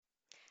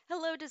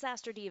Hello,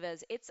 Disaster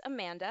Divas. It's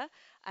Amanda.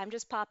 I'm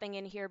just popping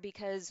in here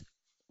because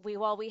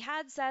while we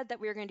had said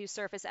that we were going to do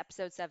Surface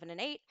episode 7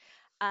 and 8,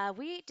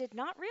 we did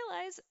not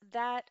realize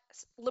that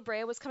La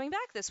Brea was coming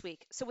back this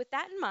week. So, with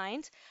that in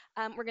mind,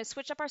 we're going to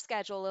switch up our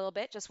schedule a little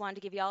bit. Just wanted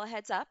to give you all a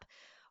heads up.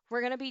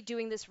 We're going to be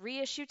doing this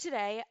reissue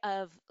today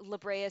of La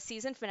Brea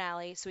season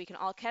finale so we can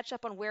all catch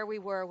up on where we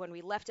were when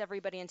we left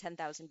everybody in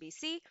 10,000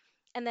 BC.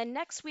 And then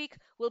next week,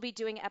 we'll be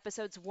doing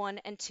episodes 1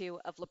 and 2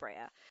 of La Brea.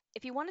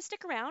 If you want to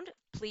stick around,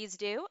 please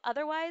do.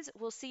 Otherwise,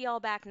 we'll see y'all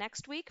back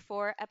next week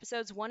for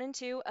episodes 1 and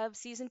 2 of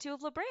season 2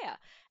 of La Brea.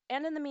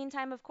 And in the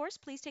meantime, of course,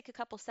 please take a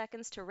couple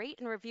seconds to rate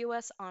and review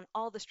us on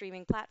all the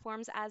streaming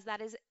platforms, as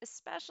that is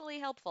especially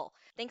helpful.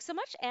 Thanks so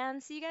much,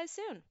 and see you guys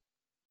soon.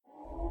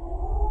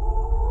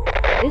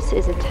 This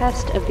is a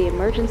test of the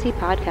emergency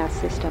podcast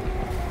system.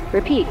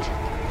 Repeat,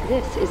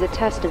 this is a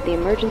test of the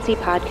emergency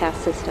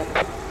podcast system.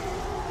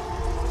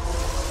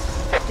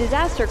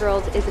 Disaster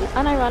Girls is an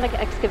unironic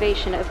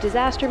excavation of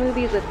disaster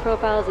movies with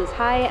profiles as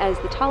high as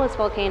the tallest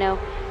volcano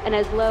and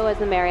as low as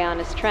the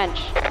Marianas Trench.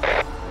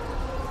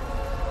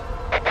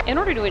 In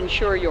order to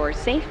ensure your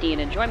safety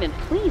and enjoyment,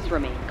 please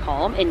remain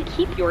calm and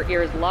keep your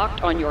ears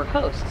locked on your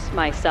hosts,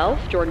 myself,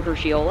 Jordan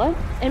Crucchiola,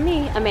 and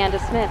me, Amanda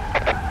Smith.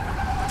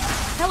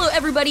 Hello,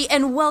 everybody,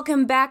 and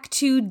welcome back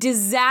to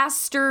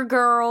Disaster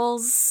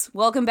Girls.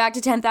 Welcome back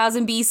to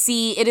 10,000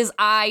 BC. It is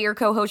I, your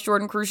co-host,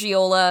 Jordan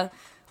Crucchiola.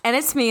 And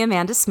it's me,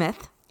 Amanda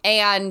Smith.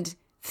 And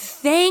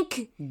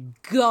thank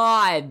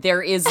God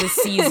there is a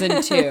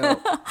season 2.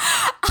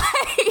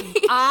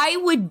 I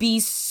would be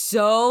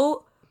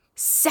so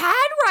sad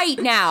right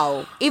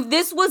now if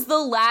this was the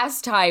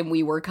last time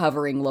we were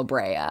covering La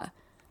Brea.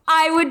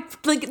 I would,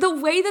 like, the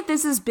way that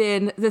this has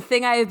been, the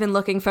thing I have been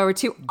looking forward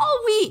to all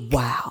week.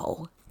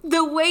 Wow.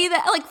 The way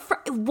that,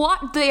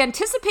 the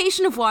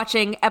anticipation of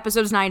watching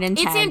episodes 9 and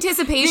 10. It's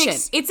anticipation.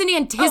 It's an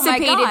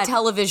anticipated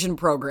television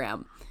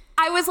program.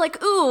 I was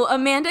like, ooh,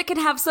 Amanda can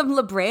have some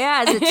La Brea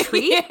as a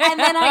treat. Yeah. And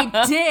then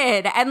I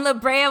did. And La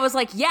Brea was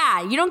like,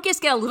 yeah, you don't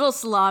just get a little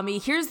salami.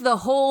 Here's the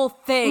whole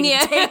thing.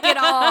 Yeah. Take it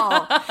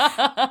all.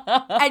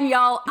 And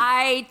y'all,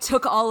 I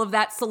took all of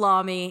that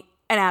salami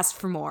and asked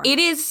for more. It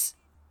is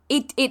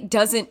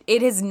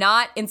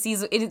not in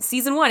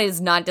season 1, it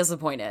is not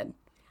disappointed.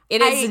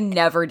 It is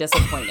never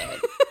disappointed.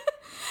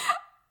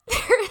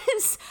 There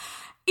is,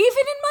 even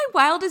in my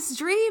wildest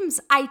dreams,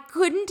 I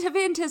couldn't have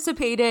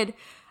anticipated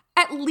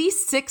at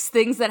least 6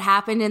 things that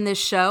happened in this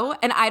show,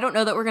 and I don't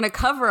know that we're going to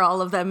cover all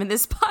of them in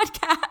this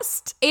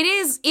podcast. It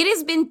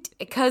has been,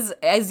 because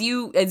as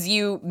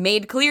you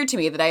made clear to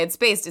me that I had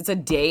spaced, it's a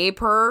day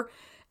per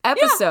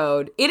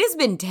episode. Yeah. It has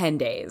been 10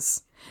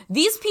 days.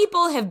 These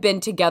people have been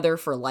together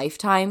for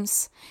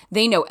lifetimes.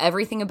 They know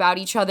everything about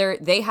each other.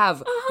 They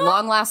have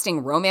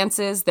long-lasting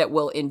romances that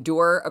will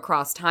endure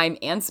across time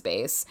and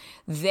space.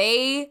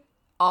 These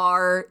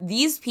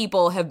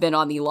people have been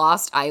on the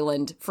Lost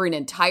Island for an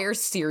entire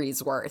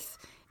series worth,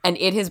 and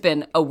it has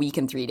been a week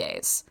and 3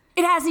 days.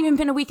 It hasn't even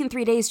been a week and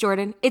 3 days,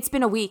 Jordan. It's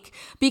been a week.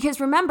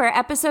 Because remember,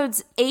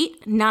 episodes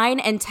 8,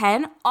 9, and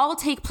 10 all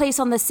take place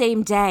on the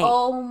same day.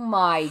 Oh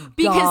my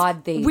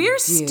God, they we're do.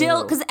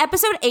 still, because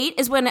episode 8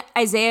 is when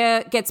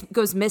Isaiah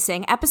goes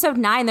missing. Episode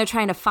 9, they're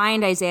trying to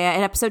find Isaiah.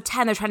 And episode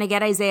 10, they're trying to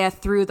get Isaiah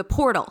through the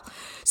portal.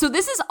 So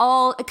this is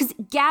all, because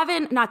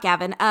shithead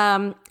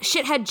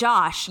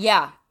Josh.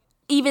 Yeah.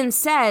 Even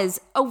says,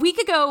 a week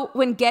ago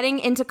when getting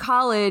into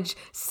college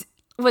seemed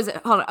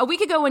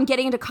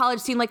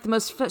like the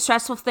most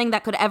stressful thing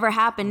that could ever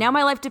happen. Now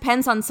my life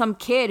depends on some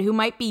kid who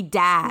might be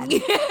dad.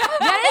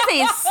 That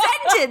is a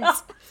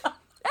sentence.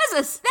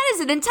 That is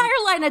an entire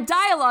line of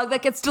dialogue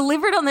that gets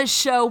delivered on this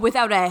show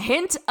without a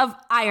hint of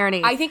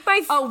irony. I think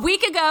a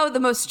week ago, the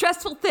most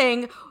stressful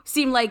thing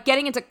seemed like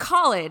getting into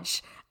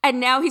college,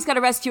 and now he's got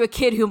to rescue a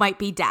kid who might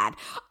be dad.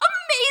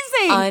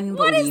 Amazing! Unbelievable.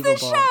 What is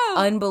this show?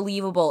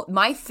 Unbelievable.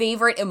 My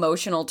favorite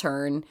emotional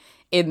turn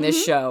in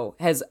this show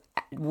has,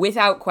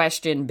 without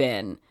question,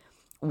 been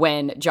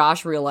when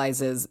Josh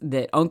realizes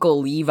that Uncle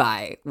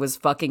Levi was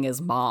fucking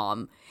his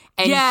mom.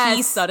 And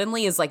he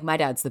suddenly is like, my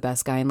dad's the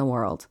best guy in the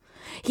world.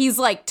 He's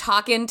like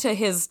talking to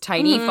his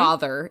tiny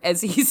father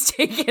as he's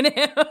taking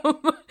him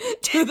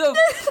to the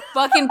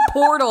fucking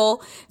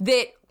portal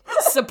that,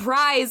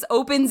 surprise,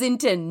 opens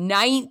into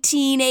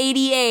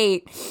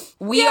 1988.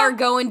 We are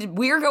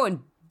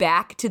going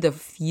back to the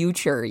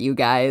future, you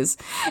guys.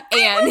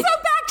 And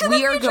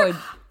we are going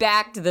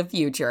back to the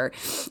future.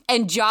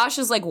 And Josh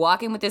is like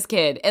walking with this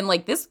kid, and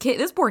like this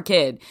poor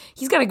kid,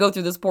 he's got to go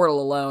through this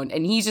portal alone,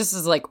 and he just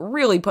is like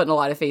really putting a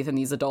lot of faith in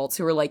these adults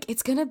who are like,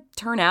 it's gonna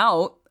turn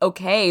out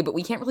okay, but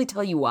we can't really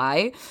tell you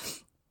why.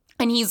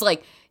 And he's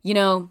like, he's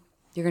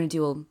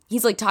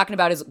like talking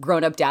about his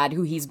grown-up dad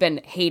who he's been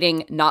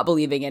hating, not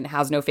believing in,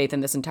 has no faith in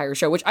this entire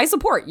show, which I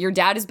support. Your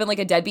dad has been like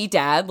a deadbeat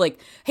dad. Like,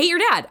 hate your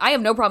dad. I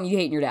have no problem you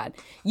hating your dad.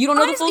 You don't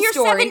know the full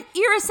story.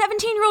 You're a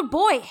 17-year-old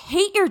boy.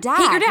 Hate your dad.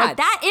 Hate your dad. Like,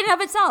 that in and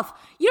of itself.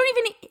 your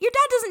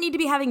dad doesn't need to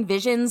be having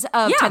visions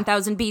of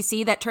 10,000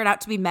 BC that turn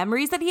out to be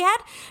memories that he had.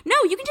 No,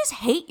 you can just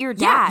hate your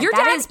dad.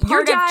 That is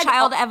part of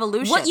child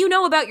evolution. What you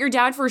know about your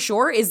dad for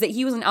sure is that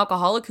he was an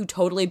alcoholic who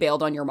totally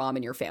bailed on your mom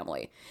and your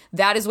family.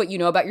 That is what you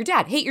know about your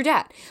dad. Hate your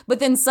dad. But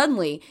then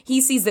suddenly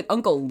he sees that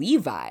Uncle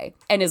Levi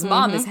and his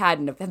mom have had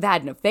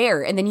an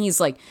affair, and then he's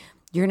like,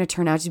 you're gonna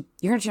turn out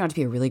to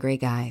be a really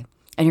great guy,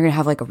 and you're gonna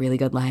have like a really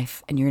good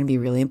life, and you're gonna be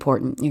really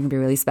important, you're gonna be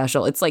really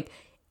special. It's like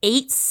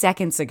 8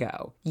 seconds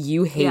ago,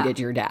 you hated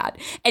your dad.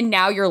 And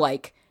now you're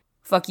like,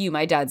 fuck you,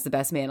 my dad's the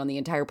best man on the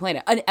entire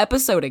planet. An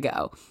episode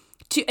ago,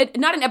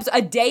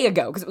 a day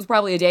ago, because it was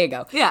probably a day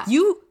ago. Yeah.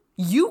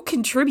 You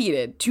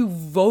contributed to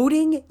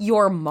voting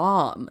your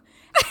mom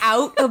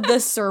out of the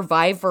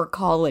survivor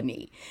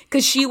colony.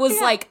 Because she was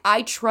like,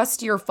 I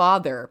trust your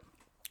father.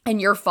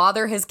 And your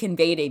father has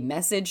conveyed a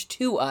message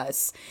to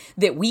us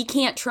that we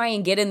can't try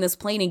and get in this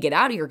plane and get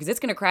out of here because it's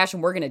going to crash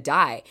and we're going to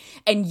die.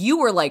 And you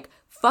were like,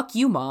 fuck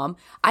you, Mom.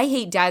 I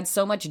hate Dad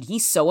so much and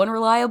he's so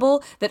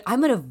unreliable that I'm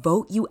going to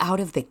vote you out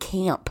of the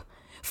camp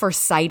for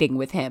siding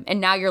with him. And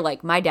now you're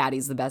like, my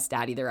daddy's the best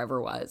daddy there ever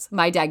was.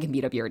 My dad can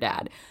beat up your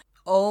dad.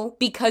 Oh,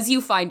 because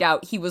you find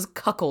out he was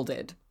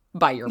cuckolded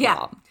by your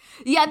mom.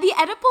 Yeah, the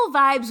Oedipal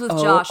vibes with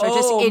Josh are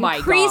just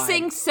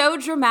increasing so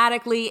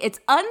dramatically. It's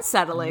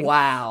unsettling.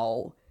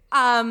 Wow.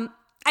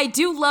 I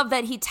do love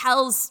that he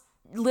tells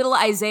little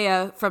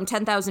Isaiah from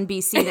 10,000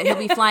 BC that he'll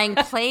be flying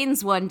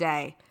planes one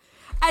day.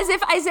 As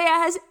if Isaiah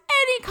has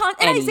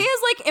and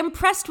Isaiah's like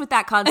impressed with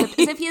that concept,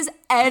 as if he has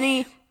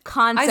any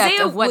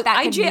concept of what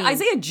that could mean.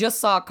 Isaiah just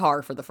saw a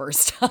car for the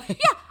first time.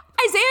 Yeah,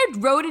 Isaiah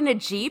rode in a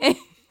Jeep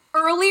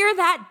earlier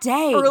that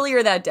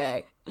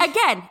day.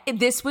 Again,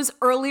 this was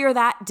earlier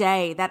that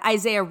day that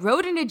Isaiah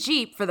rode in a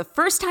Jeep for the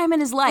first time in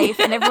his life,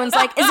 and everyone's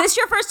like, is this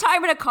your first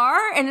time in a car?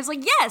 And it's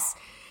like, yes,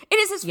 it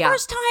is his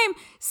first time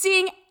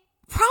seeing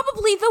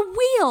probably the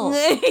wheel.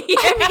 I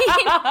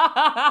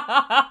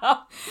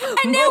mean,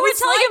 and now we're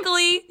telling him,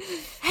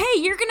 hey,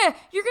 you're gonna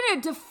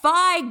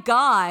defy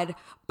God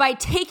by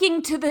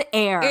taking to the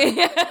air.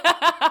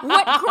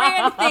 What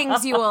grand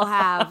things you will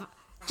have.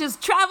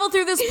 Just travel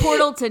through this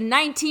portal to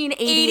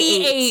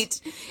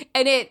 1988.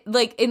 And it,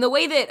 like, in the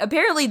way that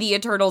apparently the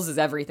Eternals is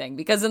everything,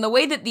 because in the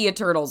way that the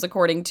Eternals,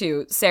 according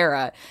to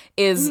Sarah,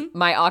 is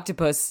my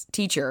octopus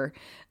teacher,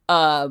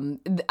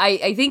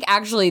 I think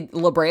actually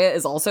La Brea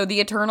is also the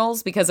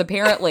Eternals, because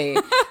apparently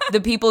the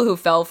people who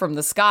fell from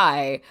the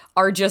sky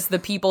are just the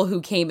people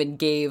who came and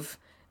gave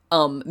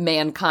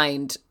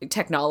mankind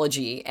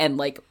technology and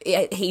like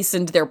it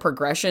hastened their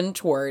progression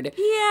toward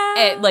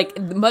like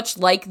much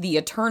like the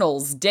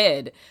Eternals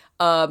did.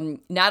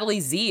 Natalie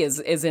Z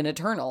is an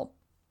Eternal.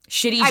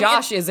 Shitty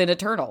Josh is an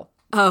Eternal.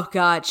 Oh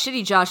god,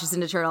 Shitty Josh is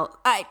an Eternal.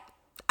 I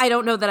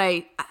don't know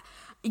that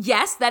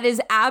yes, that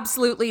is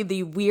absolutely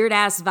the weird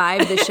ass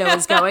vibe the show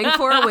is going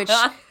for, which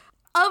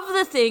of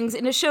the things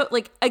in a show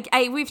like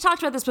we've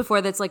talked about this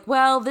before, that's like,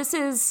 well, there's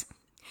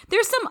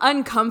some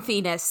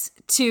uncomfiness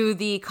to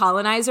the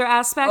colonizer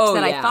aspect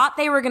I thought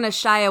they were going to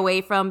shy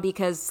away from,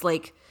 because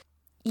like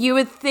you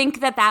would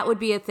think that would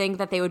be a thing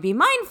that they would be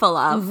mindful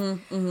of.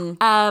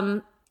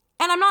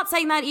 And I'm not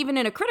saying that even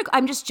in a critical,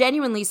 I'm just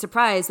genuinely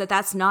surprised that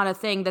that's not a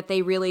thing that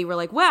they really were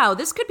like, wow,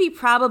 this could be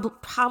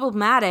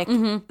problematic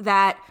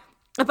that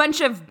a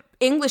bunch of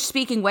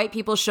English-speaking white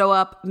people show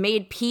up,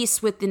 made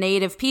peace with the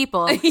native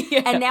people,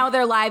 and now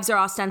their lives are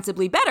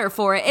ostensibly better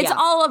for it. It's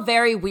all a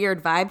very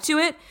weird vibe to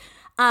it.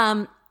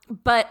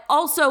 But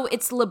also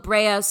it's La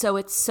Brea, so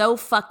it's so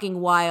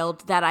fucking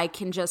wild that I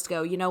can just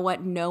go, you know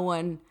what? No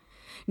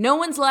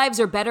one's lives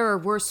are better or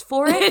worse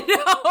for it.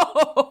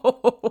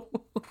 No.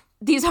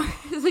 These are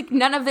like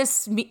none of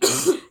this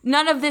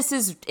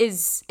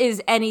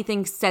is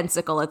anything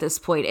sensical at this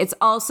point. It's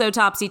all so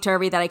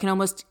topsy-turvy that I can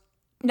almost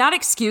not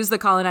excuse the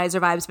colonizer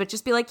vibes, but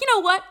just be like, you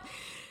know what?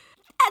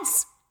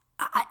 That's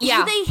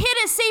they hit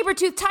a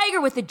saber-toothed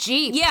tiger with a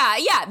Jeep.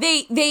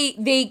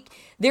 They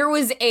there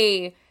was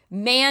a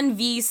man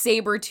v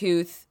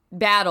saber-tooth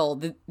battle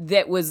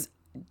that was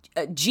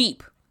a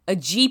Jeep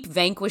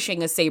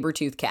vanquishing a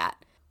saber-tooth cat.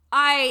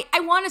 I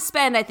want to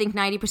spend, I think,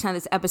 90% of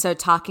this episode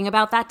talking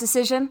about that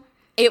decision.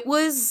 It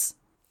was,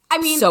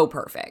 so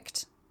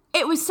perfect.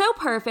 It was so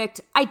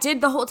perfect. I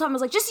did the whole time. I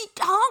was like, just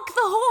honk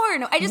the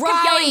horn. I just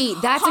kept yelling,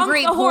 that's a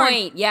great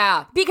point.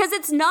 Yeah. Because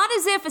it's not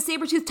as if a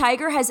saber-toothed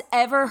tiger has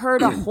ever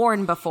heard a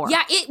horn before.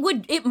 Yeah,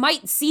 it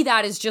might see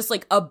that as just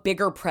like a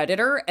bigger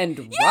predator and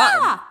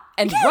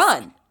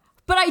run.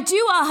 But I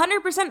do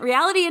 100%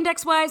 reality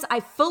index wise, I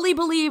fully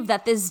believe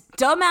that this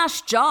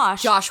dumbass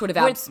Josh would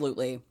have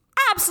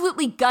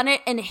absolutely gun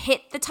it and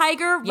hit the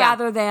tiger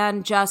rather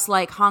than just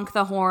like honk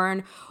the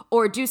horn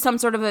or do some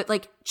sort of a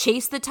like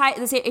chase the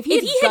tiger. If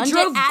he had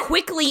drove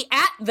quickly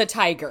at the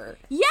tiger.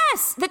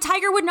 Yes, the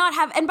tiger would not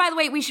have. And by the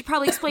way, we should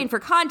probably explain for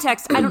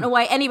context. I don't know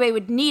why anybody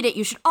would need it.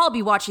 You should all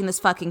be watching this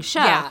fucking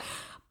show. Yeah.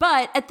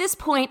 But at this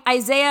point,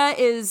 Isaiah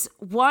is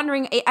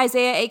wandering,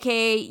 Isaiah,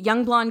 aka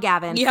young blonde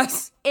Gavin,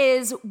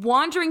 is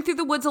wandering through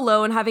the woods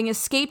alone, having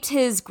escaped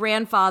his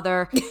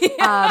grandfather,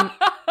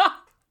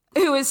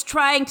 who who is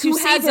trying to Who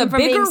save has him a from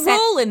being bigger sent.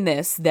 role in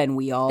this than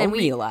we all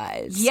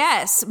realize.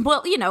 Yes.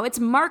 Well, it's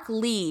Mark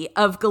Lee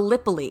of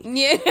Gallipoli.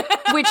 Yeah.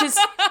 Which is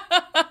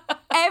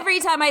every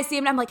time I see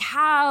him, I'm like,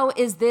 how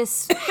is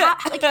this?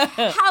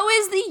 How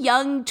is the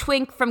young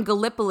twink from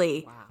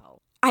Gallipoli? Wow.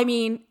 I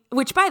mean,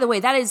 which, by the way,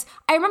 I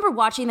remember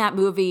watching that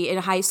movie in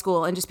high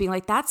school and just being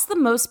like, that's the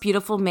most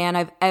beautiful man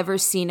I've ever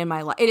seen in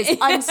my life. It is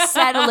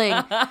unsettling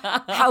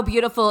how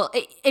beautiful.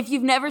 If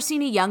you've never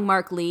seen a young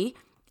Mark Lee,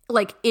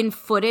 like in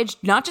footage,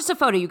 not just a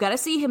photo, you got to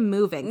see him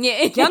moving.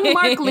 Young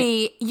Mark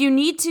Lee, you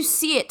need to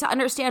see it to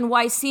understand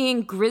why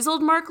seeing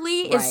grizzled Mark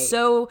Lee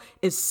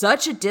is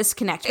such a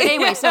disconnect. But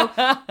anyway, so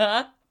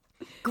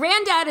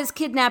Granddad has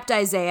kidnapped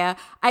Isaiah.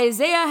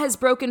 Isaiah has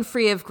broken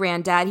free of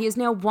Granddad. He is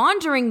now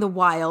wandering the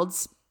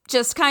wilds,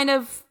 just kind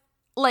of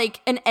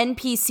like an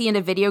NPC in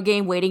a video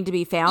game waiting to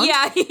be found.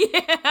 Yeah.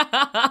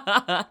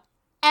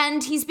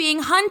 And he's being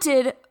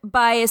hunted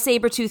by a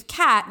saber-toothed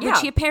cat, which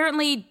he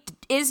apparently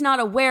is not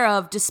aware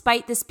of,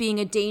 despite this being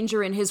a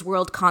danger in his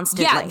world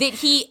constantly. Yeah, that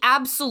he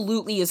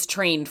absolutely is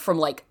trained from,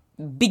 like,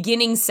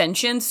 beginning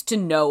sentience to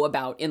know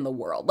about in the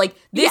world. Like,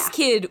 this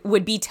kid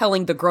would be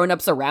telling the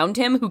grown-ups around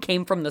him who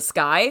came from the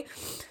sky,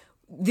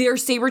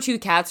 there's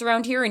saber-toothed cats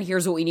around here, and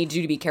here's what we need to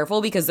do to be careful,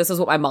 because this is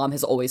what my mom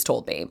has always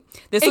told me.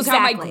 This is how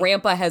my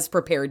grandpa has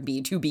prepared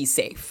me to be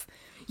safe.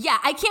 Yeah,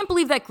 I can't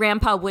believe that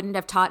Grandpa wouldn't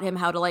have taught him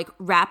how to, like,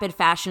 rapid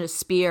fashion a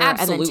spear and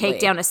then take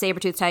down a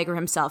saber-toothed tiger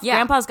himself. Yeah.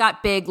 Grandpa's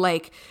got big,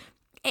 like,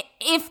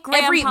 if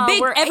Grandpa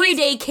were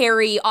everyday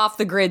carry off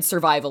the grid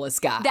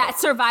survivalist guy.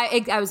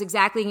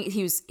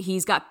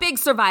 He's got big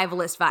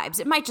survivalist vibes.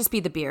 It might just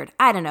be the beard.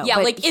 I don't know. Yeah,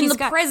 like in the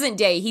present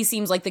day, he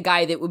seems like the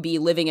guy that would be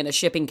living in a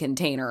shipping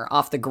container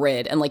off the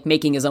grid and like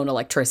making his own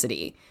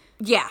electricity.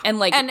 Yeah. And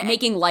like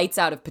making lights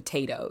out of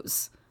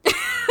potatoes.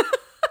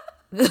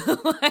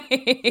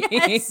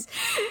 Yes.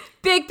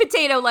 Big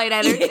potato light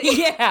energy.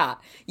 Yeah.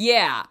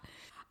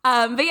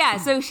 But yeah,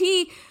 so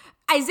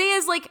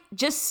Isaiah's like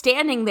just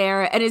standing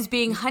there and is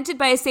being hunted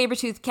by a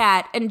saber-toothed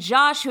cat, and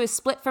Josh, who is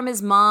split from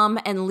his mom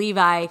and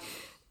Levi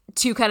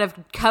to kind of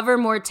cover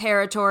more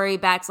territory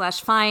 /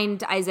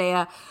 find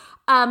Isaiah,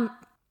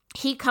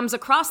 he comes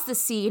across the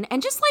scene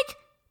and just like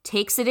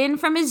takes it in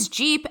from his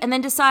Jeep and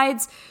then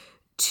decides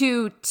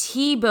to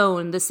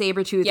T-bone the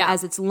saber-tooth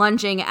as it's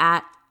lunging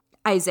at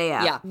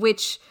Isaiah. Yeah.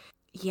 Which,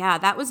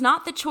 that was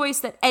not the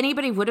choice that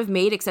anybody would have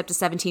made except a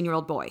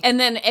 17-year-old boy. And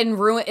then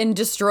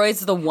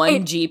destroys the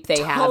one Jeep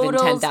they have in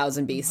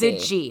 10,000 BC. The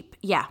Jeep,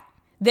 yeah.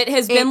 That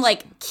has been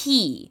like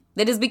key.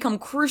 That has become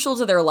crucial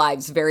to their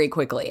lives very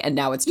quickly, and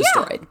now it's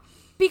destroyed. Yeah,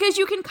 because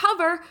you can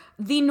cover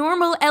the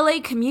normal LA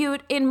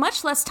commute in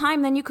much less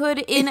time than you could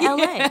in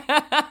LA.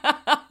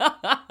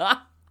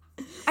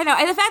 I know.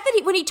 And the fact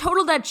that when he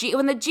totaled that Jeep,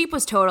 when the Jeep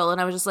was total, and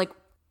I was just like,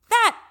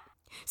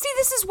 see,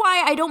 this is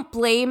why I don't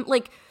blame,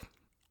 like,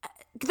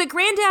 the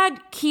granddad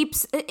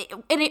keeps,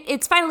 and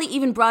it's finally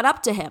even brought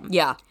up to him.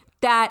 Yeah.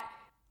 That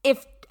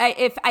if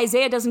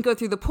Isaiah doesn't go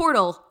through the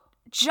portal,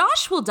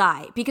 Josh will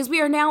die, because we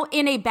are now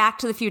in a Back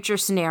to the Future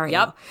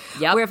scenario.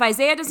 Yep. Where if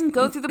Isaiah doesn't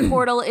go through the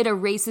portal, it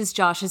erases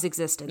Josh's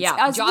existence.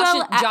 Yeah.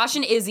 Josh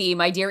and Izzy,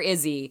 my dear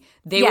Izzy,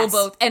 they will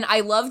both, and I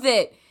love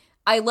that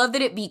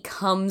it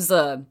becomes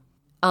a,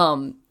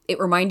 it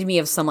reminded me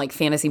of some like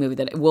fantasy movie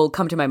that will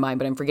come to my mind,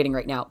 but I'm forgetting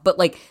right now. But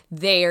like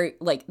they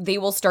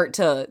will start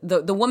to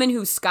the woman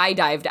who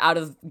skydived out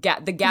of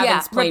the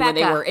Gavin's plane when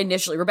they were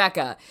initially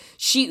Rebecca.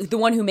 The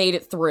one who made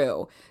it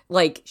through.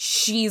 Like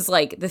she's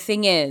like, the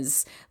thing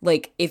is,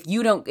 like if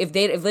they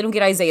don't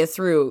get Isaiah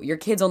through, your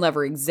kids will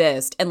never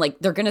exist, and like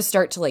they're gonna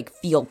start to like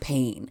feel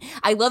pain.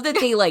 I love that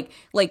they like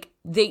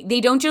they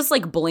don't just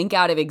like blink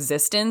out of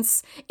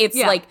existence. It's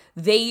like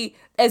they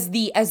as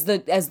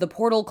the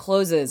portal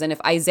closes, and if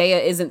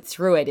Isaiah isn't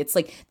through it, it's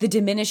like the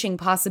diminishing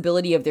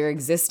possibility of their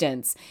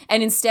existence.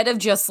 And instead of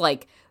just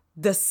like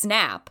the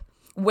snap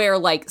where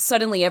like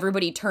suddenly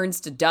everybody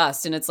turns to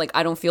dust and it's like,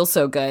 I don't feel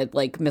so good,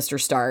 like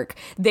Mr. Stark,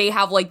 they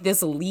have like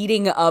this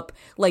leading up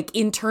like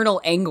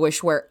internal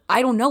anguish where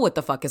I don't know what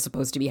the fuck is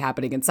supposed to be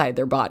happening inside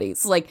their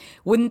bodies. Like,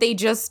 wouldn't they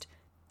just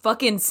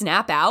fucking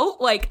snap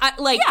out? Like,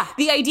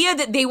 the idea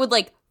that they would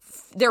like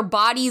their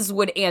bodies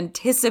would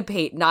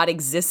anticipate not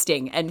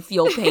existing and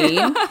feel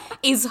pain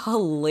is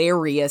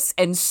hilarious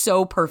and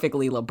so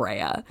perfectly La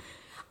Brea.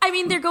 I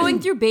mean, they're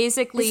going through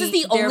basically... This is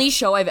the only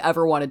show I've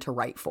ever wanted to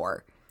write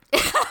for.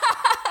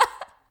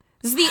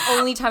 This is the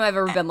only time I've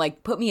ever been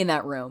like, put me in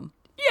that room.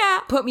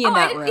 Yeah. Put me in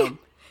that room.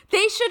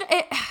 They should...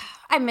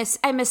 I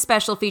miss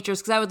special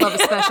features, because I would love a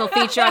special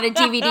feature on a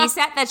DVD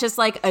set that's just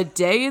like a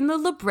day in the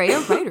La Brea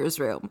writer's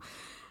room.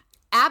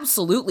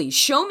 Absolutely.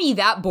 Show me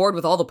that board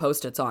with all the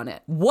Post-its on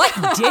it. What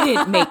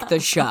didn't make the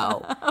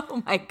show?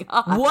 Oh my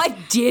God. What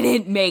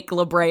didn't make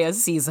La Brea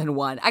season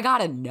 1? I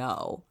gotta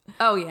know.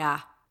 Oh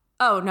yeah.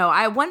 Oh no,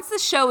 once the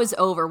show is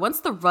over, once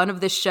the run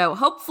of this show,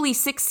 hopefully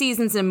 6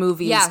 seasons in a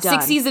movie is done.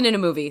 6 seasons in a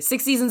movie.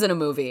 6 seasons in a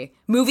movie.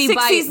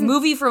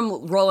 Movie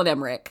from Roland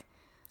Emmerich.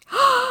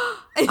 I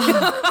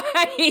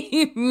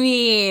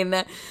mean,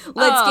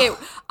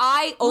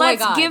 my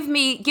God. Give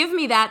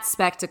me that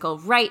spectacle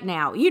right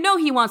now. You know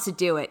he wants to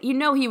do it. You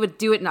know he would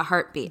do it in a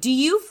heartbeat. Do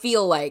you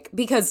feel like,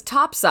 because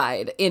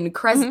Topside in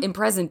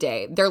present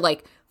day, they're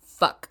like,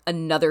 fuck,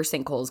 another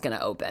sinkhole is going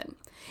to open.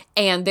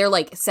 And they're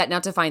like setting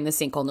out to find the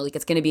sinkhole, and they're like,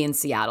 it's going to be in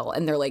Seattle.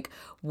 And they're like,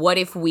 what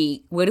if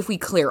we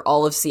clear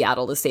all of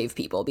Seattle to save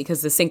people,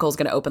 because the sinkhole is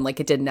going to open like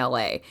it did in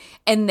LA.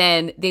 And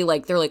then they're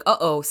like,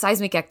 uh-oh,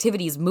 seismic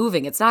activity is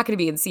moving. It's not going to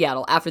be in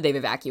Seattle after they've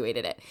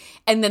evacuated it.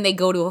 And then they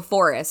go to a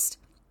forest.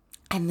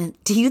 And then,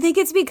 do you think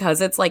it's because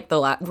it's like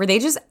were they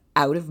just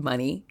out of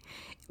money?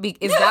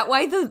 Is that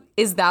why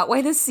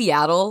the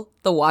Seattle,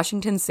 the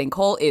Washington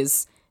sinkhole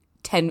is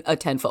a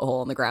 10-foot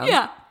hole in the ground?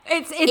 Yeah,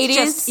 it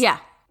is. Yeah.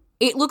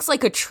 It looks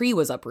like a tree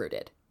was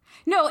uprooted.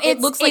 No, it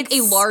looks like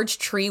a large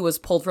tree was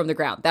pulled from the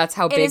ground. That's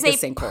how big the sinkhole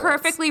is. It is a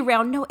perfectly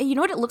round. No, you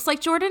know what it looks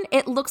like, Jordan?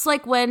 It looks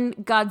like when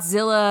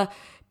Godzilla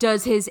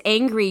does his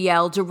angry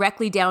yell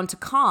directly down to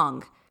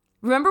Kong.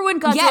 Remember when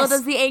Godzilla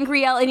does the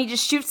angry yell and he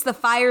just shoots the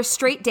fire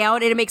straight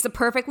down and it makes a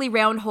perfectly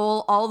round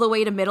hole all the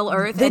way to Middle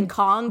Earth, and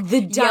Kong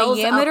yells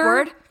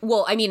diameter upward?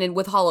 Well, I mean, and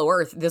with Hollow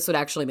Earth, this would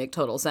actually make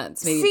total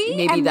sense.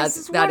 Maybe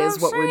that is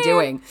what we're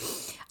doing.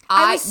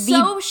 I was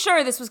so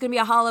sure this was going to be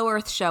a Hollow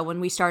Earth show when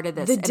we started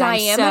this. The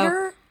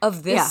diameter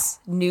of this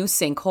new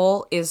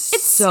sinkhole is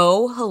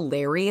so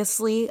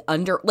hilariously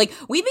like,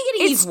 we've been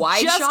getting these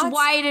wide shots. It's just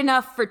wide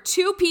enough for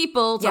two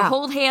people to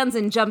hold hands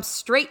and jump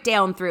straight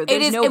down through.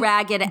 There's no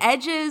ragged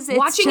edges.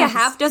 Watching a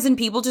half dozen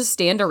people just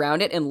stand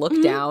around it and look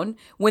down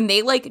when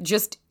they like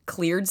just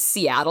cleared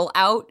Seattle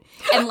out,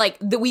 and like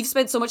we've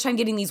spent so much time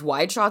getting these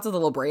wide shots of the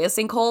La Brea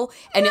sinkhole,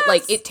 and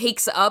it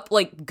takes up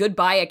like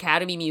Goodbye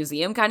Academy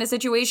Museum kind of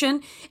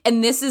situation,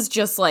 and this is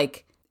just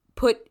like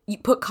put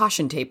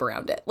caution tape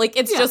around it. Like,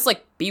 it's just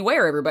like,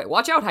 beware everybody,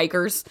 watch out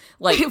hikers,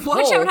 like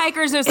watch out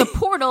hikers, there's a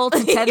portal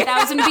to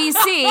 10,000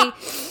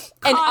 BC.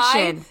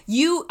 And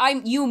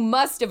you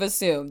must have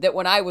assumed that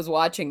when I was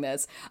watching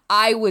this,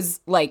 I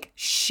was like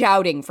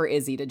shouting for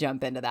Izzy to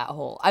jump into that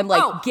hole. I'm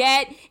like,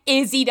 get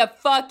Izzy to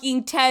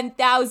fucking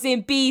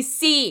 10,000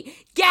 BC.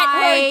 Get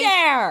her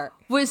there.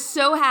 Was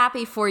so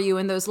happy for you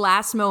in those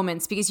last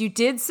moments, because you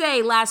did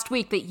say last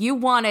week that you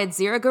wanted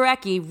Zira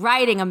Gorecki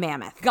riding a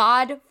mammoth.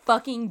 God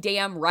fucking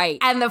damn right.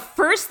 And the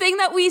first thing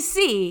that we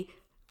see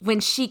when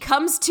she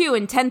comes to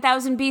in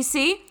 10,000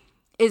 BC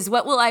is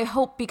what will, I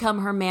hope, become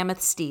her mammoth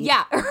steed.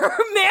 Yeah, her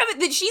mammoth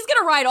that she's going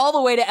to ride all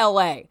the way to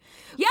LA.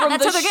 Yeah,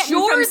 that's how they're getting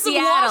from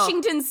Seattle. Of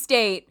Washington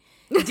State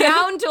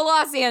down to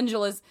Los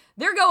Angeles.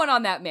 They're going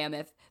on that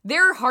mammoth.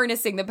 They're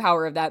harnessing the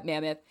power of that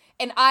mammoth.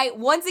 And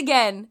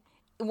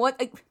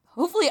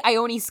hopefully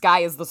Ione Skye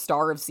is the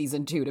star of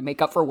season 2 to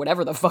make up for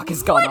whatever the fuck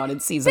has gone on in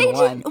season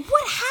 1.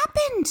 What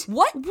happened?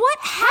 What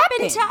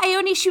happened to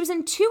Ione? She was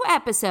in 2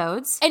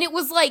 episodes. And it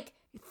was like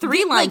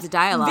 3 lines of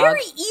dialogue.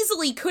 Very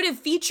easily could have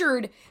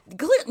featured.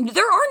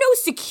 There are no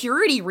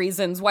security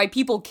reasons why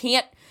people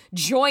can't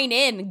join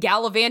in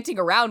gallivanting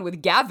around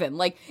with Gavin.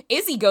 Like,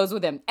 Izzy goes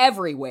with him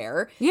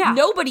everywhere. Yeah.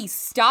 Nobody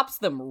stops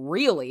them,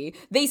 really.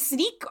 They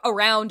sneak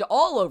around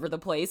all over the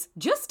place.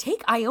 Just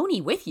take Ione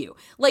with you.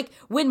 Like,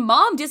 when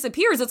Mom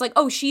disappears, it's like,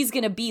 oh, she's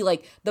gonna be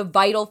like the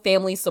vital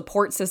family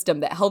support system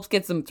that helps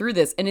get them through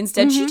this. And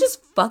instead, she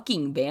just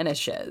fucking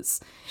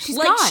vanishes. She's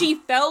like gone. She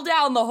fell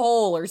down the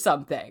hole or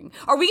something.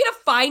 Are we gonna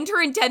find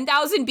her in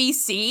 10,000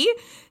 BC?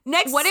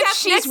 What if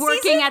she's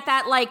working at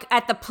that, like,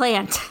 at the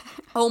plant?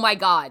 Oh my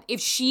God. If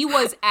she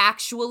was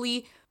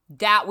actually,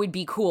 that would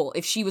be cool.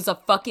 If she was a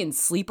fucking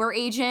sleeper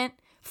agent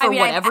for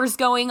whatever's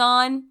going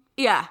on.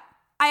 Yeah.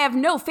 I have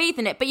no faith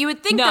in it. But you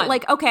would think that,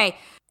 like, okay,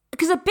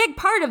 because a big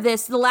part of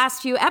this, the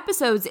last few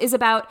episodes, is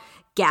about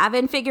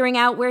Gavin figuring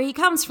out where he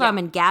comes from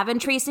and Gavin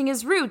tracing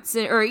his roots,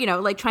 or, you know,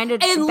 like trying to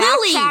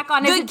backtrack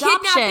on his adoption.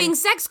 The kidnapping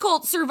sex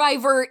cult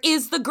survivor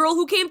is the girl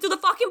who came through the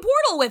fucking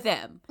portal with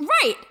him.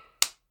 Right.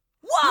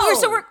 Whoa!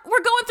 So we're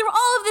going through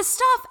all of this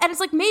stuff, and it's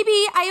like maybe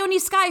Ione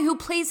Skye, who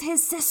plays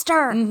his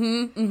sister,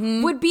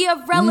 would be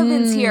of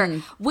relevance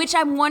here. Which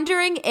I'm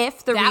wondering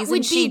if the reason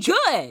would be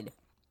good.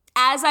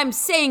 As I'm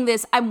saying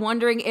this, I'm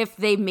wondering if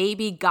they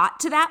maybe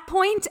got to that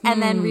point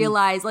and then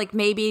realized, like,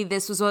 maybe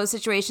this was one of those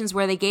situations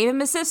where they gave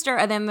him a sister,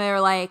 and then they're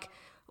like,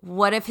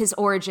 what if his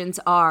origins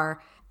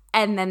are?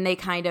 And then they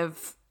kind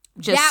of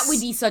just... That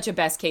would be such a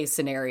best case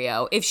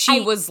scenario. If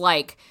she was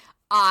like...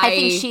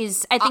 I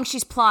think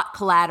she's plot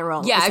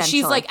collateral. Yeah, if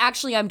she's like,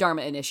 actually, I'm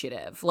Dharma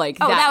Initiative. Like,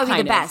 that would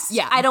be the best.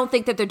 Yeah, I don't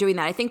think that they're doing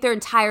that. I think they're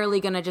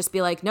entirely going to just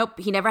be like, nope,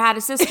 he never had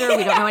a sister.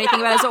 We don't know anything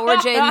about his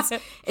origins.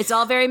 It's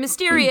all very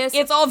mysterious.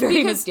 It's all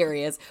very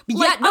mysterious. But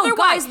like,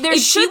 otherwise, there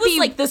should be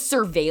like the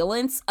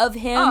surveillance of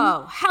him.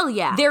 Oh, hell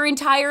yeah! Their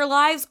entire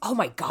lives. Oh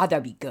my God,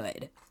 that'd be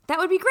good. That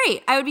would be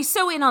great. I would be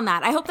so in on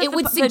that. I hope that it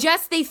would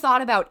suggest they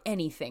thought about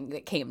anything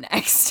that came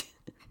next.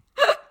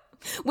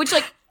 Which,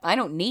 like, I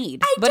don't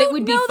need, but it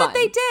would be fun. That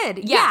they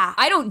did. Yeah.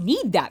 I don't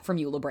need that from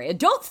you, La Brea.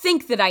 Don't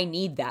think that I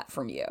need that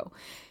from you.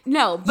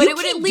 No, but it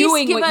would at least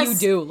doing give what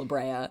us, you do, La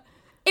Brea.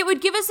 It would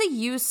give us a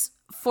use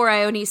for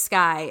Ione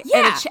Skye.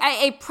 Yeah.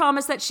 And a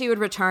promise that she would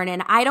return.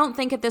 And I don't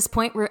think at this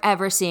point we're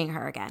ever seeing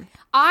her again.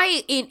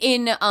 I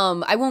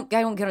won't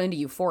get into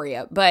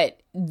Euphoria, but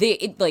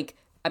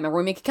I remember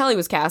when Minka Kelly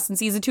was cast in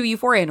season 2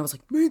 Euphoria, and I was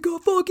like, Minka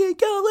fucking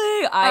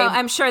Kelly.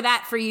 I'm sure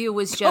that for you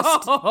was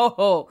just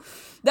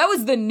that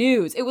was the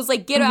news. It was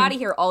like, get out of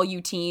here, all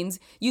you teens.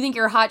 You think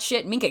you're hot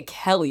shit? Minka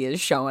Kelly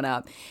is showing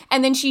up.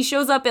 And then she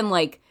shows up and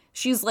like,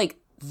 she's like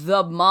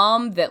the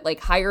mom that like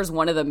hires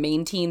one of the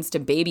main teens to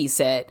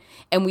babysit.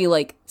 And we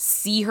like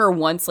see her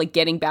once like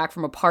getting back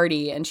from a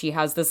party, and she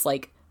has this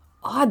like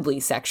oddly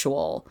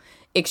sexual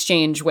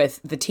exchange with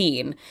the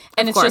teen.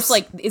 And it's just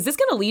like, is this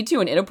going to lead to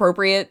an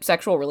inappropriate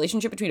sexual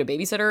relationship between a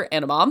babysitter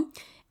and a mom?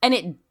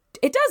 And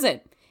it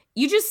doesn't.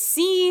 You just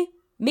see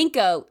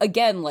Minka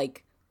again,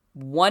 like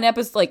one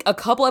episode, like a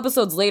couple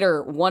episodes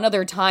later, one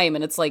other time.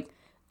 And it's like,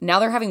 now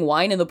they're having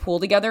wine in the pool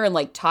together and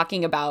like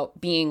talking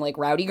about being like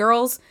rowdy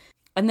girls.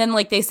 And then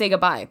like they say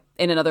goodbye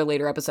in another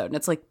later episode. And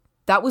it's like,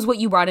 that was what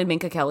you brought in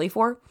Minka Kelly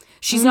for?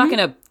 She's not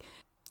going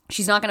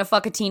to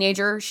fuck a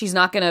teenager. She's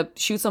not going to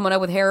shoot someone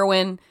up with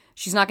heroin.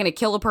 She's not going to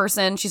kill a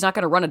person. She's not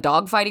going to run a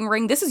dogfighting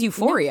ring. This is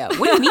Euphoria.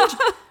 What do you mean?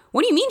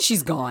 What do you mean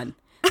she's gone?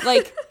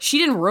 Like, she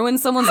didn't ruin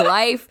someone's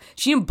life.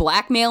 She didn't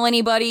blackmail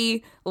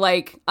anybody.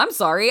 Like, I'm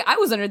sorry. I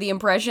was under the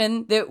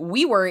impression that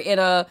we were in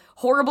a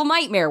horrible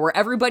nightmare where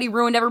everybody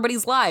ruined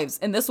everybody's lives.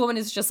 And this woman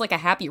is just like a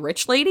happy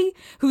rich lady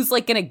who's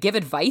like going to give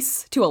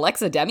advice to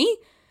Alexa Demi.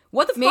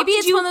 What the fuck? Maybe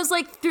it's one of those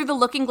like through the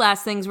looking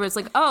glass things where it's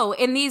like, oh,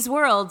 in these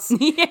worlds,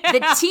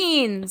 the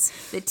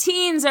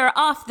teens are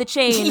off the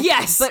chain.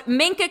 Yes. But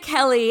Minka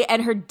Kelly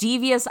and her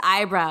devious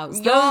eyebrows,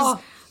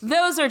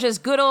 those are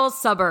just good old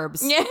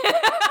suburbs. Yeah.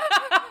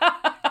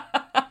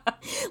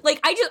 Like,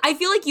 I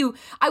feel like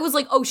I was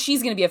like, oh,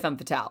 she's going to be a femme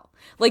fatale.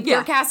 Like,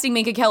 they're casting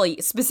Minka Kelly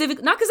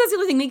specifically, not because that's the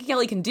only thing Minka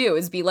Kelly can do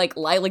is be like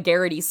Lila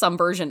Garrity, some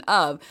version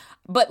of,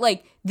 but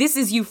like, this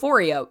is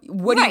Euphoria.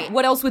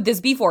 What else would this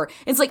be for?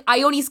 It's like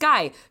Ione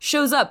Skye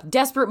shows up,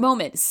 desperate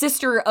moment,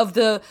 sister of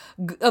the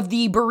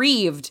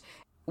bereaved.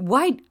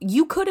 Why?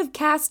 You could have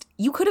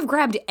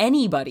grabbed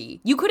anybody.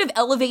 You could have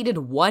elevated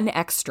one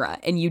extra,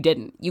 and you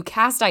didn't. You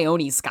cast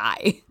Ione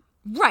Skye.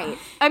 Right.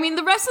 I mean,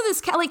 the rest of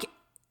this, like,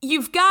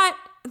 you've got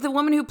the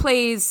woman who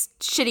plays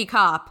Shitty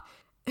Cop,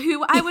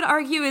 who I would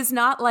argue is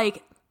not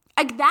like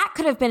that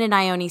could have been an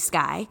Ione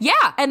Skye.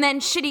 Yeah. And then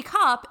Shitty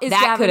Cop is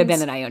that Gavin's could have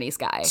been an Ione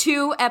Skye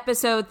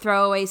 2-episode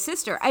throwaway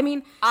sister. I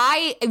mean,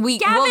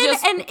 Gavin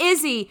and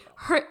Izzy,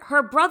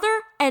 her brother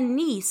and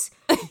niece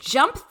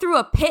jump through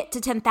a pit to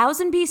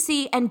 10,000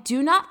 BC and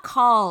do not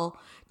call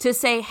to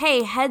say,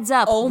 hey, heads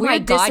up, oh we're my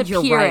God,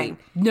 disappearing. you're right.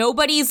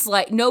 Nobody's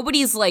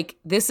like,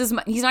 this is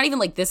my, he's not even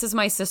like, this is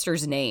my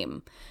sister's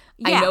name.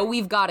 Yeah. I know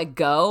we've got to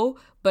go,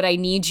 but I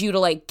need you to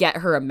like get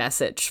her a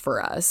message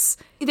for us.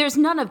 There's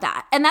none of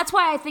that. And that's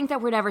why I think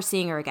that we're never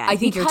seeing her again. I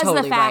think you're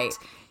totally right.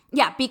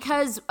 Yeah,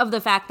 because of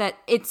the fact that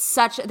it's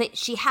such that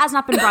she has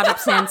not been brought up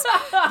since.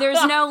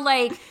 There's no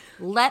like,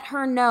 let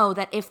her know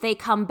that if they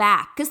come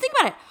back. Because think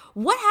about it.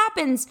 What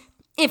happens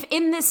if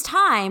in this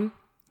time,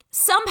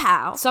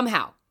 somehow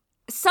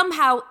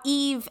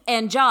Eve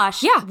and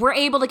Josh were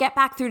able to get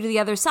back through to the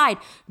other side?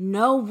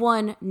 No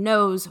one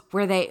knows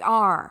where they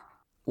are.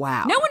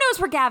 Wow. No one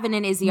knows where Gavin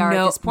and Izzy are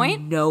at this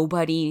point.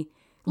 Nobody.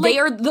 Like,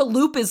 the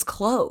loop is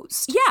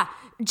closed. Yeah.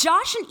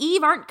 Josh and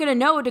Eve aren't going to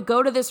know to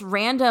go to this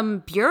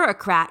random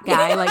bureaucrat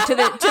guy, like to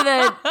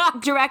the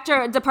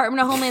director,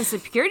 Department of Homeland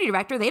Security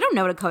director. They don't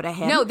know to go to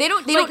him. No, they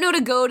don't know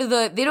to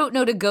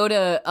go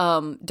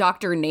to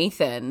Dr.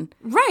 Nathan.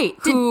 Right.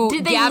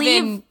 Did they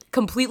Gavin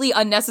completely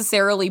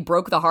unnecessarily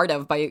broke the heart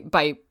of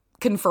by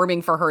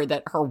confirming for her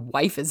that her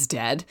wife is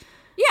dead.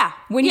 Yeah.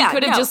 When he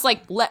could have just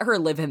like let her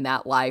live in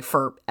that lie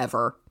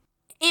forever.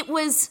 It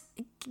was,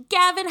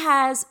 Gavin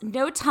has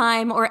no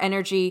time or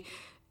energy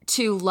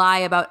to lie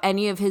about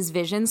any of his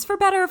visions, for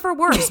better or for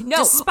worse. Or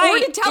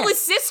to tell his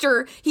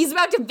sister he's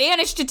about to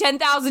vanish to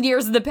 10,000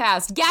 years in the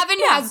past. Gavin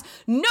has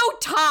no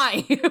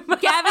time.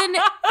 Gavin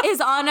is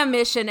on a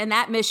mission, and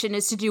that mission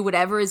is to do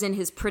whatever is in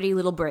his pretty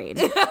little brain.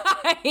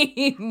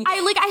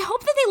 I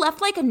hope that they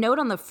left like a note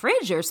on the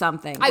fridge or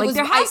something.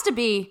 There has to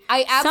be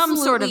some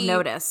sort of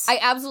notice. I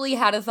absolutely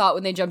had a thought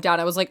when they jumped down.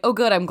 I was like, oh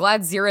good, I'm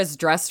glad Zira's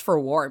dressed for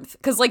warmth.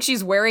 Because like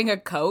she's wearing a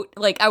coat.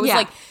 Like I was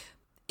like,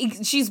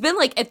 she's been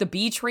like at the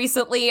beach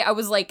recently. I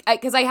was like,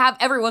 because I have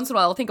every once in a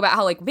while I'll think about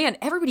how like, man,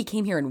 everybody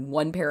came here in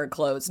one pair of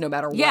clothes no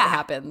matter what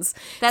happens.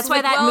 That's why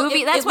that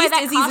movie, that's why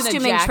that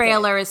costuming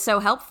trailer is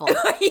so helpful.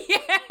 Yeah.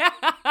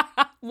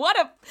 What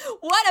a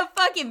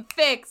fucking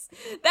fix.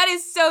 That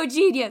is so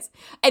genius.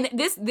 And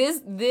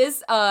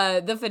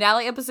the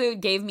finale episode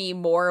gave me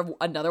more of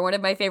another one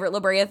of my favorite La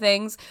Brea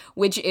things,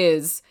 which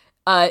is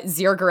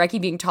Zira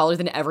Gorecki being taller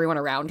than everyone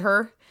around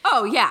her.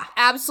 Oh, yeah.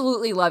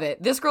 Absolutely love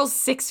it. This girl's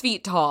 6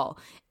 feet tall,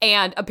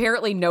 and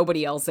apparently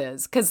nobody else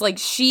is. Because, like,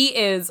 she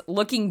is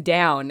looking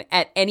down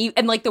at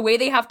and, like, the way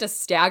they have to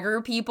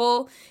stagger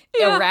people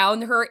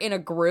around her in a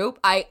group,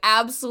 I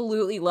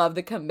absolutely love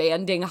the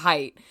commanding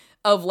height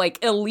of,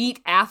 like, elite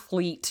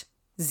athlete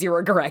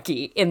Zira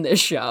Gorecki in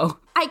this show.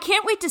 I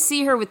can't wait to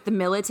see her with the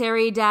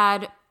military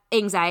dad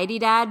anxiety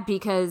dad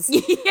because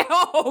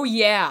Oh,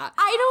 yeah.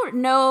 I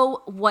don't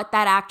know what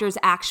that actor's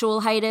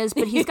actual height is,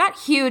 but he's got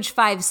huge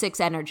 5'6"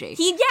 energy.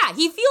 He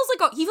feels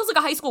like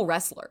a high school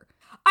wrestler.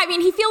 I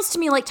mean, he feels to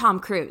me like Tom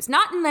Cruise,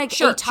 not in like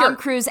a Tom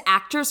Cruise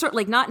actor sort,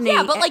 like not in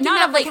a, but like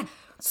not in that like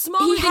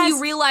smaller he than you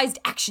has- realized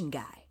action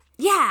guy.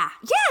 Yeah.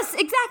 Yes,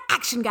 exact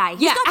action guy.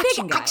 He's Yeah, got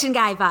action big guy. action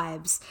guy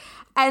vibes.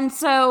 And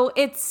so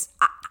it's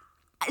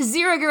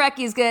Zira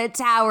Gurecki's going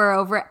to tower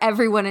over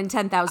everyone in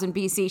 10,000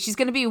 BC. She's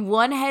going to be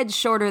one head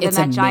shorter than It's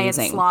that giant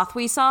amazing. sloth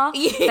we saw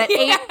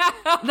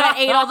that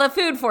ate all the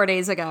food 4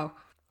 days ago.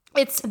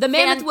 It's The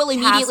mammoth will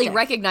immediately fantastic.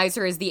 recognize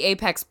her as the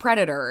apex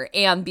predator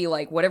and be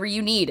like, whatever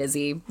you need,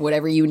 Izzy,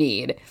 whatever you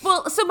need.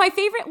 Well, so my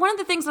favorite, one of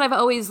the things that I've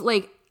always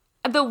like,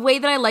 the way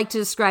that I like to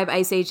describe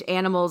Ice Age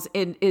animals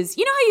is,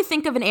 you know how you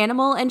think of an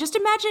animal and just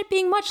imagine it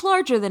being much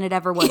larger than it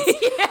ever was.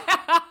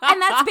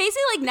 And that's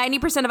basically like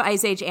 90% of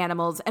Ice Age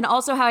animals. And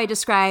also how I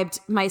described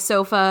my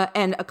sofa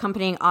and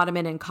accompanying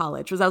ottoman in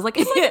college was I was like,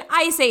 it's like an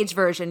Ice Age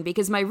version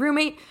because my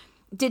roommate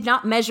did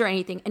not measure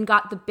anything and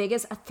got the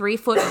biggest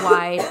 3-foot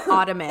wide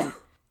ottoman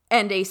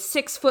and a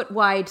 6-foot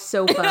wide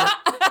sofa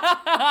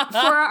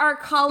for our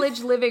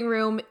college living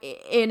room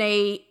in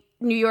a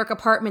New York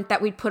apartment that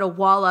we'd put a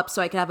wall up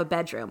so I could have a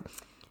bedroom.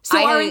 So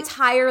our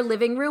entire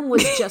living room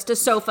was just a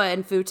sofa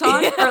and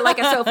futon, or like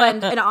a sofa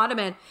and an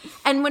ottoman.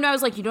 And when I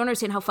was like, you don't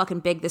understand how fucking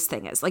big this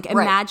thing is. Like,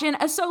 imagine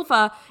a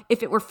sofa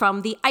if it were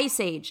from the Ice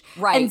Age.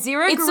 Right. And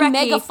Zira it's Gurecki,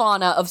 the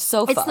megafauna of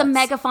sofas. it's the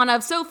megafauna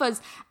of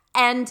sofas.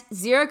 And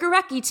Zira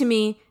Gurecki, to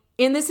me,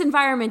 in this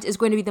environment, is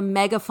going to be the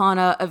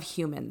megafauna of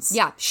humans.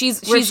 Yeah,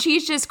 she's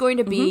She's just going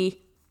to be,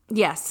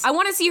 yes. I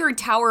want to see her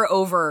tower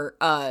over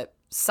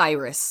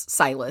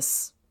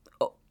Silas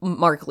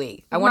Mark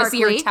Lee. I want to Mark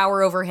see her Lee?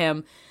 tower over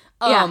him.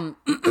 I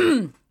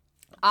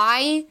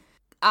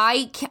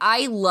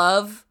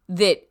love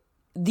that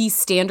the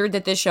standard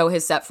that this show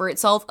has set for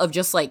itself of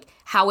just like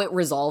how it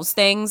resolves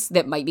things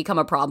that might become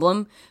a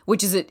problem,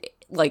 which is it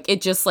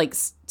just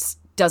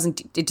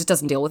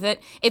doesn't deal with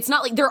it. It's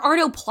not like there are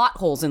no plot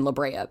holes in La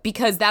Brea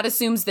because that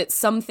assumes that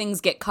some things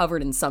get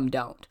covered and some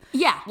don't.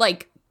 Yeah.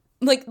 Like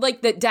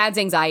that dad's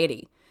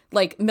anxiety.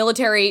 Like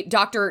military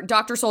doctor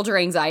soldier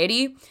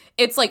anxiety.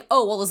 It's like,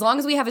 oh, well, as long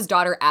as we have his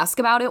daughter ask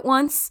about it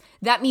once,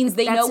 that means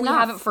they That's know we enough.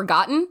 haven't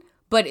forgotten,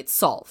 but it's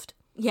solved.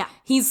 Yeah.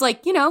 He's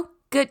like,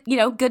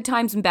 good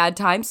times and bad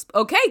times.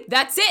 Okay,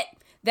 that's it.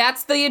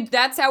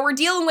 That's how we're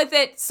dealing with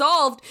it.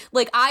 Solved.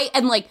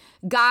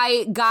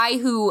 Guy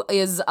who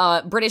is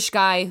a British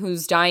guy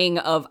who's dying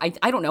of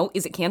I don't know,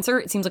 is it cancer?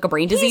 It seems like a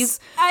brain disease.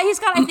 I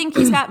think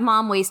he's got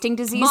mom wasting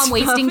disease. Mom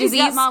wasting He's got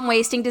disease? mom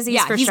wasting disease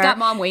Yeah, for he's sure. got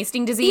mom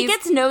wasting disease. He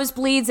gets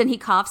nosebleeds and he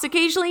coughs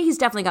occasionally. He's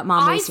definitely got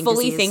mom I wasting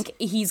fully disease. think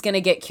he's going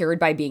to get cured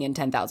by being in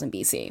 10,000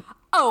 BC.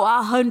 Oh,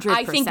 100%.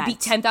 I think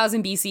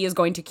 10,000 BC is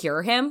going to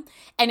cure him,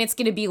 and it's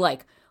going to be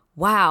like,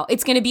 wow.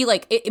 It's going to be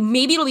like,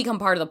 maybe it'll become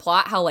part of the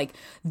plot how like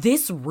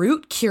this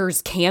root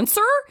cures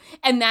cancer,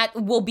 and that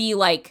will be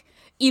like,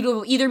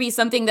 it'll either be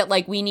something that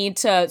like we need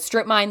to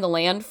strip mine the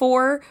land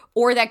for,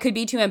 or that could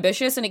be too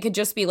ambitious, and it could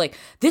just be like,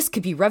 this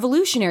could be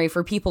revolutionary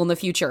for people in the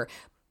future.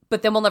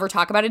 But then we'll never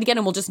talk about it again,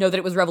 and we'll just know that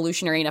it was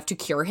revolutionary enough to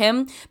cure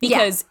him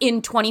because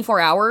in 24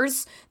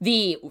 hours,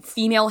 the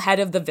female head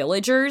of the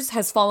villagers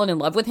has fallen in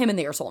love with him and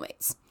they are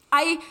soulmates.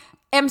 I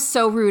am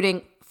so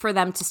rooting for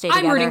them to stay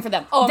together. I'm rooting for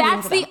them. Oh, I'm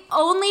That's rooting for the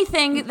only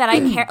thing that I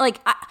care.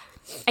 Like,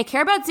 I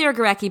care about Zira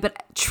Gurecki,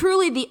 but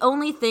truly the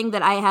only thing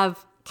that I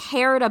have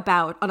cared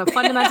about on a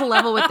fundamental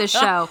level with this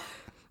show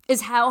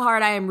is how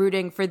hard I am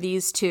rooting for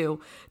these two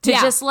to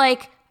just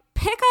like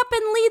pick up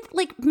and lead,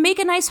 like make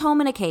a nice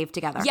home in a cave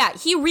together. Yeah,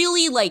 he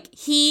really, like,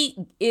 he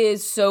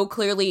is so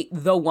clearly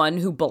the one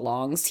who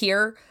belongs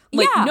here.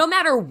 Like, Yeah. no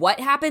matter what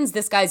happens,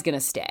 this guy's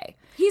gonna stay.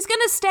 He's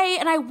gonna stay,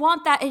 and I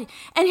want that.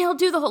 And he'll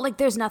do the whole, like,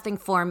 there's nothing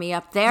for me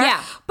up there.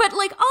 Yeah. But,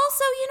 like,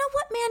 also, you know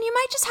what, man? You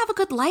might just have a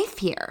good life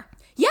here.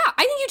 Yeah,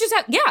 I think you just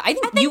have, I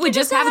think you would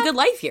just have a good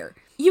life here.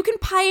 You can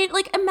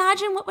like,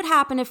 imagine what would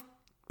happen if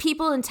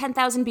people in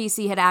 10,000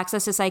 BC had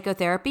access to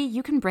psychotherapy.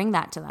 You can bring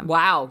that to them.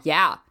 Wow,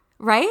 yeah.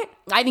 Right?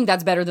 I think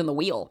that's better than the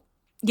wheel.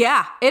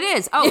 Yeah, it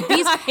is. Oh,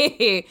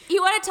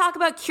 you want to talk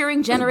about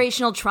curing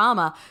generational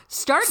trauma?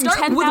 Start in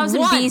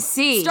 10,000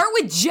 BC. Start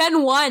with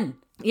Gen 1.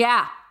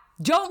 Yeah.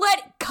 Don't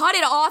cut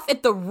it off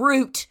at the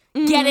root.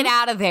 Get it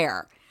out of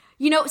there.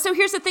 You know, so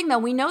here's the thing, though.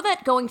 We know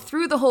that going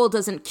through the hole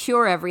doesn't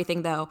cure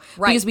everything, though.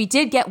 Right. Because we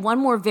did get one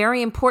more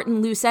very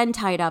important loose end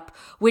tied up,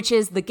 which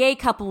is the gay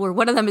couple where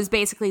one of them is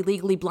basically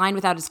legally blind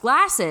without his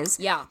glasses.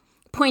 Yeah.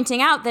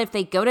 Pointing out that if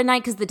they go to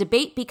night, because the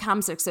debate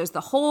becomes there's the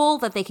hole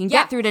that they can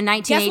get through to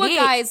 1988. Guess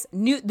what, guys?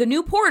 The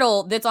new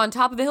portal that's on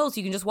top of the hill, so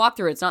you can just walk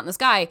through it. It's not in the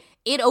sky.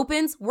 It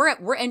opens. We're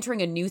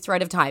entering a new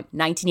thread of time,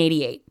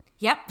 1988.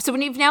 Yep. So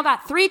we've now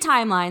got 3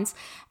 timelines.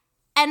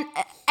 And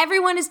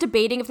everyone is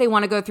debating if they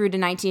want to go through to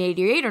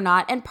 1988 or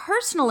not. And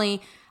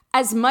personally,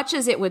 as much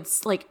as it would,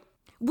 like,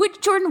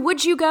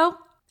 would you go?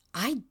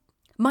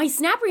 My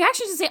snap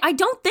reaction is to say, I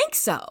don't think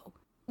so.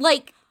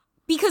 Like,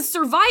 because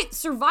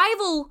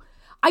survival,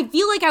 I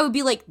feel like I would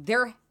be like,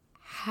 there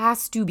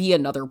has to be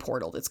another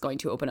portal that's going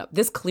to open up.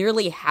 This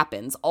clearly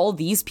happens. All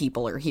these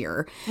people are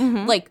here.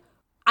 Like,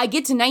 I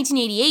get to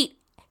 1988.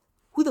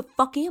 Who the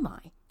fuck am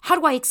I? How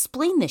do I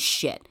explain this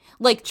shit?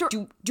 Like,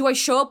 do I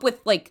show up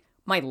with, like,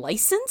 my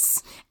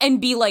license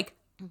and be like,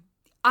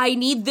 I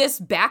need this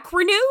back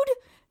renewed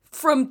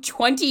from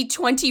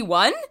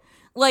 2021?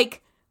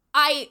 Like,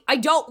 I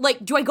don't,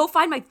 like, do I go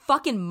find my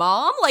fucking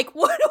mom? Like,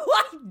 what do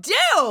I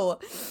do?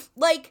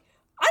 Like,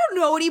 I don't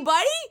know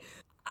anybody.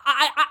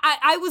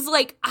 I was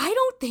like, I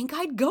don't think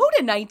I'd go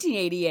to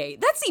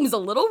 1988. That seems a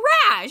little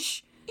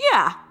rash.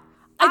 Yeah.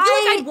 I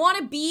feel like I'd want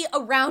to be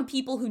around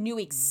people who knew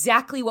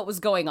exactly what was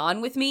going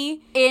on with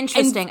me.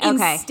 Interesting. And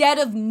okay. Instead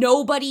of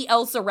nobody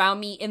else around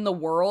me in the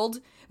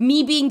world,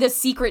 me being the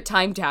secret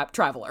time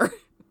traveler.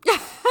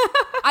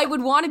 I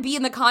would want to be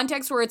in the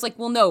context where it's like,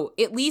 well, no,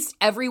 at least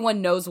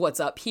everyone knows what's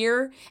up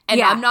here.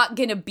 And I'm not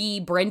going to be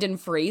Brendan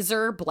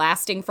Fraser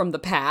blasting from the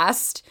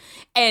past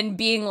and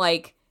being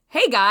like,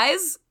 hey,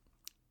 guys,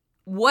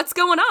 what's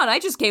going on? I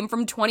just came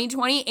from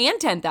 2020 and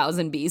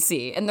 10,000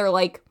 BC. And they're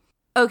like,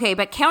 okay,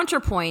 but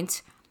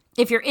counterpoint,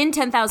 if you're in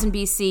 10,000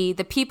 BC,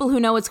 the people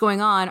who know what's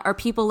going on are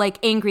people like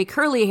angry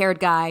curly-haired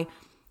guy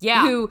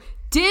who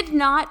did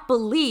not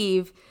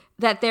believe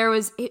that there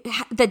was a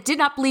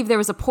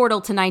portal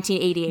to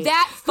 1988.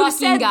 That fucking who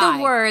said guy.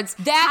 the words,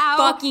 that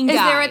fucking guy. Is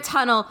there a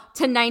tunnel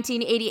to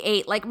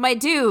 1988? Like, my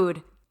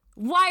dude,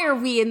 why are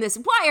we in this?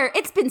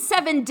 It's been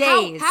 7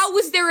 days. How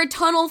was there a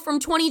tunnel from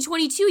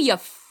 2022, you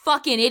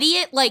fucking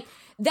idiot? Like,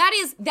 that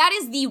is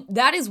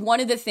one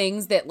of the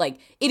things that, like,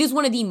 it is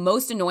one of the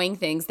most annoying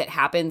things that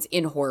happens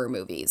in horror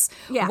movies.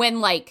 Yeah.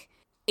 When, like,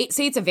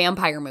 say it's a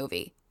vampire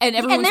movie and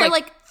everyone's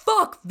like,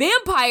 fuck,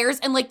 vampires,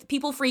 and, like,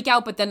 people freak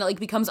out, but then it,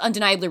 like, becomes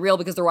undeniably real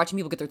because they're watching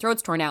people get their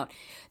throats torn out.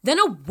 Then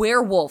a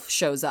werewolf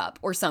shows up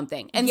or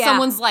something, and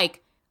someone's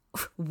like,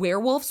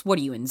 werewolves? What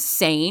are you,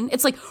 insane?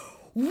 It's like,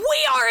 we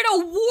are in a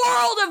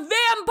world of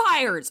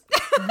vampires!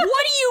 What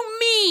do you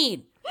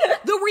mean?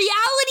 The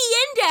reality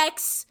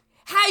index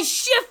has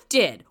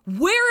shifted.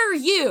 Where are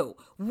you?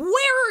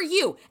 Where are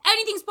you?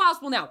 Anything's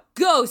possible now.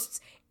 Ghosts,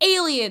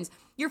 aliens,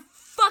 your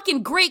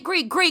fucking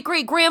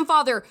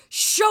great-great-great-great-grandfather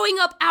showing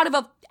up out of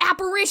a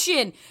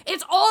apparition.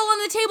 It's all on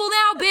the table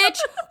now, bitch.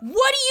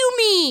 What do you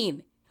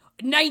mean?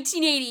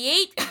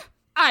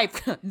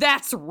 1988?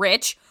 That's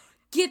rich.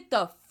 Get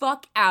the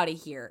fuck out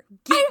of here.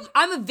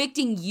 I'm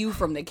evicting you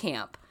from the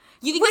camp.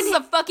 You think this is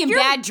a fucking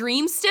bad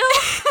dream still?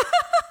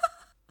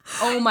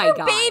 Oh my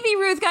God. Baby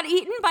Ruth got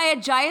eaten by a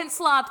giant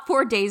sloth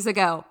 4 days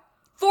ago.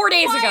 4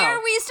 days ago. Why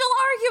are we still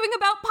arguing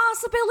about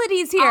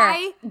possibilities here?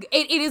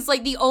 It is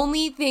like the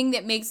only thing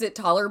that makes it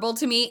tolerable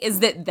to me is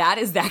that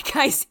is that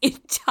guy's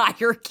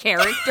entire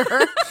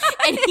character.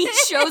 And he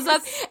shows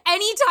up,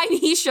 anytime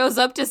he shows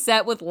up to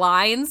set with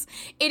lines,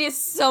 it is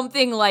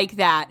something like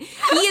that.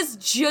 He is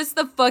just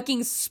the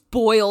fucking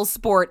spoil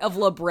sport of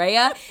La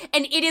Brea.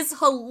 And it is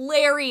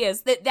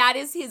hilarious that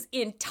is his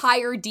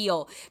entire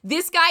deal.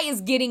 This guy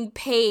is getting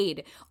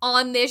paid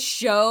on this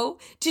show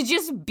to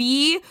just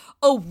be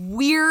a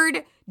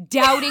weird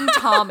Doubting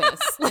Thomas.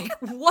 Like,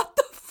 what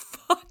the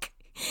fuck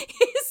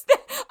is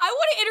that? I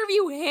want to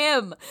interview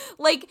him.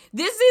 Like,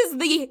 this is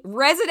the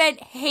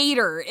resident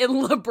hater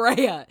in La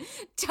Brea.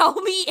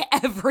 Tell me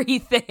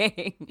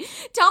everything.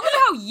 Tell me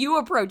how you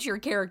approach your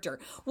character.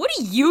 What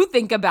do you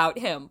think about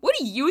him? What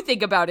do you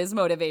think about his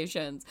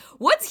motivations?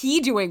 What's he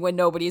doing when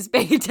nobody's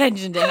paying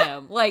attention to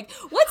him? Like,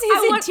 what's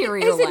his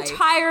interior life? His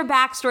entire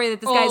backstory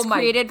that this guy's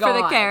created for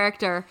the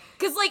character.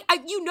 Because, like,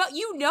 you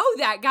know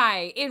that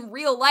guy in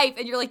real life,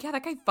 and you're like, yeah,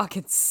 that guy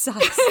fucking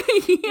sucks.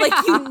 Like,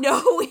 you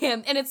know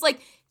him, and it's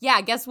like,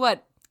 yeah, guess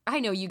what? I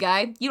know you,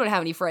 guy. You don't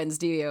have any friends,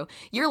 do you?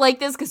 You're like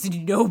this because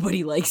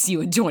nobody likes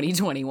you in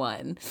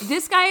 2021.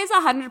 This guy is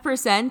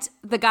 100%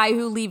 the guy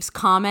who leaves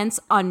comments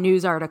on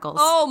news articles.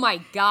 Oh my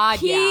God,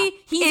 He's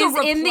a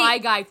reply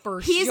guy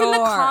for sure. He's in the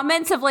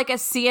comments of like a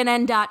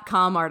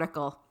CNN.com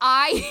article.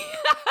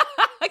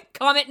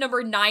 Comment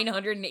number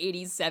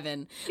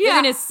 987. You're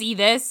gonna see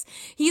this.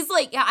 He's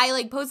like, I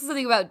like posted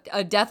something about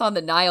Death on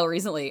the Nile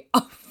recently.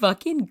 A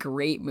fucking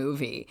great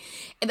movie.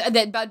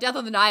 About Death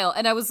on the Nile.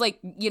 And I was like,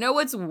 you know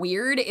what's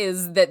weird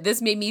is that this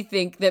made me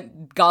think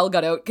that Gal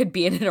Gadot could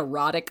be in an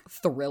erotic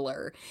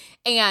thriller.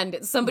 And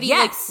somebody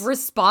like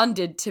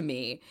responded to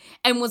me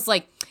and was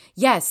like,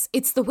 yes,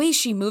 it's the way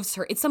she moves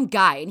her. It's some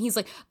guy. And he's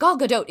like, Gal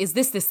Gadot is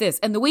this.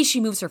 And the way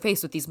she moves her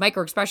face with these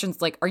micro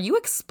expressions, like, are you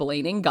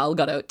explaining Gal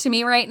Gadot to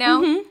me right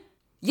now? Mm-hmm.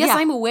 Yes,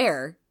 I'm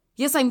aware.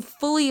 Yes, I'm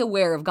fully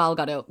aware of Gal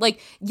Gadot. Like,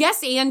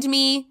 yes, and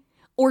me,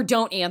 or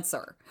don't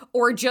answer.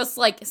 Or just,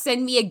 like,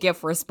 send me a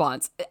GIF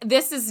response.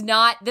 This is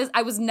not,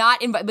 I was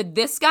not invited, but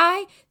this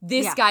guy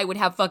would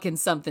have fucking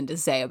something to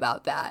say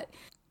about that.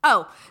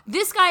 Oh,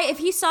 this guy, if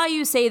he saw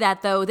you say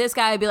that, though, this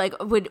guy would be like,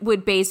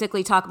 would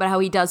basically talk about how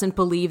he doesn't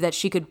believe that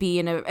she could be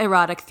in an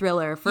erotic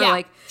thriller for,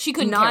 like, she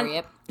couldn't carry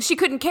it. She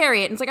couldn't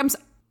carry it. And it's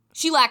like,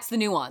 She lacks the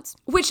nuance.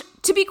 Which,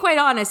 to be quite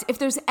honest, if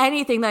there's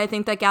anything that I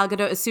think that Gal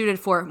Gadot is suited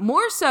for,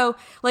 more so,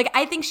 like,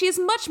 I think she is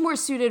much more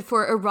suited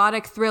for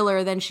erotic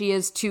thriller than she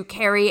is to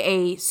carry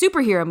a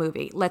superhero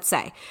movie, let's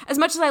say. As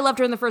much as I loved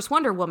her in the first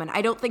Wonder Woman,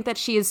 I don't think that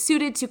she is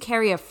suited to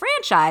carry a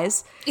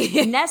franchise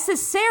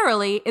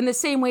necessarily in the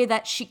same way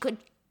that she could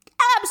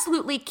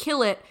absolutely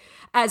kill it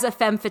as a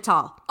femme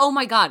fatale. Oh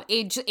my God,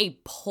 a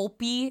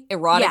pulpy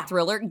erotic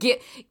thriller.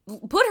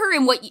 Put her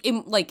in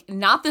like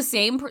not the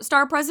same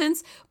star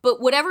presence,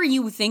 but whatever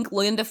you think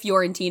Linda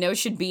Fiorentino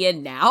should be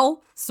in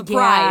now.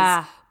 Surprise.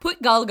 Yeah.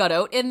 Put Gal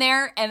Gadot in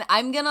there, and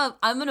I'm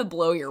gonna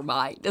blow your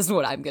mind. Is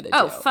what I'm gonna do.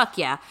 Oh fuck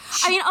yeah!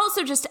 I mean,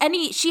 also just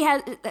she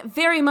has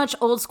very much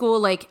old school.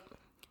 Like,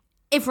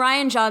 if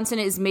Rian Johnson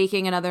is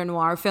making another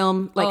noir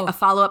film, like a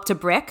follow up to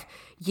Brick.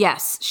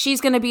 Yes,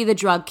 she's going to be the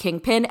drug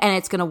kingpin, and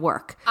it's going to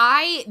work.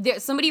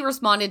 Somebody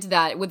responded to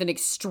that with an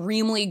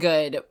extremely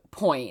good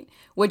point,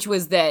 which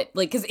was that,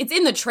 like, because it's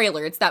in the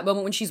trailer. It's that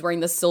moment when she's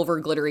wearing the silver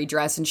glittery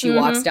dress and she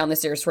walks down the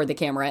stairs toward the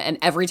camera. And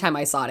every time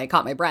I saw it, I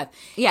caught my breath.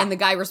 Yeah. And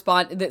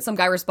some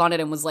guy responded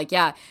and was like,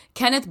 yeah,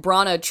 Kenneth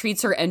Branagh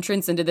treats her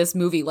entrance into this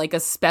movie like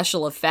a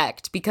special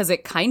effect because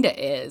it kind of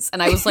is.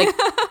 And I was like...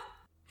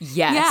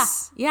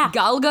 Yes. Yeah.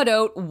 Gal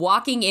Gadot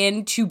walking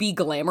in to be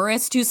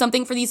glamorous to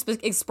something for the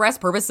express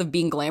purpose of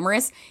being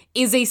glamorous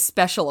is a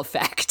special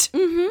effect.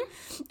 Mm-hmm.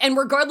 And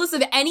regardless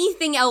of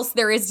anything else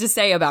there is to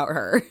say about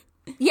her,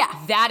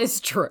 that is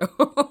true.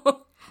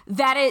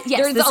 That is,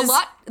 yes.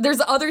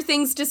 There's other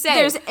things to say.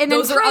 There's an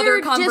Those entire are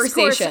other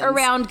conversations discourse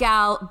around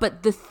Gal,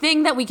 but the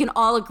thing that we can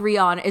all agree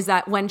on is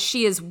that when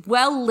she is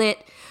well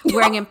lit,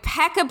 wearing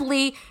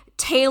impeccably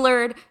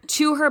tailored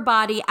to her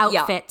body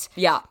outfit.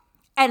 Yeah.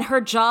 And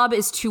her job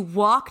is to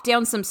walk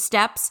down some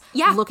steps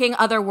looking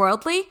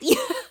otherworldly. Yeah.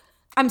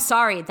 I'm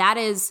sorry.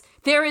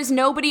 There is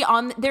no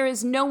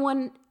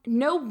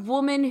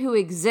woman who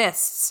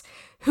exists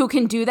who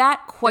can do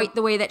that quite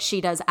the way that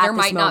she does at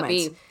this moment. There might not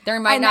be. There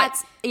might not.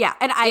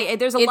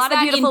 There's a lot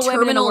of beautiful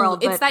women in the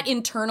world. It's that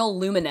internal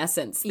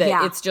luminescence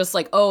that it's just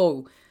like,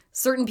 oh,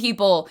 certain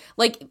people,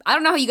 like, I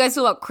don't know how you guys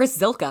feel about Chris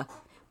Zilka,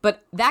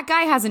 but that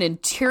guy has an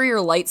interior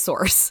light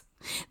source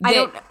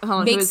that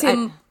makes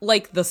him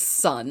like the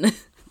sun.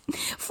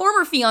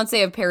 Former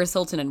fiance of Paris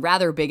Hilton and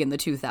rather big in the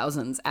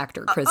 2000s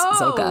actor Chris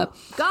Zilka. Oh,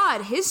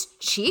 God, his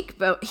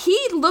cheekbone. He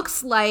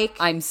looks like...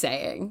 I'm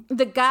saying.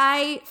 The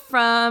guy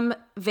from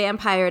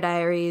Vampire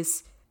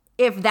Diaries.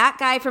 If that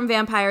guy from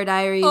Vampire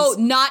Diaries... Oh,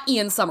 not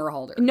Ian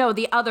Somerhalder. No,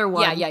 the other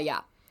one.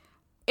 Yeah.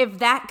 If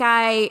that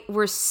guy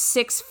were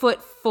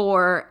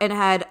 6'4" and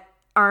had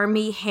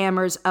Armie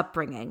Hammer's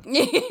upbringing.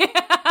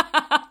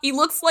 He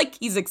looks like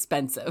he's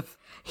expensive.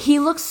 He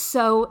looks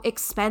so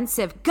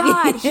expensive.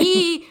 God,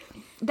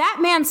 that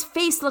man's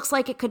face looks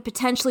like it could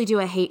potentially do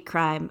a hate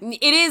crime.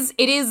 It is.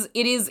 That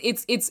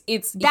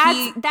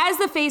is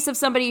the face of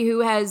somebody who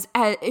has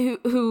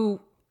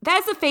who.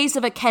 That's the face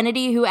of a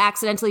Kennedy who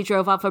accidentally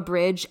drove off a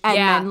bridge and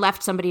then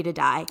left somebody to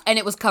die, and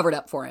it was covered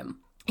up for him.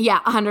 Yeah,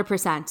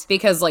 100%.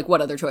 Because, like,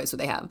 what other choice would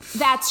they have?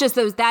 That's just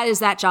those. That is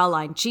that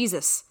jawline.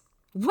 Jesus.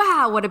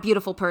 Wow, what a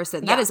beautiful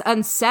person. That is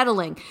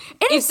unsettling.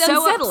 It's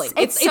so unsettling.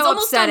 It's so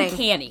almost upsetting.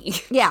 Uncanny.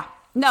 Yeah.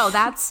 No,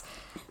 that's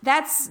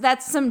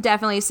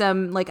definitely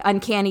some like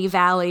uncanny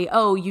valley.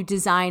 Oh, you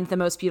designed the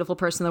most beautiful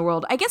person in the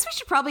world. I guess we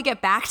should probably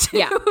get back to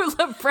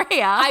La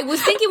Brea. I was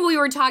thinking when we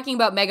were talking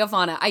about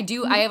megafauna. I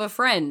have a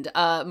friend,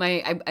 I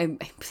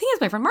think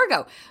it's my friend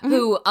Margot,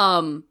 who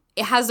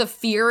has a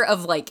fear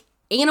of like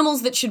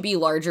animals that should be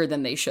larger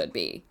than they should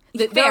be.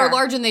 That are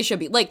larger than they should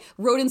be. Like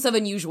rodents of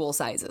unusual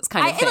sizes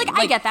kind of thing.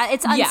 I get that.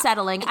 It's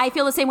unsettling. I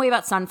feel the same way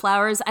about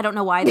sunflowers. I don't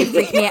know why they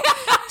freak me out.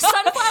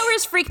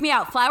 Sunflowers freak me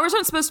out. Flowers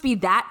aren't supposed to be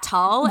that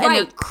tall, and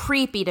they're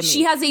creepy to me.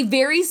 She has a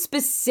very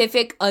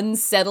specific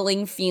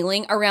unsettling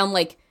feeling around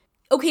like,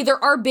 okay,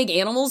 there are big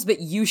animals, but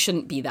you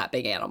shouldn't be that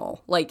big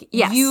animal. Like,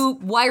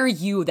 why are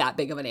you that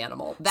big of an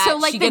animal? So,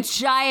 like,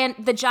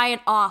 the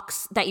giant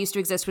auks that used to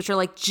exist, which are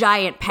like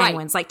giant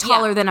penguins, like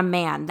taller than a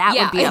man. That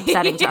would be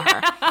upsetting to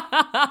her.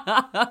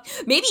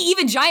 Maybe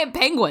even giant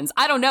penguins.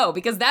 I don't know,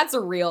 because that's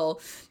a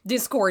real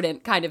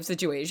discordant kind of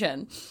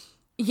situation.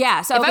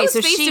 Yeah. So, if I was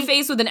face to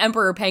face with an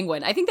emperor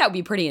penguin, I think that would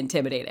be pretty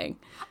intimidating.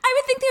 I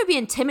would think they would be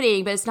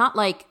intimidating, but it's not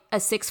like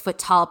a 6 foot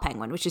tall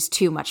penguin, which is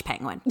too much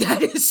penguin.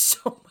 That is so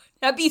much.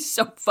 That'd be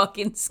so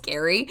fucking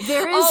scary.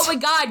 Oh my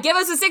God, give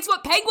us a 6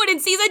 foot penguin in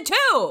season 2.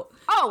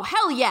 Oh,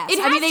 hell yes.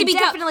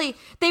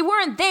 They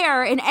weren't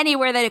there in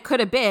anywhere that it could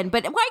have been,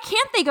 but why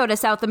can't they go to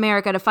South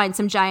America to find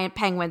some giant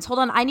penguins? Hold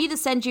on, I need to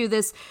send you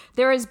this.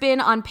 There has been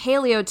on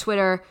Paleo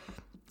Twitter,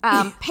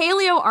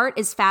 paleo art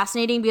is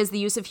fascinating because the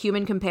use of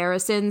human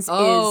comparisons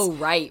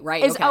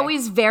is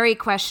always very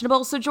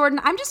questionable. So Jordan,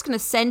 I'm just going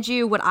to send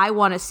you what I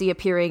want to see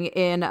appearing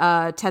in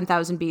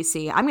 10,000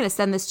 BC. I'm going to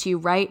send this to you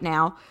right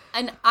now.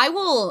 And I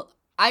will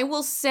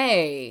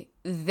say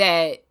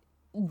that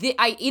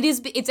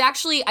it's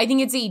actually, I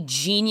think it's a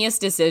genius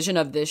decision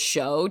of this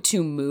show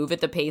to move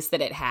at the pace that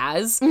it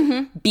has,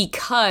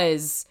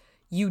 because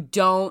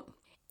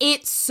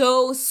it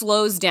so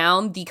slows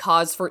down the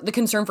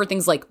concern for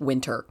things like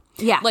winter.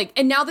 Yeah. Like,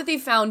 and now that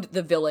they've found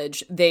the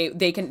village, they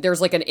can,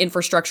 there's like an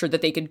infrastructure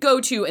that they could go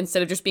to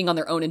instead of just being on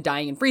their own and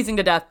dying and freezing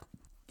to death.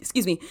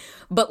 Excuse me.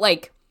 But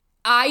like,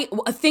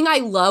 a thing I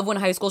love when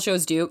high school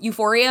shows do,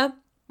 Euphoria,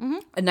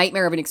 a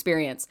nightmare of an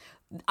experience.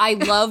 I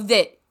love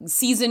that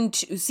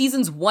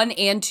seasons 1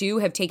 and 2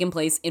 have taken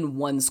place in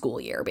one school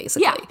year,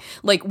 basically. Yeah.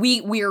 Like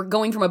we are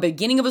going from a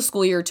beginning of a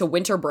school year to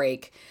winter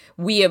break.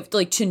 We have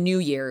like to New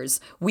Year's.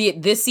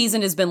 This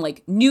season has been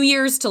like New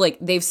Year's to like,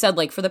 they've said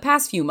like for the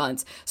past few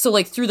months. So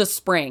like through the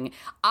spring,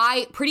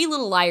 Pretty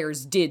Little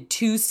Liars did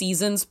 2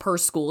 seasons per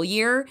school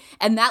year.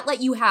 And that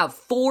let you have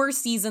 4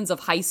 seasons of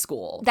high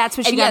school. That's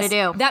what you gotta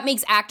do. That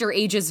makes actor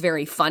ages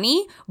very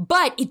funny,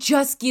 but it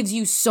just gives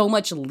you so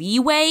much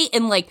leeway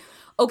in like,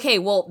 okay,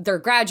 well, they're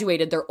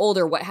graduated, they're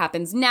older, what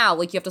happens now?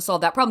 Like, you have to solve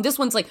that problem. This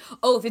one's like,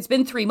 oh, if it's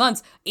been 3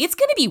 months, it's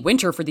going to be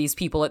winter for these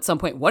people at some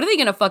point. What are they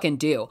going to fucking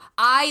do?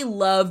 I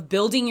love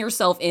building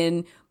yourself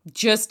in,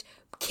 just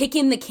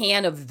kicking the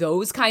can of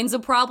those kinds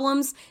of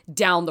problems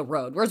down the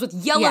road. Whereas with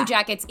Yellow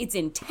Jackets, it's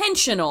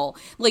intentional.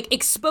 Like,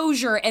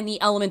 exposure and the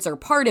elements are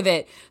part of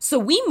it. So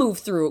we move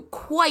through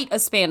quite a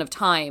span of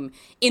time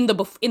in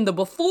the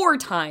before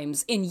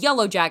times in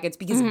Yellow Jackets,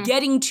 because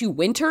getting to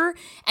winter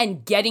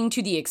and getting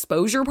to the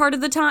exposure part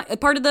of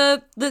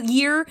the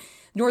year,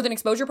 northern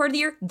exposure part of the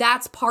year,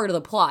 that's part of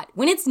the plot.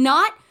 When it's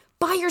not,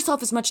 buy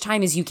yourself as much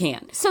time as you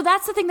can. So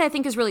that's the thing that I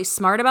think is really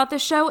smart about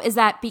this show, is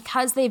that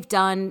because they've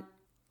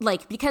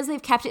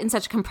kept it in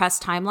such a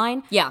compressed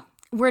timeline. Yeah.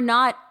 We're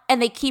not,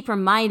 and they keep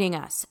reminding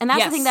us. And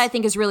that's the thing that I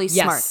think is really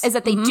smart, is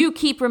that they do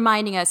keep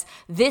reminding us,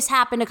 this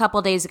happened a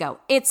couple days ago.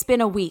 It's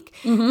been a week.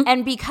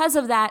 And because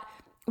of that,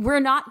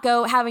 we're not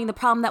having the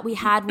problem that we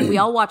had when we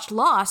all watched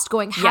Lost,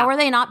 going, how are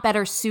they not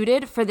better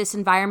suited for this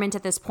environment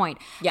at this point?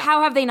 Yeah.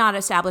 How have they not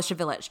established a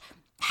village?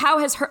 How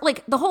has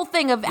the whole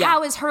thing of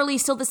how is Hurley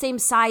still the same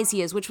size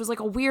he is, which was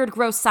like a weird,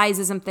 gross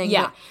sizeism thing.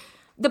 Yeah. But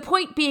the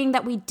point being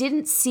that we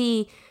didn't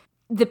see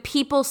the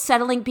people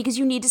settling, because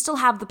you need to still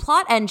have the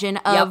plot engine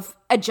of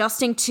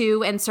adjusting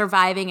to and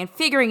surviving and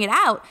figuring it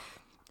out.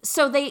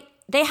 So they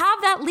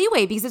have that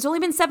leeway because it's only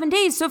been 7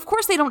 days. So of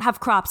course they don't have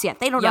crops yet.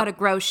 They don't know how to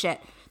grow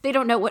shit. They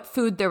don't know what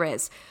food there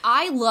is.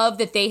 I love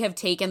that they have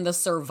taken the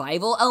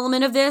survival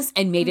element of this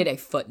and made it a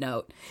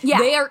footnote.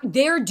 Yeah.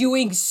 They're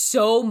doing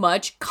so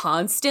much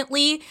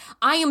constantly.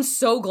 I am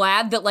so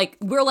glad that like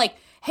we're like,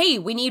 hey,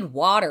 we need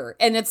water.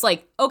 And it's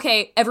like,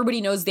 okay,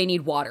 everybody knows they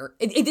need water.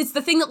 It's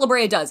the thing that La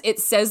Brea does. It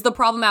says the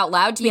problem out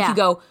loud to make you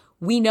go,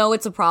 we know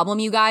it's a problem,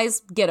 you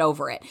guys. Get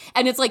over it.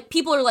 And it's like,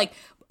 people are like,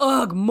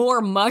 ugh,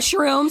 more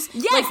mushrooms.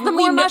 Yes, like, the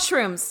more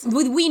mushrooms.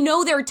 We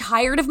know they're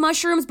tired of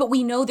mushrooms, but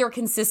we know they're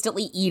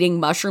consistently eating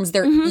mushrooms.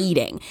 They're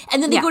eating.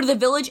 And then they go to the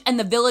village, and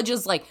the village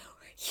is like,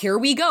 here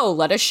we go.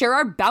 Let us share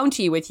our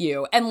bounty with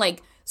you. And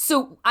like,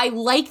 so I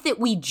like that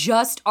we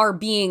just are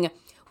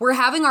we're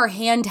having our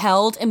hand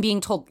held and being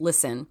told,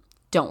 listen,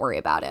 don't worry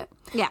about it.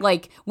 Yeah.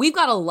 Like, we've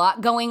got a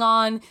lot going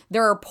on.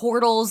 There are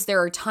portals. There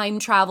are time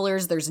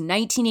travelers. There's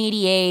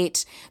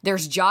 1988.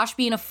 There's Josh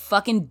being a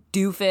fucking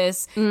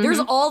doofus. There's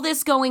all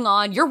this going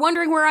on. You're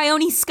wondering where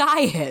Ione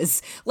Sky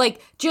is.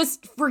 Like,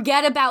 just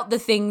forget about the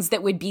things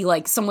that would be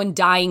like someone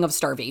dying of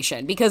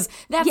starvation, because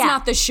that's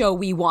not the show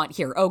we want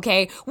here,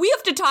 okay? We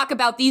have to talk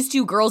about these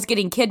 2 girls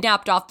getting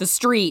kidnapped off the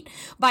street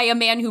by a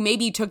man who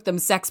maybe took them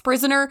sex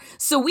prisoner,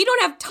 so we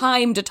don't have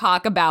time to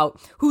talk about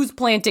who's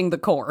planting the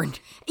corn.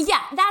 Yeah,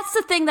 that's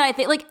the thing that I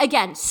think, like,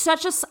 again,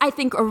 I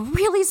think a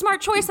really smart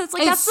choice. That's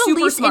like, It's that's the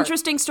least smart.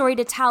 interesting story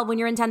to tell when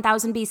you're in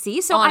 10,000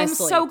 BC. So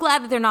Honestly. I'm so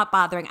glad that they're not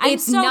bothering.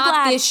 It's I'm so not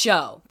glad this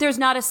show. There's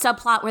not a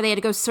subplot where they had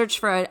to go search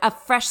for a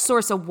fresh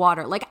source of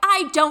water. Like,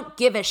 I don't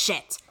give a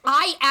shit.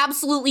 I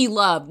absolutely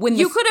love when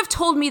You could have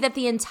told me that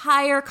the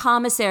entire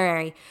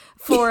commissary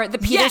for the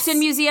Peterson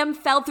Museum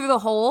fell through the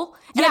hole.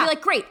 And I'd be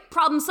like, great,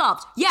 problem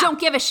solved. Yeah. Don't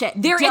give a shit.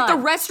 They're at the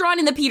Done. restaurant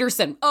in the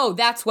Peterson. Oh,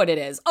 that's what it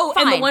is. Oh,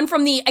 and the Fine. one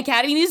from the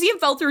Academy Museum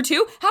fell through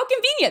too? How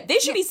convenient. They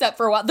should be set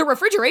for a while. The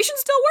refrigeration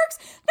still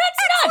works?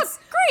 That's nuts.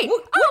 Great.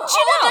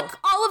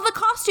 All of the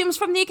costumes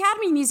from the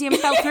Academy Museum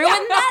fell through,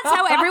 and that's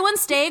how everyone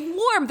stayed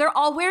warm. They're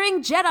all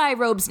wearing Jedi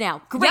robes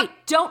now. Great. Yep.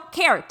 Don't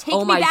care. Take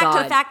Oh me my back to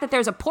God. the fact that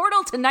there's a portal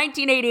to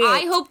 1988.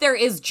 I hope there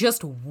is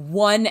just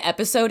one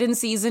episode in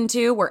season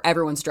 2 where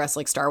everyone's dressed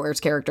like Star Wars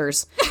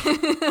characters.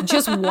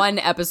 Just one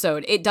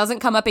episode. It doesn't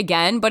come up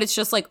again, but it's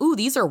just like, ooh,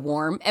 these are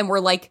warm. And we're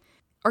like,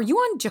 are you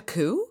on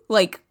Jakku?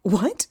 Like,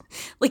 what?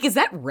 Like, is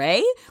that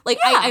Rey? Like,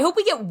 I hope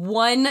we get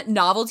one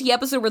novelty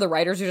episode where the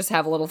writers just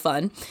have a little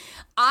fun.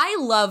 I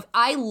love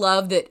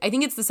that. I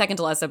think it's the second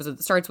to last episode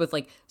that starts with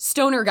like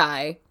stoner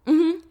guy.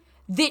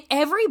 That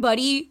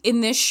everybody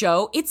in this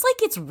show, it's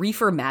like it's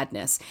reefer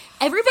madness.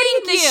 Everybody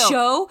in this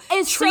show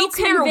Is so treats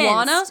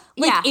marijuana convinced.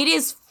 like it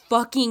is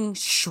fucking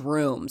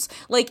shrooms.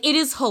 Like, it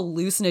is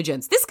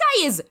hallucinogens. This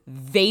guy is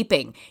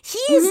vaping.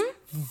 He's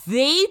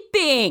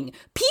vaping.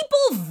 People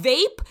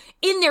vape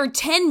in their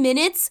 10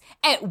 minutes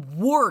at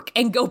work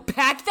and go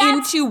back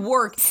into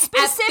work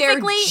Specifically at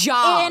their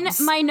jobs.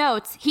 in my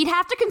notes, he'd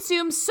have to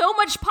consume so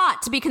much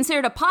pot to be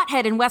considered a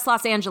pothead in West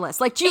Los Angeles.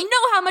 Like, do you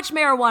know how much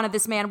marijuana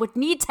this man would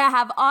need to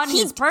have on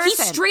his person? He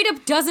straight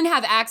up doesn't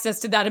have access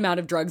to that amount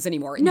of drugs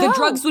anymore. No. The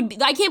drugs would be,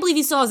 I can't believe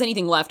he still has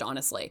anything left,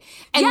 honestly.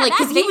 And yeah, like, that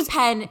 'cause he vape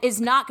pen is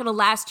not going to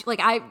last. Like,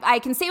 I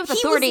can say with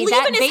authority he was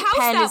that leaving his vape house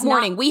pen that is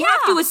morning. not. We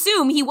have to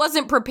assume he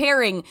wasn't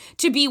preparing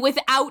to be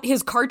without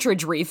his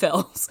cartridge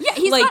refills. Yeah,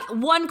 he's like, got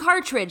one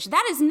cartridge.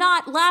 That is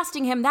not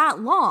lasting him that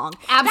long.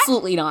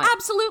 Absolutely not.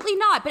 Absolutely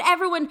not. But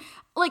everyone,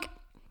 like,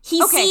 He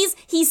sees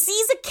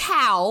a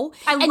cow.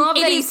 I and love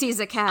it that he is- sees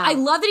a cow. I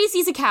love that he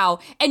sees a cow.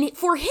 And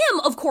for him,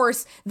 of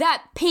course,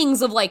 that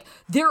pings of like,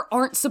 there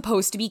aren't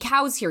supposed to be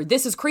cows here.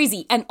 This is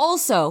crazy. And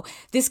also,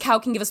 this cow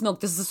can give us milk.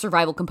 This is a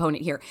survival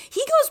component here. He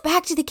goes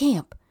back to the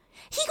camp.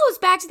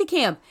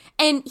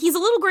 And he's a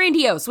little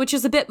grandiose, which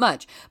is a bit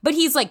much. But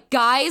he's like,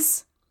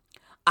 guys,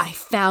 I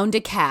found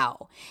a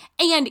cow.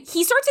 And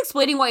he starts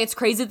explaining why it's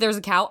crazy that there's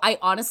a cow. I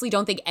honestly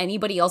don't think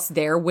anybody else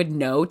there would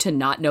know to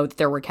not know that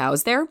there were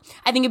cows there.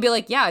 I think it'd be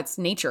like, yeah, it's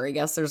nature. I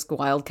guess there's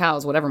wild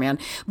cows, whatever, man.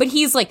 But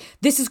he's like,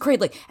 this is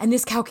great. Like, and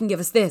this cow can give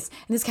us this,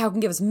 and this cow can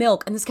give us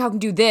milk, and this cow can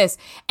do this.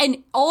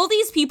 And all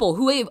these people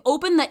who have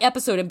opened the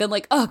episode and been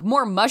like, ugh,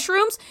 more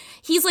mushrooms.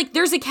 He's like,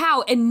 there's a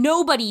cow, and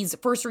nobody's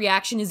first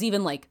reaction is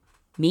even like,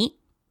 meat?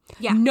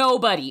 Yeah.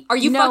 Nobody. Are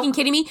you No. fucking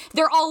kidding me?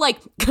 They're all like,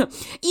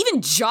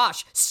 even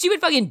Josh, stupid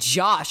fucking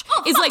Josh,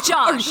 is like,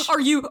 Josh. Are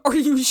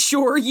you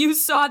sure you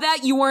saw that?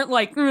 You weren't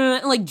like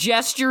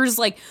gestures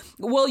like,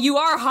 well, you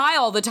are high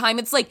all the time.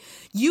 It's like,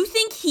 you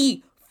think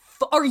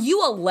are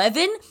you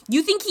 11?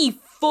 You think he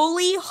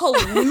fully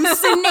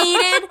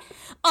hallucinated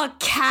a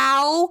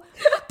cow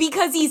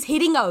because he's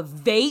hitting a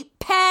vape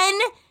pen?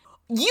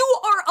 You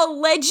are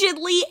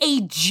allegedly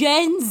a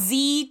Gen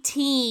Z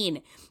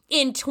teen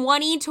in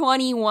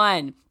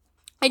 2021.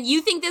 And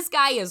you think this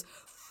guy is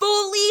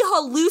fully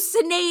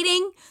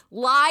hallucinating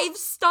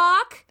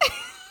livestock?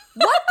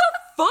 What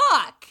the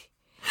fuck?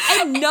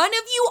 And none of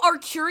you are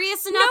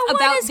curious enough No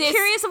about one is this.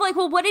 curious of like,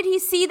 well, what did he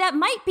see that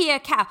might be a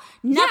cow?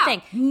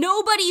 Nothing. Yeah,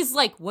 nobody's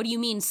like, what do you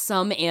mean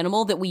some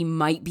animal that we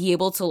might be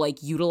able to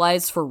like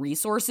utilize for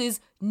resources?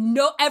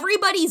 No,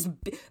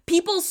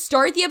 people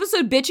start the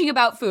episode bitching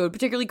about food,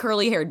 particularly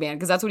curly-haired man,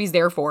 because that's what he's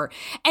there for.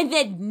 And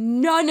then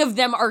none of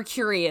them are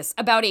curious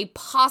about a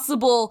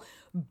possible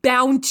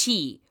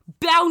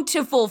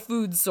bountiful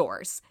food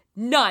source.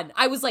 None.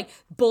 I was like,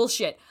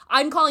 bullshit.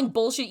 I'm calling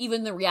bullshit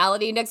even the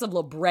reality index of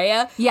La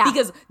Brea. Yeah.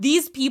 Because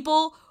these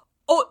people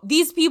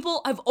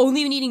have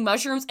only been eating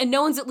mushrooms, and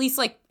no one's at least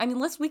like, I mean,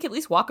 we could at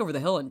least walk over the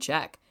hill and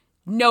check.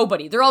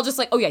 Nobody. They're all just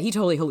like, oh yeah, he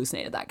totally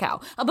hallucinated that cow.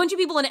 A bunch of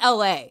people in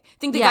LA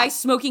think the guy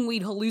smoking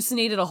weed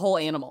hallucinated a whole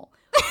animal.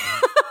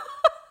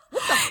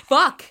 What the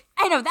fuck?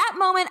 I know that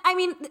moment. I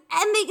mean,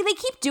 and they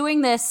keep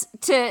doing this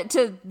to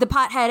the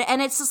pothead,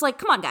 and it's just like,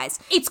 come on, guys.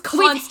 It's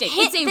constant.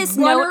 We've hit It's this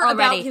a runner note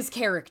about already. his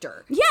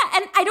character. Yeah,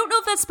 and I don't know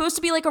if that's supposed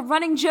to be like a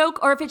running joke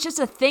or if it's just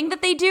a thing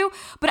that they do,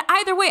 but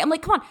either way, I'm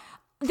like, come on.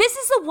 This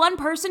is the one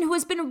person who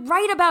has been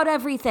right about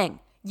everything.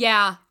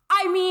 Yeah.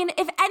 I mean,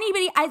 if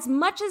anybody, as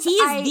much as He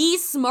is the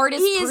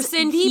smartest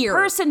person the here.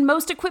 person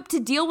most equipped to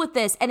deal with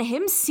this, and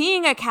him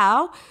seeing a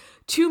cow,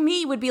 to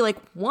me, would be like,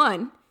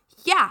 one,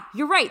 yeah,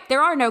 you're right. There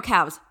are no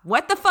cows.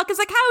 What the fuck is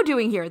a cow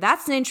doing here?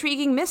 That's an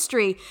intriguing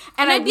mystery.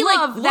 And I'd be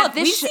love like, that look,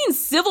 this we've seen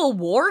Civil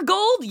War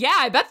gold? Yeah,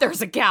 I bet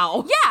there's a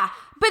cow. Yeah,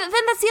 but then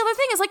that's the other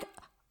thing is like,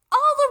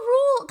 all the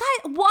rule,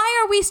 guys,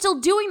 why are we still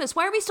doing this?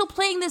 Why are we still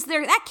playing this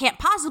there? That can't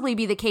possibly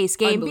be the case,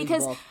 game,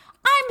 because Unbelievable.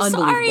 I'm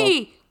sorry.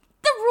 Unbelievable.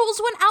 The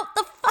rules went out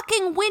the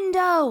fucking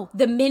window.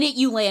 The minute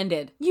you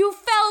landed. You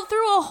fell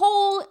through a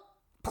hole,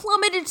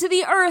 plummeted to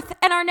the earth,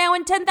 and are now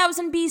in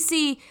 10,000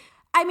 BC.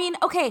 I mean,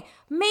 okay,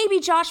 maybe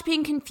Josh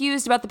being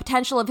confused about the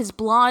potential of this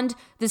blonde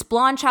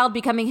child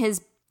becoming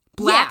his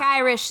black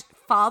Irish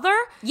father.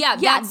 Yeah,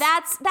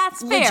 that's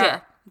fair.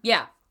 Legit.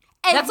 Yeah.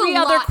 That's Every a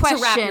other lot to wrap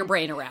question- your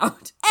brain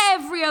around.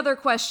 Every other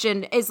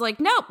question is like,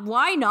 nope,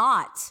 why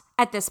not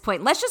at this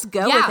point? Let's just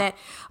go Yeah. with it.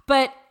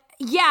 But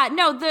yeah,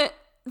 no, the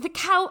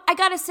cow, I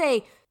gotta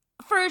say,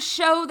 for a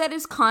show that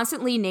is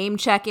constantly name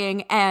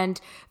checking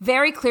and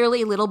very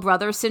clearly little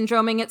brother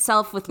syndroming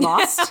itself with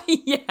Lost,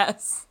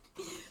 Yes.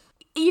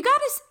 you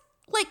gotta,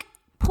 like,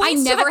 I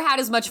points to never the- had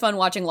as much fun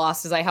watching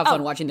Lost as I have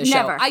fun watching this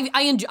never. show.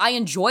 I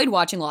enjoyed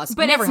watching Lost,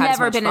 but never it's had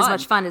never as much been fun. as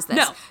much fun as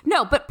this.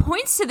 No, but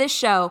points to this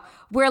show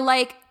where,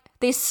 like,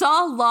 they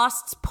saw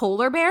Lost's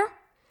polar bear.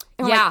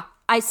 And were Yeah. like,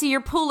 I see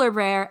your polar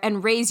bear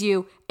and raise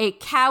you a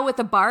cow with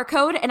a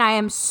barcode, and I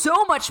am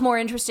so much more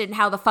interested in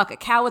how the fuck a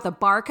cow with a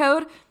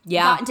barcode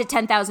got into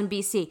 10,000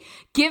 BC.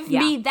 Give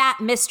me that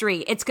mystery.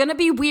 It's gonna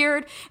be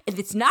weird.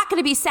 It's not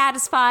gonna be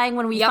satisfying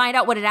when we find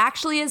out what it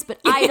actually is, but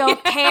I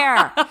don't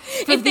care.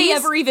 If they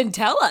ever even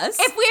tell us.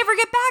 If we ever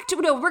get back to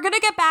it, no, we're going to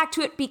get back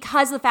to it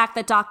because of the fact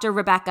that Dr.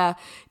 Rebecca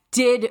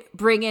did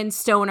bring in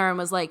Stoner and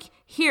was like,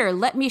 here,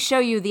 let me show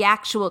you the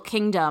actual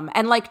kingdom,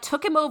 and like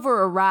took him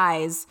over a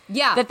rise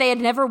that they had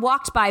never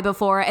walked by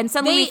before. And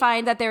suddenly we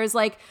find that there is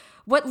like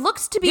what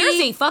looks to be there's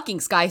a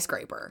fucking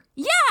skyscraper.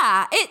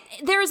 Yeah,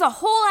 there is a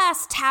whole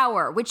ass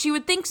tower, which you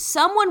would think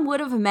someone would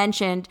have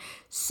mentioned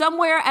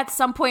somewhere at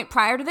some point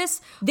prior to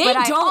this. They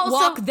but don't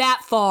walk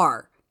that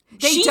far.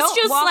 She's don't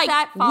just walk like,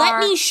 that far. let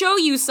me show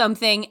you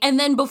something. And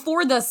then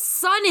before the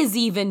sun is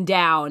even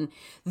down,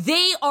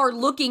 they are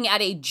looking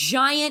at a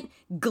giant,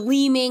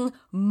 gleaming,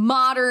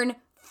 modern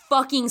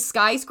fucking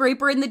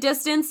skyscraper in the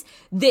distance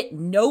that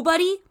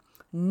nobody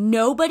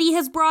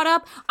has brought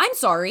up. I'm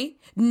sorry.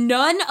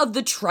 None of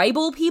the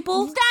tribal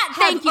people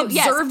have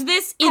observed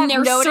this in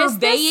their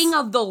surveying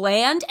of the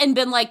land and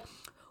been like,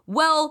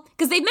 well,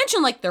 because they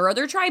mentioned like there are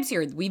other tribes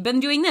here. We've been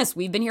doing this.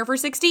 We've been here for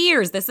 60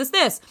 years.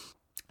 This.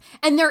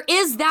 And there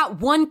is that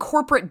one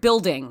corporate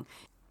building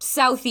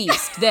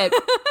southeast that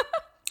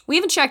we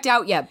haven't checked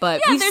out yet,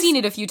 but we've seen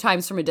it a few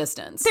times from a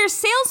distance. There's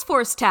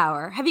Salesforce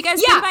Tower. Have you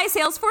guys been by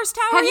Salesforce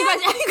Tower Have you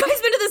guys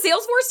been to the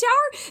Salesforce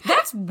Tower?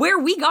 That's where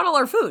we got all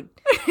our food.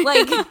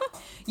 Like,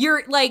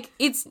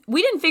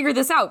 we didn't figure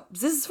this out.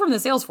 This is from the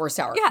Salesforce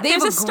Tower. Yeah,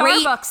 there's a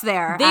Starbucks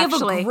there, They have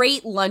a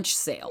great lunch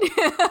sale.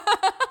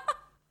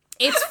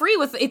 It's free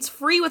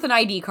with an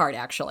ID card,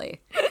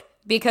 actually.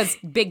 Because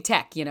big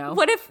tech, you know.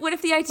 What if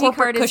the ID Corporate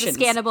card cushions.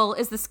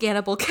 is the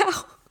scannable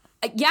cow?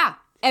 Yeah.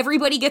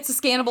 Everybody gets a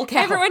scannable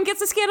cow. Everyone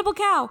gets a scannable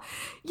cow.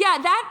 Yeah,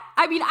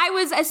 I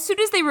was, as soon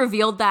as they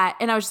revealed that,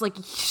 and I was just like,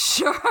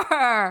 sure.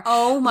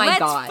 Oh my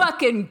God. Let's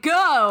fucking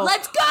go.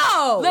 Let's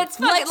go. Let's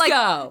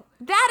go.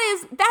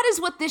 That is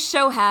what this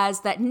show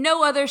has that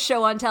no other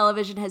show on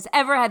television has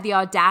ever had the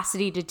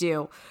audacity to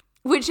do,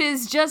 which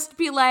is just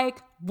be like,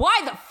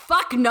 why the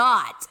fuck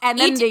not? And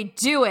then they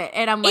do it,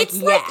 and I'm like,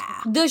 it's like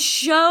the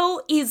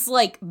show is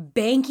like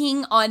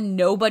banking on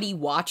nobody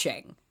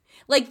watching.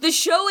 Like the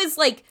show is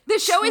like the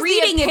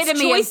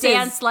epitome of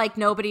dance like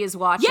nobody is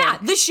watching. Yeah,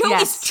 the show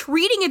is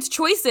treating its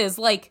choices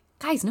like,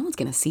 guys, no one's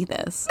gonna see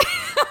this.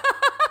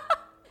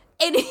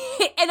 and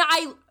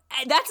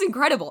that's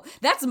incredible.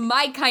 That's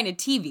my kind of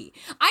TV.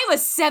 I'm a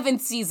 7th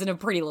season of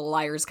Pretty Little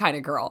Liars kind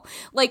of girl.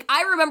 Like,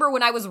 I remember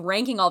when I was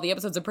ranking all the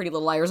episodes of Pretty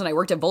Little Liars and I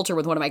worked at Vulture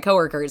with one of my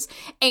coworkers,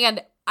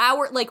 and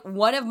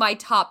one of my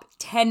top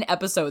 10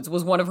 episodes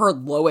was one of her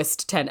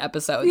lowest 10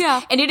 episodes.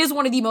 Yeah. And it is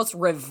one of the most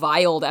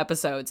reviled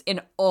episodes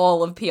in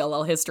all of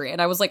PLL history.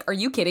 And I was like, are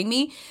you kidding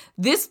me?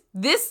 This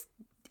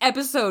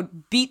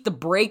episode beat the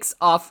brakes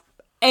off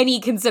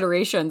any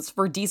considerations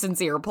for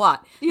decency or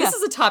plot. Yeah. This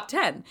is a top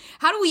 10.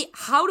 How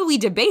do we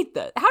debate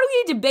this? How do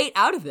we debate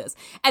out of this?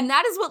 And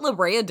that is what La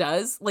Brea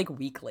does, like,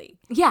 weekly.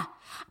 Yeah.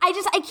 I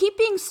keep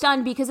being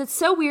stunned because it's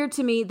so weird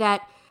to me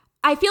that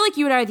I feel like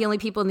you and I are the only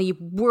people in the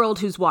world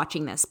who's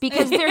watching this,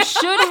 because there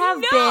should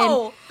have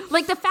been,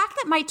 like, the fact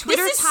that my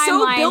Twitter timeline... This is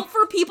so built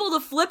for people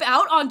to flip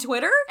out on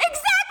Twitter?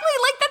 Exactly!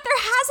 Like, that there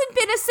hasn't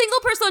been a single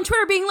person on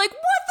Twitter being like, what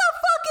the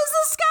fuck is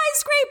a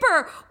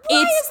skyscraper?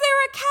 Why is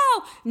there a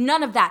cow?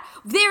 None of that.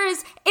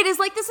 It is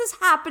like this is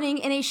happening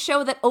in a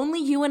show that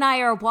only you and I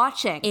are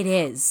watching. It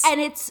is.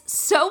 And it's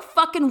so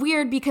fucking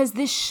weird because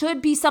this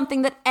should be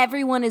something that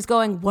everyone is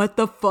going, what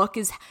the fuck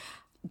is...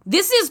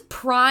 This is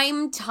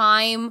prime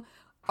time...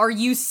 Are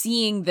you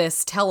seeing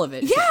this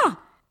television? Yeah. And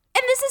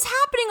this is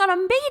happening on a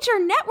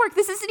major network.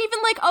 This isn't even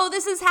like, oh,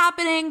 this is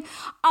happening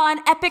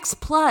on Epix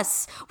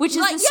Plus, which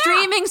is the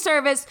streaming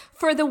service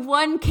for the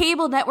one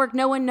cable network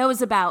no one knows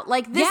about.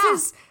 Like, this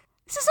is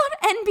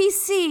on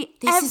NBC.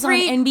 This is on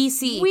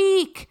NBC.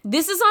 Week.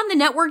 This is on the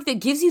network that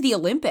gives you the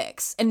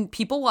Olympics, and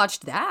people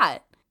watched that.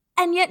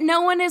 And yet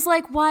no one is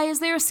like, why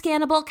is there a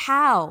scannable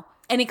cow?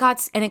 And it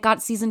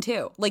got season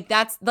 2. Like,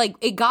 that's like,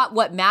 it got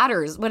what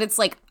matters, but it's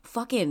like,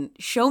 fucking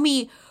show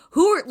me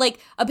who are, like,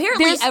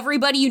 apparently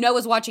everybody you know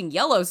is watching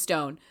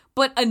Yellowstone,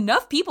 but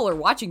enough people are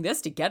watching this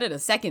to get it a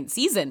second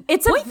season.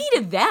 Point me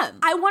to them.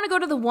 I want to go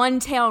to the one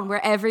town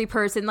where every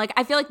person, like,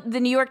 I feel like the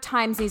New York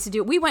Times needs to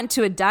do it. We went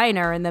to a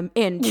diner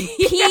in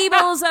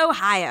Peebles,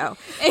 Ohio,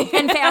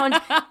 and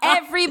found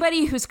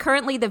everybody who's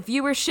currently the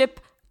viewership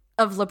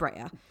of La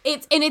Brea.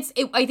 It's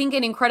I think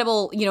an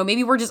incredible,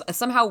 maybe we're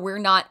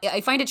not, I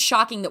find it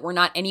shocking that we're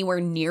not anywhere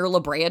near La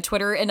Brea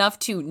Twitter enough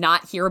to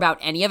not hear about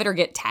any of it or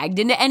get tagged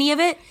into any of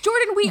it.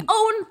 Jordan, we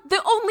own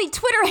the only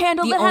Twitter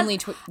handle you're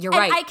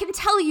right. And I can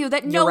tell you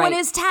that no one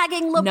is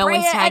tagging La Brea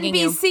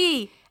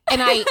NBC.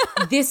 And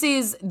this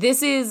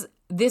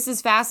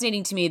is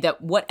fascinating to me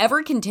that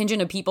whatever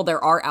contingent of people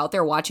there are out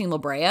there watching La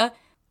Brea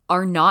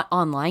are not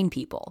online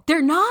people.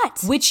 They're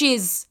not. Which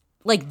is...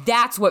 Like,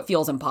 that's what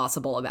feels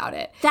impossible about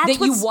it. That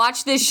you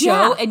watch this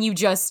show and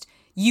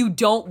you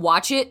don't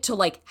watch it to,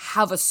 like,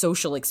 have a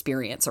social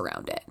experience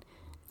around it.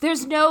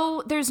 There's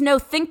no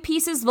think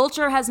pieces.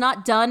 Vulture has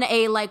not done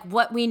a, like,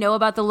 what we know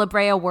about the La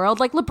Brea world.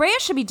 Like, La Brea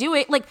should be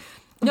doing, like...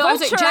 No,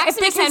 Vulture,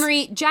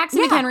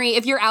 Jackson McHenry,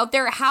 if you're out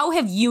there, how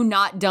have you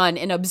not done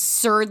an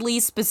absurdly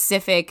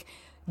specific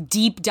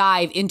deep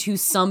dive into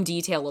some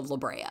detail of La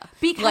Brea.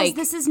 Because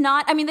this is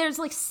not, I mean, there's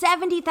like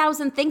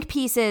 70,000 think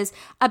pieces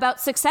about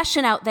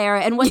Succession out there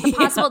and what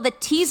the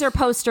teaser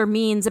poster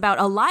means about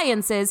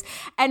alliances.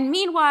 And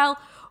meanwhile,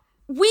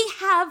 we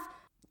have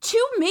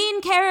 2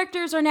 main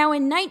characters are now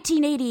in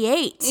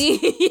 1988.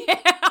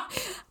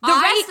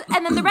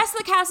 And then the rest of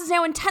the cast is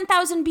now in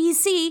 10,000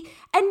 BC,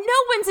 and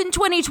no one's in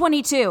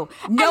 2022.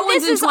 No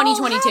one's in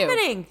 2022. All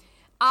happening.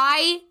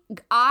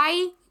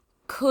 I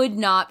could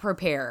not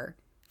prepare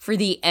for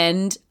the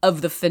end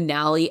of the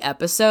finale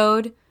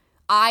episode.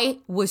 I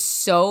was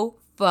so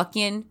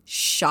fucking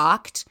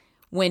shocked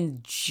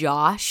when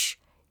Josh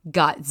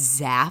got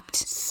zapped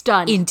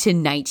Stunned into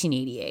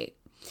 1988.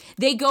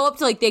 They go up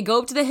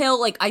to the hill,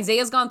 like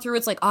Isaiah's gone through.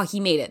 It's like, oh, he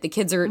made it. The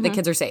kids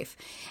are safe.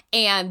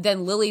 And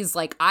then Lily's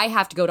like, I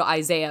have to go to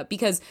Isaiah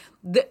because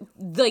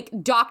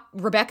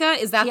Rebecca,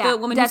 is that the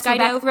woman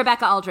who's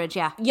Rebecca Aldridge,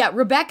 yeah. Yeah,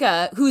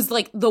 Rebecca, who's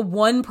like the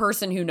one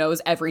person who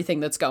knows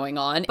everything that's going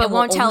on. But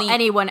won't tell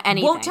anyone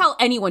anything. Won't tell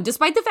anyone,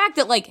 despite the fact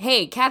that like,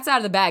 hey, cat's out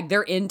of the bag.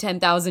 They're in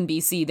 10,000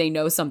 BC. They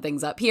know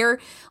something's up here.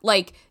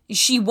 Like,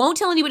 she won't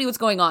tell anybody what's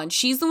going on.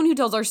 She's the one who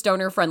tells our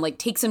stoner friend, like,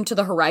 takes him to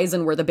the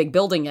horizon where the big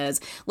building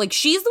is. Like,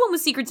 she's the one with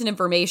secrets and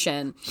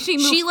information. She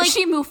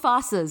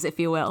Mufasas, if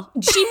you will.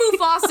 She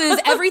Mufasas.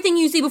 Everything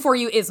you see before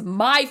you is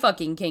my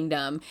fucking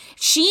kingdom.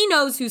 She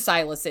knows who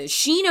Silas is.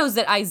 She knows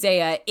that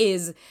Isaiah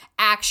is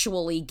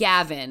actually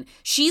Gavin.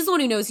 She's the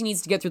one who knows he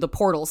needs to get through the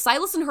portal.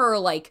 Silas and her are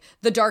like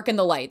the dark and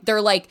the light. They're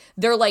like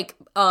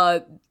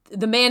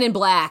the man in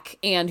black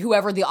and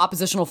whoever the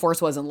oppositional force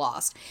was in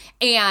Lost.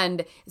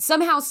 And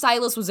somehow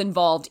Silas was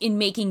involved in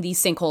making these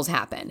sinkholes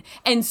happen.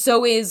 And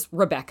so is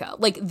Rebecca.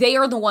 Like, they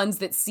are the ones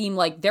that seem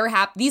like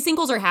these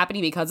sinkholes are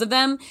happening because of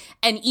them.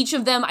 And each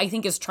of them, I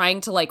think, is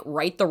trying to, like,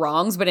 right the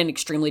wrongs, but in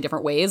extremely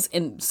different ways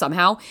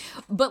somehow.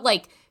 But,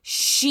 like,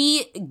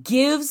 she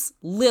gives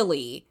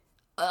Lily,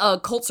 a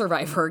cult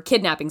survivor,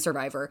 kidnapping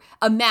survivor,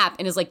 a map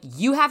and is like,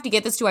 you have to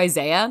get this to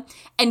Isaiah,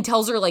 and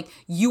tells her, like,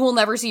 you will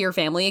never see your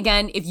family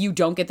again if you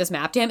don't get this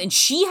map to him. And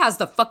she has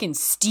the fucking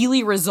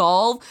steely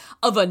resolve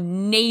of a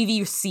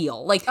Navy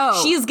SEAL. Like,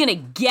 she's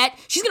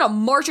gonna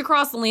march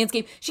across the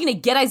landscape. She's gonna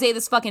get Isaiah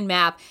this fucking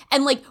map.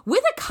 And, like,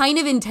 with a kind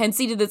of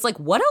intensity that's like,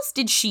 what else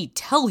did she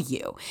tell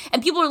you?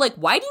 And people are like,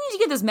 why do you need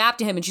to get this map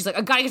to him? And she's like,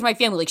 I gotta get to my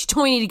family. Like, she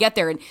told me I need to get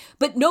there.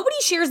 But nobody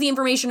shares the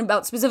information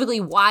about specifically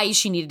why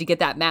she needed to get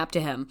that map to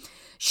him.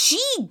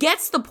 She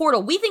gets the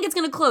portal. We think it's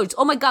going to close.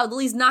 Oh my God,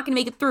 Lily's not going to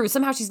make it through.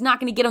 Somehow she's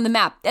not going to get on the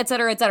map, et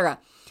cetera, et cetera.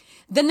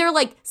 Then they're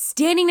like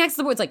standing next to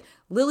the portal. It's like,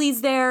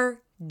 Lily's there.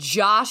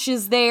 Josh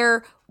is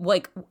there.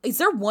 Like, is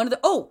there one of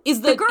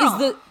is the girl. Is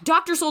the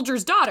Dr.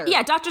 Soldier's daughter.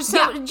 Yeah,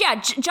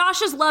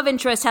 Josh's love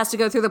interest has to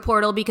go through the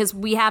portal because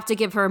we have to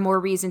give her more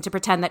reason to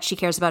pretend that she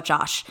cares about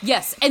Josh.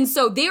 Yes. And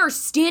so they are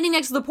standing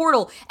next to the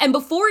portal. And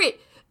before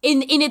it,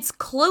 in its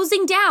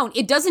closing down,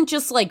 it doesn't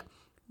just like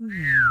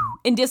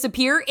and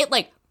disappear. It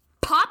like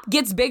pop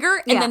gets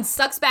bigger and then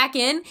sucks back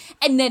in,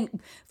 and then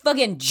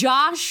fucking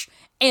Josh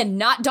and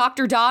not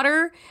Dr.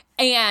 Daughter,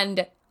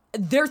 and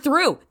they're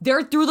through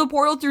the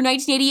portal through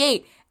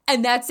 1988,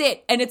 and that's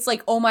it. And it's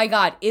like, oh my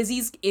God,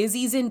 Izzy's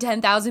in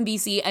 10,000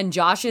 BC and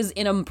Josh is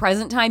in a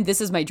present time.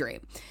 This is my dream.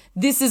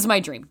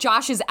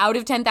 Josh is out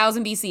of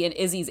 10,000 BC and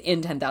Izzy's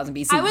in 10,000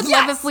 BC. I would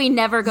love if we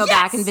never go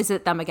back and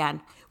visit them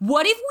again.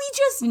 What if we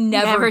just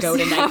never go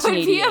to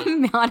 1988? That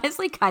would be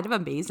honestly kind of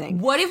amazing.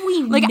 What if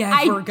we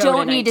never go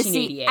to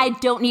 1988? I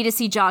don't need to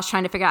see Josh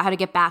trying to figure out how to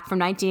get back from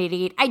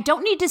 1988. I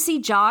don't need to see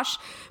Josh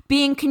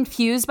being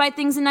confused by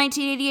things in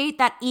 1988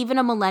 that even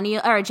a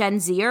millennial or a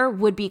Gen Zer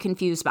would be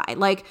confused by.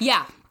 Like,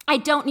 yeah. I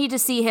don't need to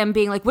see him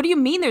being like, what do you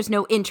mean there's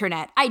no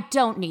internet? I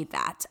don't need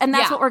that. And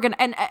that's what we're going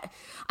to... And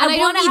I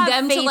don't need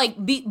them to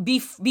like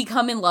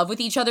become in love with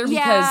each other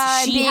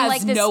because she has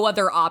like no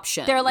other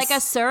options. They're like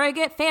a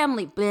surrogate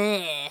family.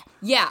 Bleh.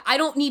 Yeah, I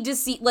don't need to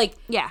see like...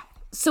 Yeah.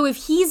 So if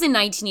he's in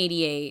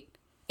 1988,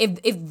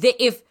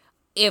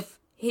 if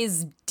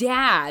his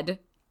dad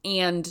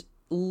and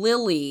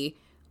Lily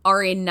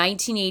are in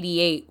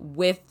 1988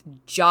 with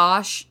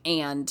Josh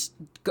and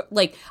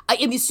like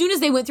as soon as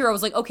they went through, I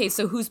was like, okay,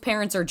 so whose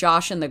parents are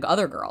Josh and the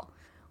other girl?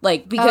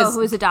 Like, because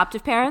who's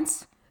adoptive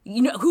parents?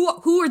 You know,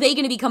 who are they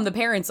going to become the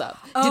parents of?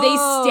 Do they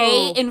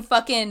stay in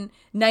fucking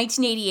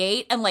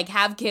 1988 and like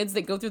have kids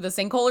that go through the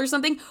sinkhole or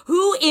something?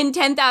 Who in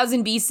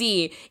 10,000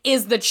 BC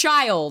is the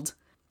child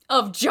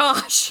of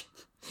Josh?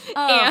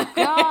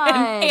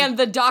 And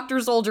the Dr.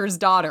 Soldier's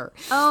daughter.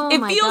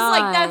 It feels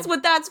like that's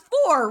what that's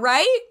for,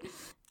 right?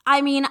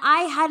 I mean,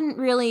 I hadn't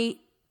really...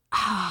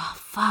 Oh,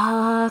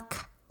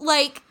 fuck.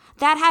 Like...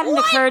 That hadn't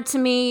occurred to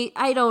me.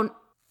 I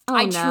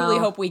truly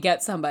hope we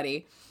get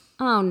somebody.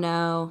 Oh,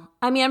 no.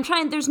 I mean, I'm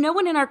trying... There's no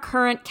one in our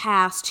current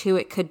cast who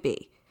it could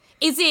be.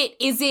 Is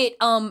it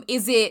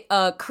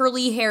a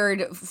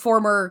curly-haired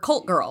former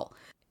cult girl?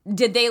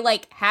 Did they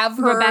like have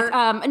her?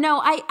 Rebecca, no,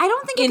 I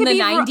don't think it could be in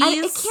the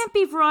 90s. It can't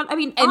be Veronica. I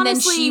mean, and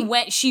honestly,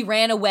 then she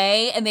ran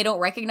away, and they don't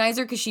recognize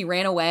her because she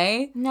ran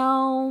away.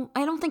 No,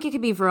 I don't think it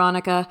could be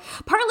Veronica.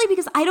 Partly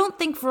because I don't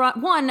think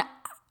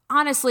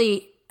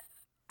honestly,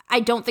 I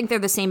don't think they're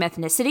the same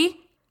ethnicity.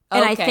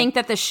 And I Okay. think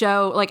that the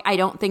show, like, I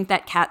don't think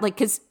that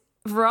because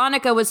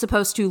Veronica was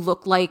supposed to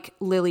look like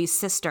Lily's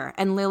sister,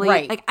 and Lily,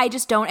 Right. like, I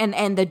just don't,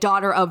 and the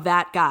daughter of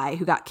that guy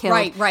who got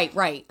killed.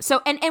 Right.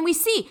 So, and we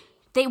see,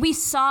 we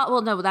saw,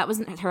 well, no, that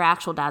wasn't her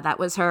actual dad. That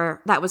was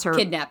her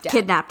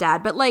kidnapped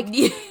dad. But like,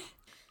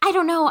 I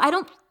don't know. I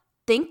don't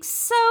think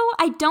so.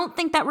 I don't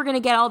think that we're going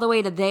to get all the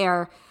way to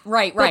there.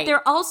 Right. But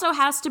there also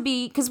has to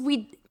be,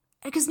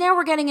 because now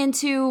we're getting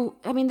into,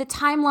 I mean, the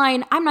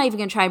timeline. I'm not even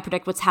going to try and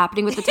predict what's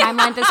happening with the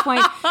timeline at this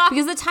point,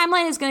 because the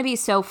timeline is going to be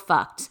so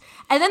fucked.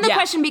 And then the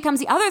question becomes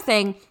the other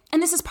thing,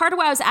 and this is part of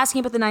why I was asking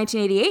about the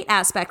 1988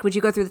 aspect. Would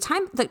you go through the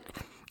time?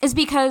 Is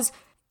because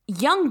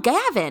young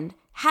Gavin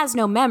has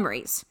no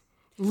memories.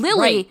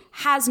 Lily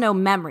has no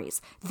memories.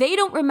 They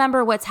don't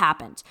remember what's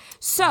happened.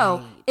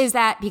 So is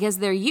that because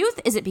of their youth?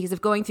 Is it because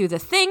of going through the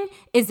thing?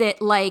 Is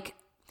it like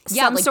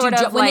some sort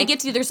of when they get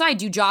to the other side,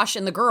 do Josh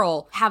and the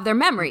girl have their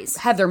memories?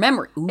 have their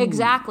memory? Ooh.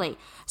 Exactly.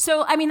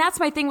 So, I mean, that's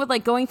my thing with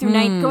like going through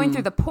going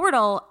through the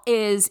portal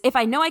is if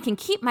I know I can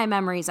keep my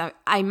memories,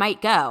 I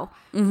might go.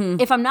 Mm-hmm.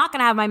 If I'm not going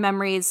to have my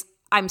memories,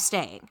 I'm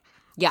staying.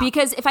 Yeah.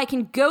 Because if I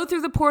can go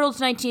through the portal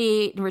to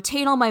 1988 and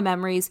retain all my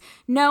memories,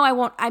 no, I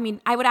won't. I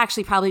mean, I would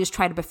actually probably just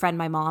try to befriend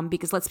my mom,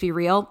 because let's be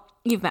real,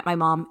 you've met my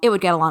mom. It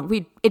would get along.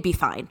 It'd be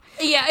fine.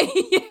 Yeah.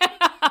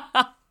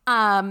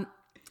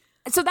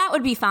 So that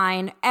would be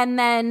fine. And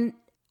then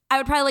I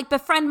would probably like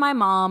befriend my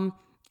mom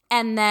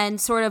and then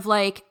sort of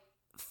like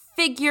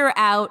figure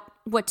out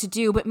what to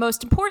do. But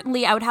most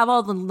importantly, I would have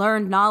all the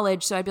learned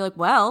knowledge. So I'd be like,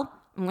 well,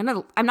 I'm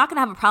not gonna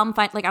have a problem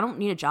like, I don't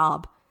need a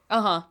job.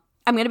 Uh-huh.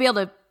 I'm gonna be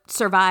able to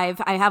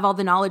survive. I have all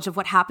the knowledge of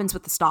what happens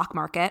with the stock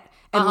market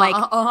and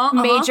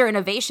major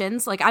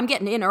innovations. Like, I'm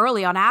getting in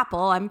early on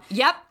Apple.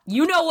 Yep.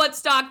 You know what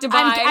stock to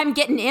buy. I'm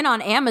getting in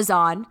on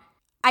Amazon.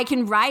 I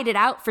can ride it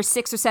out for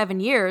 6 or 7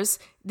 years.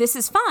 This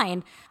is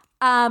fine.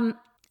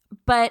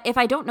 But if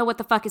I don't know what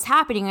the fuck is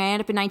happening, I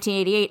end up in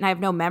 1988 and I have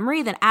no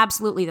memory, then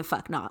absolutely the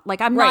fuck not.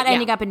 Like, I'm not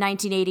ending up in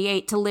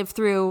 1988 to live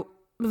through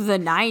the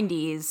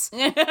 90s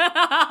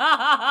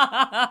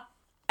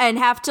and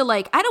have to,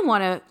 like, I don't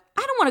want to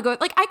go,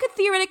 like, I could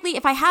theoretically,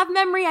 if I have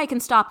memory, I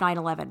can stop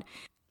 9/11.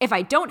 If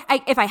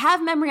I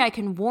have memory, I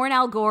can warn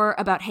Al Gore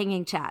about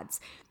hanging Chads.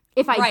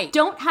 If I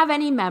don't have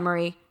any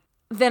memory,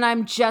 then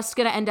I'm just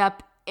going to end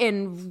up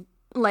in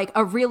like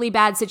a really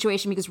bad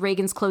situation because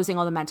Reagan's closing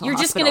all the mental hospitals.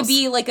 You're just going to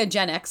be like a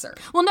Gen Xer.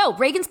 Well, no,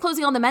 Reagan's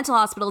closing all the mental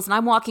hospitals and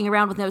I'm walking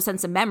around with no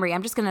sense of memory.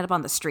 I'm just going to end up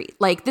on the street.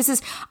 Like,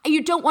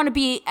 you don't want to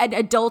be an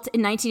adult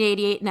in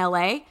 1988 in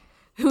LA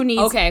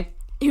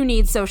who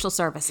needs social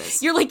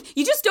services. You're like,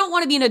 you just don't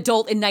want to be an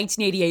adult in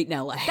 1988 in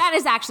LA. That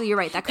is actually, you're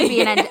right. That could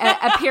be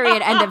a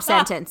period, end of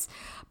sentence.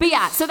 But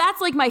yeah, so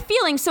that's like my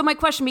feeling. So my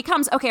question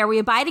becomes, okay, are we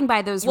abiding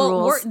by those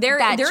rules? They're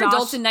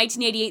adults in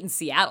 1988 in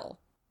Seattle.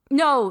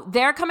 No,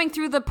 they're coming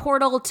through the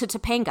portal to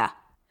Topanga.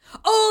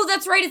 Oh,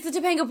 that's right. It's the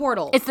Topanga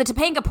portal. It's the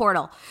Topanga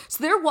portal.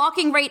 So they are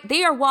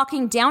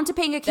walking down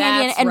Topanga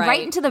Canyon and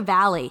right into the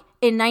valley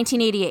in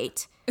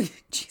 1988.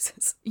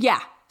 Jesus.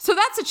 Yeah. So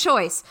that's a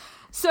choice.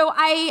 So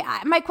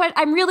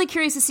I'm really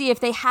curious to see if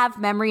they have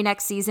memory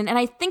next season, and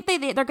I think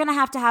they're going to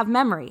have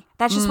memory.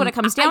 That's just what it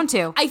comes down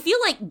to. I feel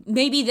like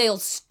maybe they'll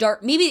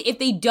start. Maybe if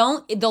they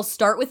don't, they'll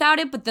start without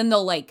it, but then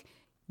they'll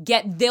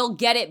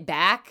get it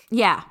back.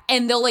 Yeah,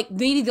 and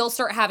maybe they'll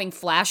start having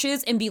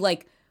flashes and be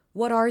like,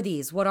 "What are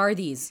these? What are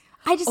these?"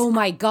 Oh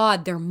my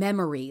God, they're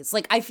memories.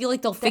 Like, I feel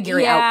like they'll figure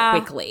it out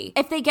quickly.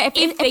 If they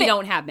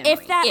don't have memory.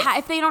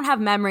 If they don't have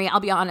memory, I'll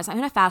be honest, I'm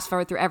going to fast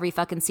forward through every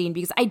fucking scene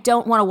because I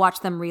don't want to watch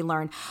them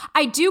relearn.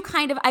 I've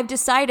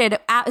decided,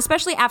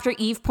 especially after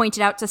Eve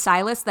pointed out to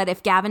Silas that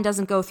if Gavin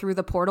doesn't go through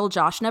the portal,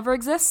 Josh never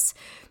exists.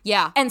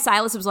 Yeah. And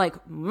Silas was like,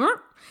 "Mmm."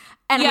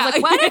 And I was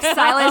like, what if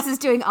Silas is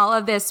doing all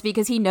of this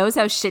because he knows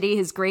how shitty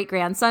his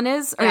great-grandson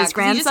is, or his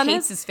grandson he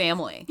just hates his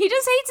family. He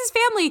just hates his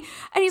family.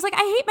 And he's like,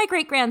 I hate my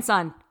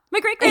great-grandson. My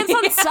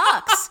great-grandson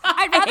sucks.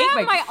 I'd rather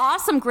have my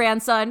awesome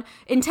grandson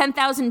in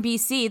 10,000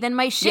 BC than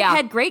my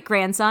shithead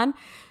great-grandson.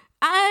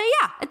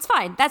 Yeah, it's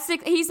fine.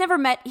 He's never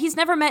met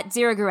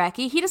Zira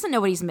Gorecki. He doesn't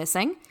know what he's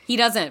missing. He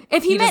doesn't.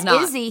 If he met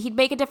Izzy, he'd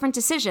make a different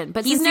decision.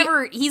 But he's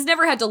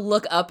never had to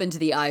look up into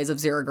the eyes of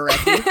Zira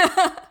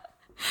Gorecki.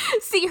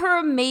 See her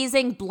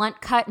amazing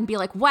blunt cut and be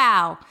like,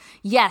 wow,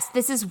 yes,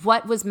 this is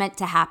what was meant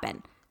to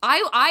happen.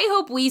 I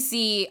hope we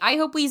see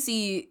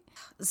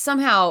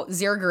somehow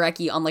Zira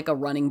Gorecki on like a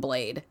running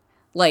blade.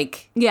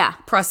 Like,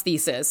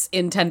 prosthesis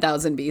in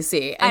 10,000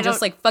 BC and just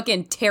like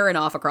fucking tearing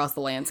off across the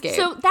landscape.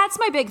 So that's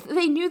my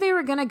they knew they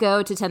were going to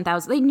go to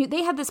 10,000. They knew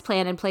they had this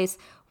plan in place.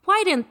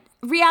 Why didn't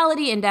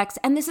Reality Index,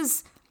 and this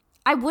is,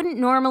 I wouldn't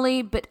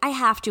normally, but I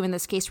have to in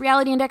this case,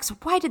 Reality Index,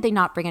 why did they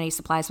not bring any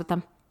supplies with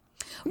them?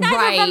 Neither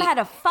of them had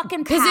a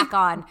fucking pack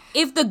on.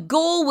 If the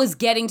goal was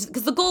because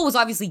the goal was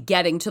obviously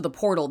getting to the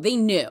portal, they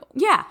knew.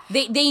 Yeah.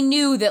 They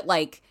knew that,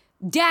 like,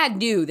 Dad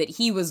knew that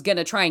he was going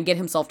to try and get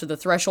himself to the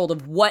threshold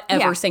of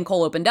whatever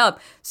sinkhole opened up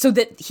so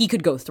that he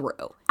could go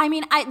through. I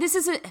mean,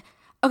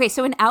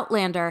 so in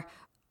Outlander,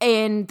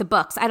 in the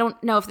books. I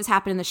don't know if this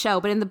happened in the show,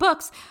 but in the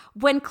books,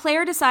 when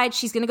Claire decides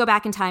she's going to go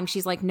back in time,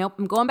 she's like, nope,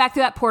 I'm going back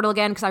through that portal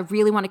again because I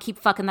really want to keep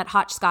fucking that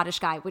hot Scottish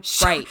guy,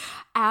 which Right.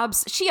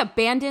 she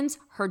abandons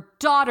her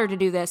daughter to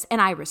do this,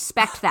 and I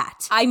respect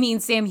that. I mean,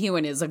 Sam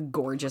Heughan is a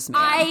gorgeous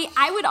man.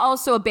 I would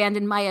also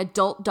abandon my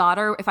adult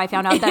daughter if I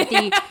found out that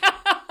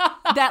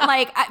that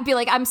like, I'd be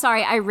like, I'm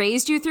sorry, I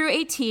raised you through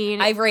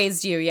 18. I've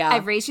raised you, yeah.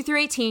 I've raised you through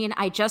 18.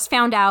 I just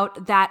found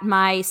out that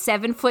my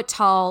 7 foot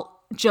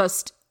tall,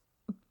 just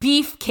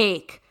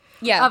beefcake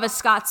of a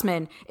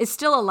Scotsman is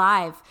still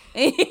alive.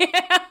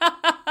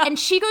 And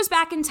she goes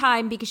back in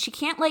time because she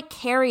can't like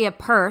carry a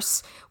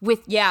purse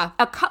with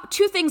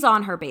 2 things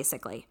on her,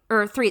 basically,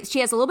 or 3. She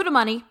has a little bit of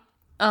money,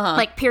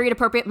 like period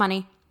appropriate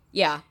money.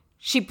 Yeah.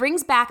 She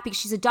brings back, because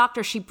she's a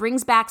doctor, she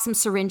brings back some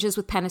syringes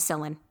with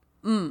penicillin.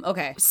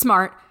 Okay.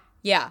 Smart.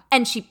 Yeah.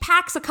 And she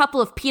packs a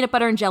couple of peanut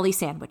butter and jelly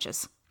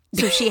sandwiches.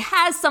 So she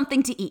has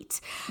something to eat.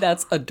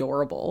 That's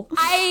adorable.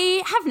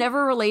 I have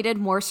never related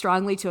more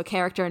strongly to a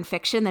character in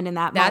fiction than in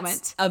that moment.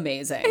 That's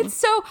amazing. And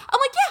so I'm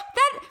like, yeah,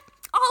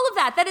 all of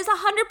that is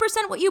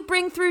 100% what you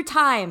bring through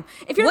time.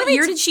 If you're What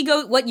year did she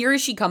go? What year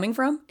is she coming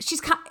from?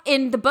 She's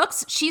in the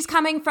books. She's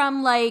coming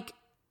from like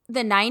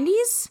the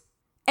 90s,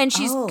 and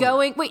she's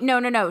going. Wait, no.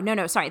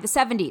 Sorry, the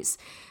 70s.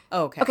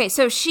 Okay. Okay,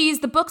 so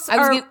the books I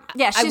was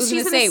gonna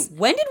say, this,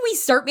 when did we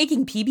start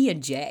making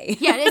PB&J?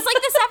 Yeah, it's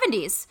like the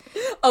 70s.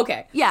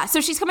 Okay. Yeah,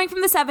 so she's coming from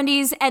the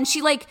 70s, and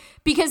she like,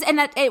 because, and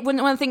that, one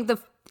of the things,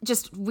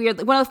 one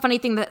of the funny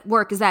things that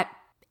work is that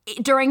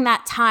during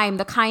that time,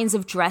 the kinds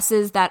of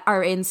dresses that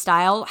are in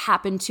style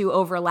happen to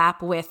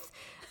overlap with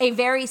a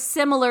very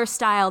similar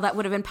style that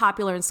would have been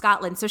popular in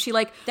Scotland. So she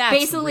like That's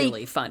basically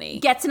really funny.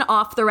 Gets an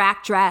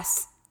off-the-rack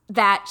dress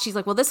that she's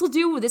like, well, this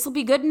will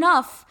be good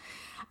enough.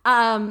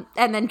 And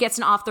then gets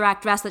an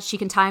off-the-rack dress that she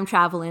can time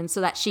travel in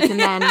so that she can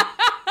then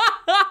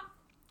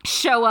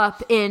show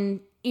up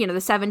in, the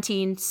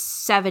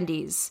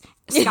 1770s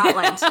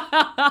Scotland.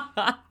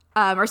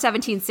 Or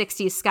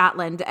 1760s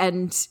Scotland.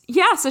 And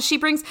yeah, so she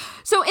brings...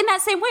 So in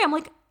that same way, I'm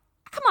like,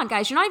 come on,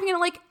 guys, you're not even going to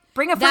like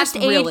bring a first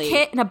aid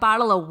kit and a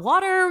bottle of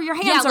water? Your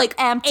hands are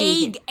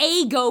empty.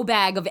 A go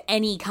bag of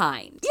any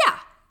kind. Yeah.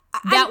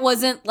 That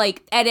wasn't,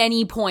 like, at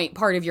any point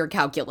part of your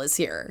calculus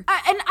here.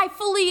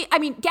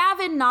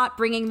 Gavin not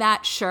bringing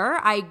that, sure.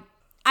 I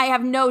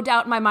have no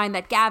doubt in my mind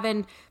that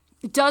Gavin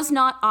does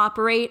not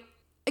operate.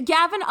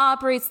 Gavin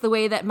operates the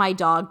way that my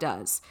dog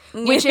does,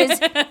 which is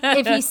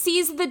if he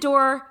sees the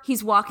door,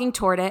 he's walking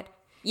toward it.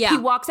 Yeah. He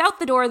walks out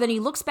the door, then he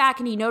looks back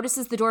and he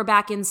notices the door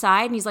back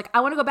inside, and he's like,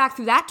 I want to go back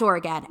through that door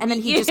again. And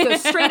then he just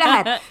goes straight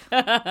ahead.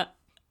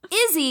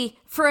 Izzy,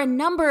 for a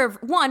number of...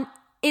 One,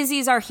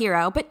 Izzy's our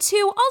hero, but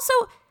 2, also...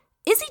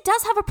 Izzy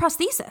does have a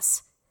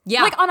prosthesis.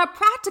 Yeah. Like, on a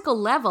practical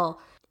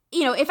level,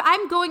 if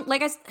I'm going,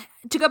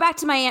 to go back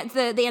to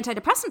the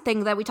antidepressant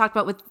thing that we talked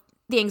about with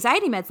the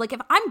anxiety meds, like,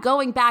 if I'm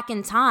going back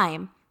in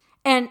time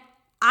and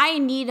I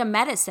need a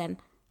medicine,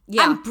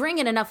 I'm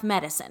bringing enough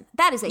medicine.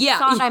 That is a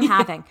thought I'm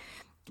having.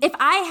 If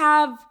I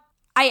have,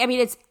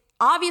 it's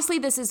obviously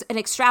this is an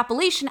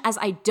extrapolation as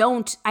I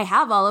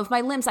have all of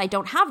my limbs. I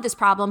don't have this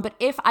problem. But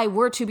if I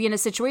were to be in a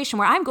situation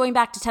where I'm going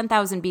back to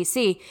 10,000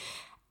 BC,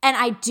 and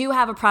I do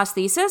have a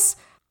prosthesis,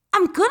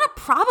 I'm gonna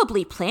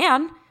probably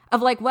plan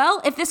of like,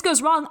 well, if this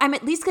goes wrong, I'm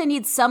at least gonna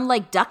need some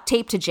like duct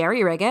tape to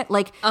jerry-rig it.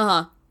 Like,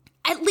 at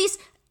least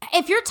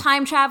if you're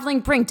time traveling,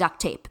 bring duct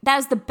tape. That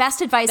is the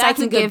best advice I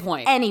can give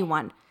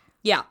anyone.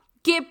 Yeah.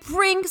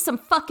 Bring some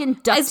fucking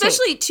duct tape.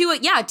 Especially to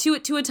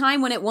a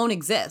time when it won't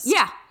exist.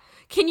 Yeah.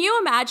 Can you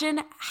imagine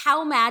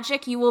how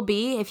magic you will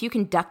be if you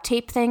can duct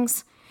tape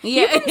things?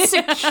 Yeah. You can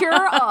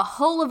secure a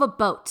hull of a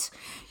boat.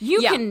 You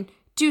can...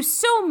 do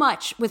so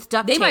much with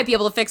duct tape. They might be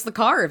able to fix the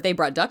car if they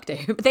brought duct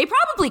tape. They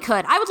probably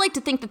could. I would like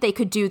to think that they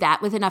could do that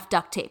with enough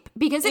duct tape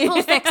because it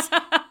will fix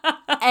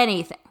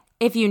anything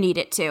if you need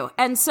it to.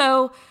 And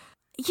so,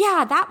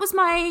 yeah, that was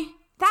my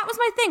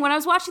thing when I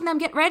was watching them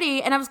get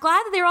ready, and I was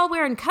glad that they were all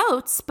wearing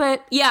coats,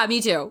 but yeah, me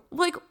too.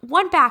 Like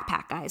one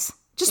backpack, guys.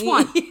 Just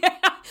one.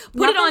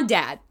 Put it on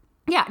Dad.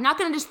 Yeah, not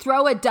going to just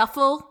throw a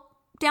duffel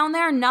down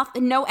there,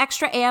 no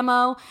extra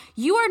ammo.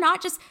 You are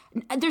not just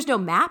there's no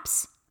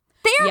maps.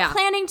 They are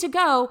planning to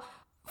go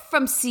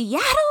from Seattle,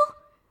 all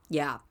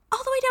the way down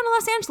to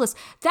Los Angeles.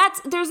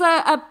 There's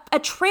a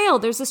trail.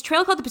 There's this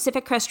trail called the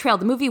Pacific Crest Trail.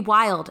 The movie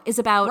Wild is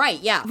about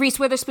Reese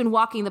Witherspoon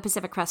walking the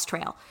Pacific Crest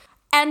Trail.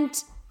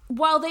 And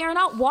while they are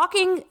not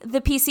walking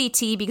the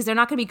PCT because they're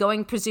not going to be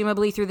going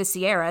presumably through the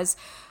Sierras,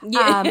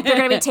 they're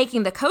going to be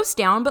taking the coast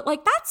down. But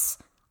like that's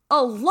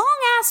a long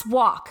ass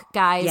walk,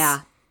 guys.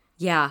 Yeah.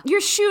 Yeah. Your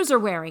shoes are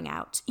wearing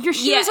out. Your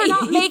shoes are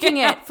not making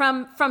it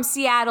from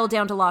Seattle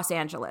down to Los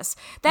Angeles.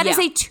 That is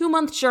a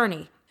 2-month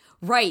journey.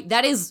 Right.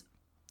 That's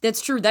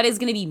true. That is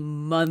going to be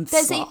months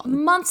long. That's a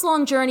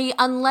months-long journey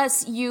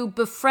unless you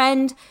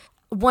befriend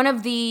one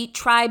of the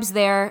tribes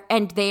there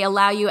and they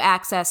allow you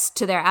access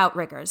to their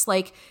outriggers.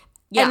 Like,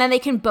 and then they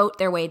can boat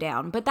their way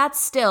down. But that's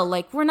still,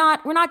 like, we're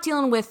not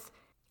dealing with,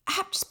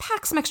 just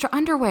pack some extra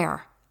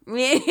underwear.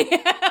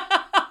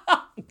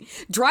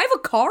 Drive a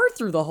car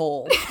through the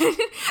hole. The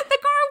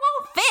car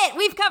won't fit. it.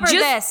 We've covered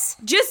this.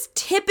 Just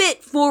tip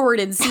it forward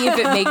and see if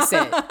it makes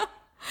it.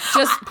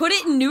 Just put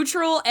it in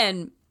neutral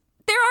and...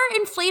 There are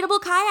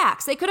inflatable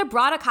kayaks. They could have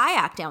brought a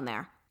kayak down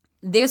there.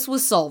 This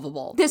was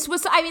solvable. I feel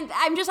like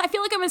I'm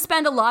going to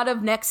spend a lot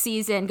of next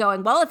season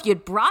going, well, if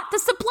you'd brought the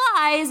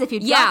supplies, all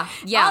you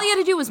had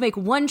to do was make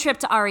one trip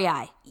to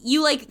REI.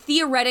 You, like,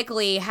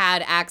 theoretically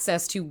had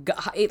access to,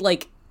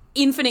 like,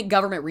 infinite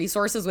government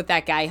resources with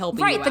that guy helping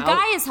you out. Right, the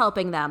guy is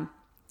helping them.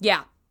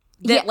 Yeah.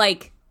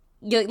 Like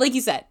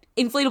you said,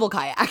 inflatable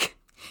kayak.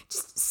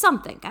 Just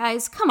something,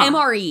 guys. Come on.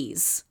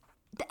 MREs.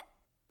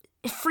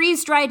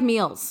 Freeze-dried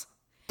meals.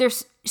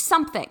 There's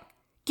something.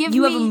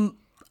 You have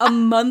a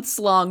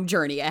months-long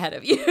journey ahead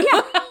of you.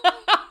 Yeah.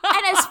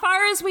 And as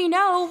far as we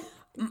know,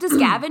 does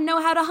Gavin know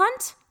how to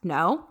hunt?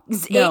 No.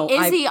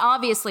 Izzy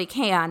obviously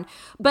can.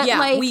 But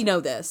yeah, we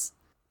know this.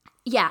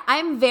 Yeah,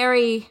 I'm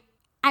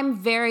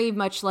very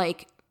much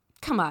like,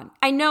 come on.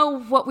 I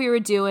know what we were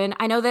doing.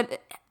 I know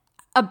that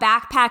a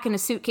backpack and a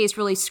suitcase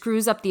really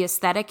screws up the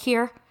aesthetic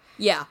here.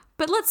 Yeah.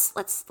 But let's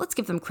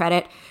give them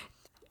credit.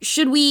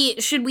 Should we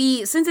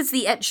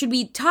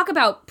talk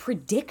about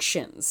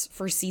predictions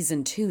for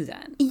season 2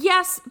 then?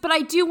 Yes, but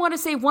I do want to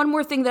say one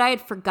more thing that I had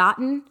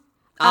forgotten.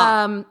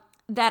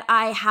 That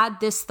I had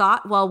this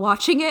thought while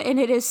watching it, and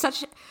it is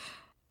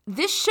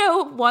this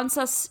show wants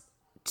us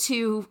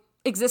to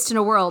exist in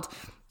a world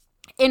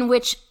in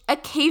which a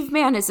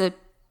caveman is a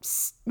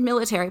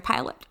military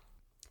pilot.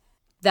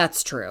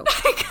 That's true.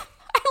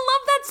 I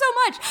love that so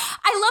much.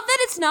 I love that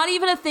it's not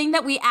even a thing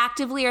that we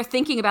actively are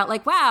thinking about.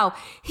 Like, wow,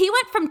 he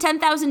went from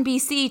 10,000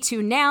 BC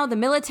to now the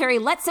military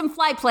lets him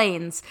fly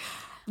planes.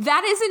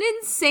 That is an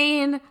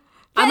insane...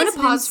 I'm going to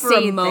pause for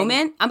a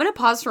moment. I'm going to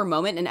pause for a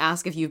moment and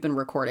ask if you've been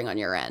recording on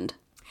your end.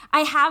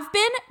 I have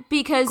been,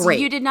 because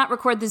you did not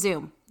record the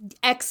Zoom.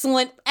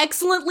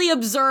 Excellently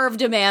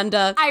observed,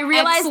 Amanda. I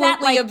realized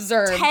that like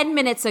 10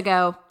 minutes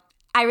ago.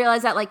 I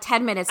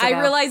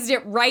realized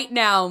it right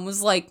now and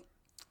was like,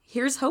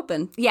 here's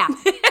hoping. Yeah.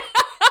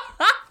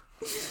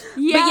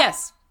 Yeah. But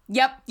yes.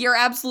 Yep. You're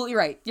absolutely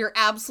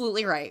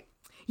right.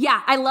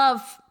 Yeah. I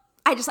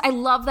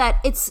love that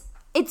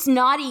it's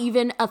not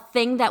even a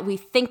thing that we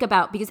think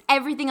about, because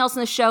everything else in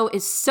the show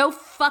is so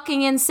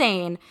fucking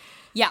insane.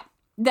 Yeah.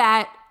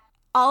 That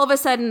all of a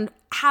sudden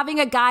having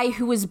a guy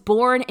who was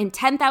born in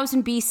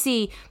 10,000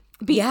 BC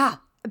be a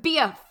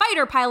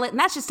fighter pilot, and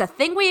that's just a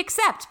thing we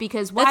accept,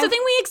 because that's a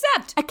thing we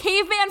accept. A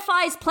caveman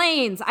flies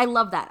planes. I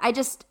love that. I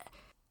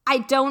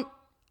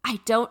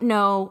don't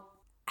know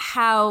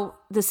how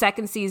the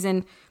second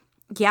season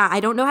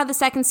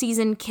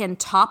can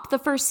top the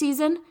first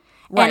season.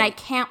 Right. And I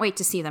can't wait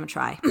to see them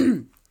try.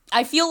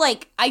 I feel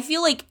like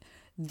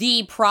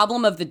the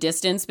problem of the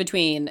distance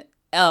between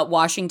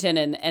Washington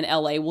and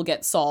LA will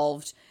get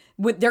solved.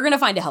 They're going to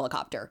find a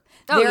helicopter.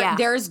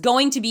 There's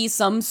going to be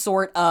some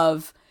sort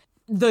of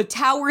the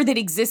tower that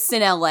exists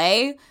in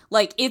LA.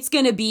 Like, there's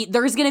going to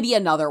be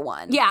another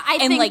one. Yeah, I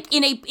think like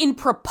in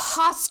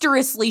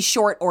preposterously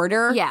short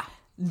order. Yeah.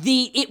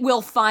 It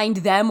will find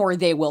them, or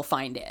they will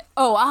find it.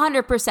 Oh,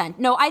 100%.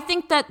 No, I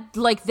think that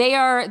like they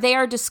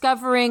are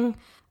discovering.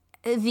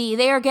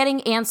 They are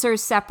getting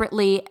answers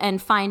separately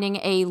and finding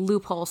a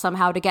loophole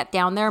somehow to get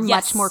down there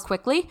much more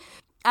quickly.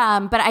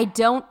 But I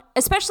don't,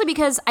 especially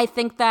because I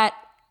think that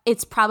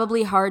it's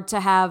probably hard to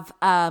have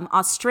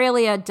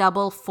Australia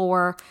double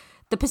for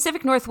the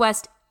Pacific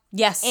Northwest.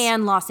 Yes.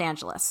 And Los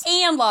Angeles.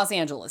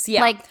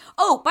 Yeah. Like,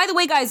 oh, by the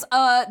way, guys,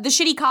 the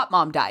shitty cop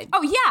mom died.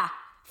 Oh, yeah.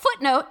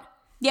 Footnote.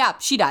 Yeah,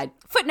 she died.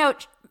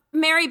 Footnote.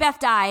 Mary Beth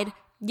died.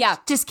 Yeah.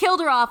 Just killed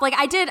her off. Like,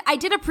 I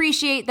did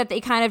appreciate that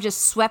they kind of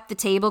just swept the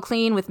table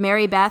clean with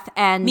Mary Beth.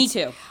 And me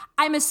too.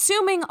 I'm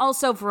assuming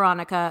also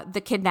Veronica, the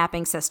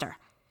kidnapping sister.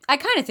 I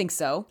kind of think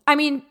so. I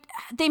mean,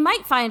 they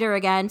might find her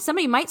again.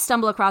 Somebody might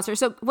stumble across her.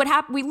 So what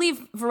happened? We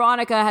leave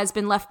Veronica has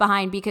been left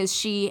behind because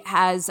she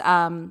has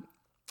gotten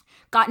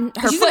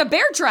her She's in a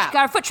bear trap.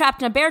 Got her foot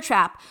trapped in a bear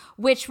trap,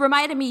 which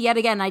reminded me yet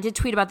again. I did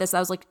tweet about this. I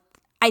was like,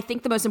 I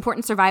think the most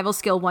important survival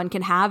skill one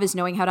can have is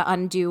knowing how to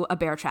undo a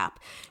bear trap.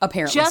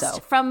 Apparently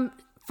just from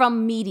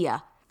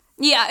media.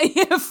 Yeah,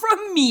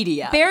 from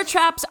media. Bear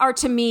traps are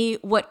to me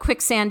what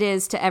quicksand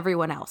is to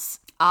everyone else.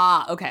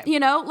 Ah, okay. You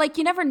know, like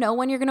you never know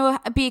when you're going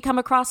to come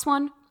across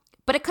one,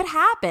 but it could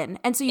happen.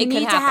 And so you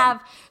need to have,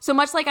 so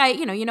much like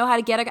you know how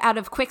to get out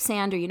of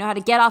quicksand, or you know how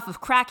to get off of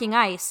cracking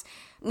ice.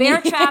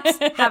 Bear traps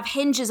have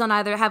hinges on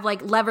have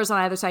like levers on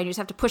either side. You just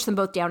have to push them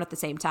both down at the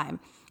same time.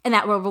 And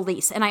that will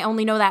release. And I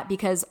only know that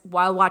because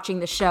while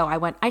watching the show, I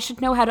went, I should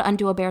know how to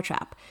undo a bear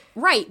trap.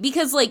 Right.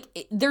 Because, like,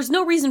 there's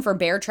no reason for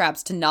bear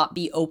traps to not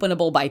be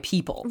openable by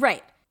people.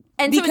 Right.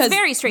 And because so it's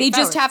very straightforward. They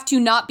just have to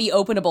not be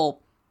openable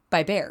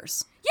by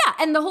bears. Yeah.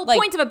 And the whole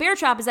point of a bear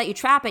trap is that you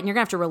trap it and you're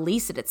going to have to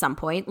release it at some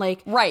point.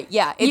 Like, right.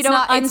 Yeah. It's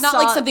not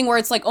like something where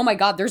it's like, oh my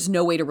God, there's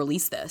no way to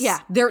release this. Yeah.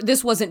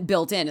 This wasn't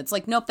built in. It's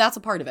like, nope, that's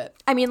a part of it.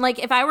 I mean, like,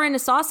 if I were in a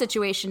Saw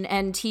situation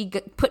and he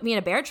put me in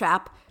a bear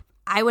trap,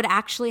 I would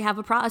actually have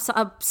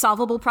a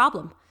solvable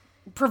problem.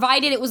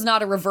 Provided it was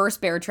not a reverse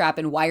bear trap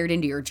and wired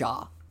into your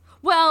jaw.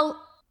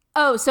 Well,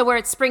 so where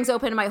it springs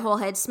open and my whole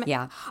head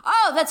yeah.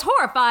 Oh, that's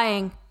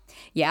horrifying.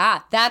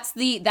 Yeah, that's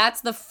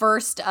the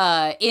first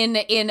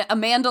in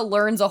Amanda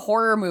Learns a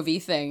Horror Movie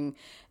thing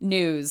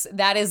news.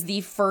 That is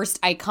the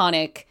first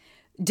iconic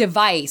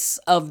device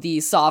of the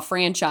Saw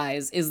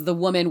franchise, is the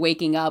woman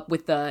waking up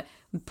with the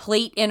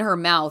plate in her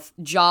mouth,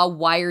 jaw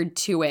wired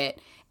to it.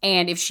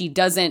 And if she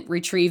doesn't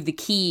retrieve the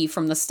key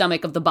from the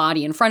stomach of the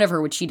body in front of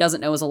her, which she doesn't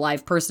know is a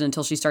live person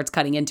until she starts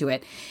cutting into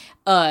it,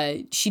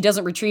 she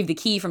doesn't retrieve the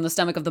key from the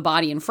stomach of the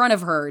body in front of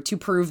her to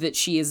prove that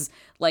she is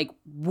like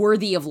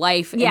worthy of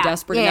life and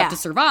desperate enough to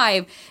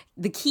survive.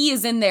 The key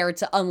is in there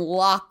to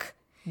unlock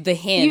the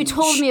hinge. You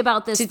told me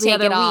about this the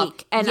other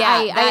week, and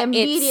I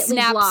immediately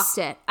blocked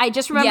it. I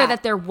just remember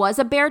that there was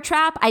a bear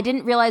trap. I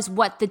didn't realize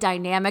what the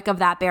dynamic of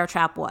that bear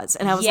trap was.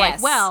 And I was like,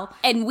 well...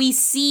 And we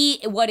see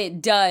what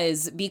it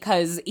does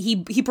because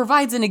he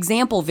provides an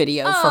example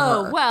video for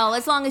her. Oh, well,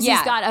 as long as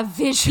he's got a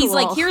visual. He's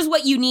like, here's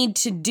what you need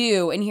to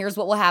do, and here's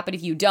what will happen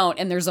if you don't.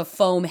 And there's a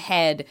foam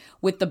head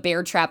with the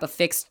bear trap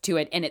affixed to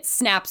it, and it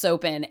snaps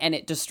open, and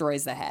it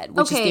destroys the head,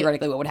 which is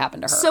theoretically what would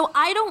happen to her. So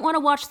I don't want to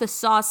watch the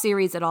Saw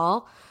series at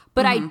all.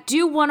 But I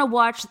do want to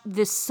watch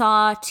the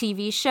Saw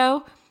TV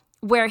show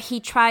where he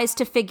tries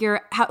to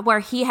figure out, where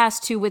he has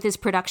to, with his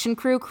production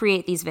crew,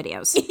 create these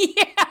videos.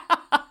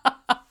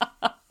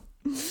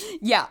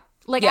 Yeah.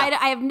 Like,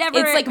 I have never...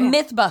 It's like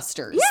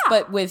Mythbusters,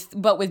 but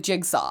with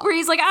Jigsaw. Where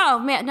he's like, oh,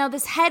 man, no,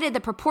 this head,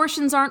 the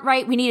proportions aren't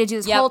right. We need to do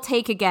this whole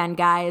take again,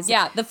 guys.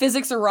 Yeah, the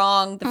physics are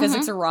wrong. The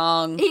physics are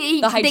wrong.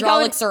 The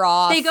hydraulics are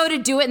off. They go to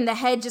do it, and the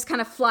head just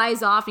kind of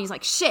flies off, and he's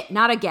like, shit,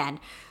 not again.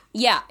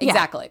 Yeah,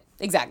 exactly.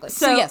 Exactly.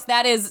 So yes,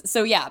 that is,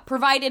 so yeah,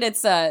 provided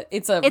it's a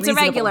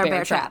regular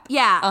bear trap.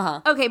 Yeah.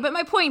 Okay, but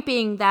my point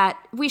being that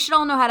we should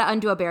all know how to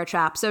undo a bear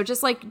trap. So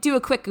just like do a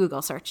quick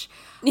Google search.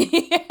 But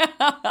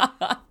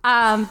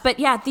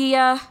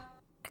yeah,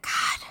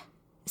 God.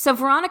 So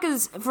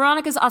Veronica's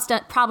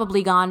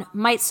probably gone,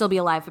 might still be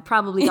alive, but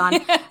probably gone.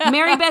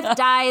 Mary Beth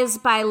dies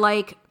by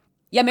Mary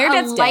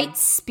Beth's light dead.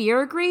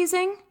 Spear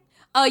grazing.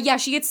 Yeah,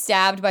 she gets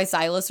stabbed by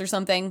Silas or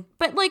something.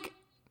 But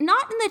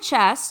not in the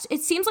chest.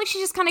 It seems like she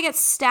just kind of gets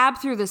stabbed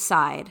through the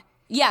side.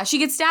 Yeah, she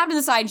gets stabbed in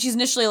the side, and she's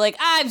initially like,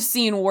 I've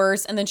seen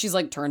worse. And then she's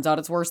like, turns out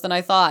it's worse than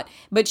I thought.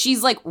 But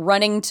she's like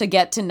running to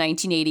get to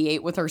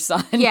 1988 with her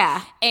son.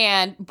 Yeah.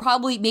 And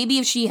probably, maybe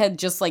if she had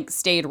just like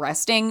stayed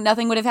resting,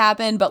 nothing would have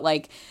happened. But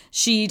like,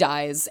 she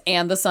dies,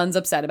 and the son's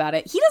upset about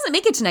it. He doesn't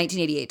make it to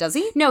 1988, does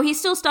he? No, he's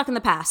still stuck in the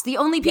past. The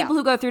only people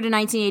who go through to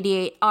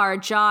 1988 are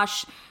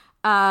Josh,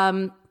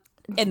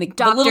 and the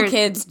little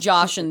kids,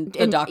 Josh and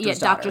the doctor's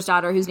daughter. Doctor's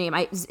daughter, whose name,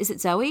 is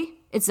it Zoe?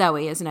 It's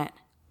Zoe, isn't it?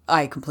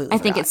 I completely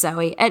forgot. think it's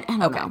Zoe. I don't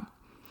know.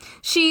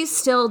 She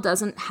still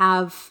doesn't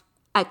have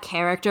a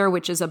character,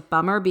 which is a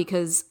bummer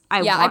because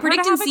I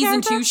predict in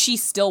season 2 she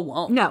still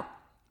won't. No,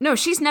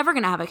 she's never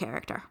going to have a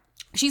character.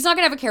 She's not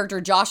going to have a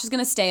character. Josh is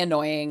going to stay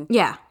annoying.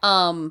 Yeah.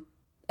 I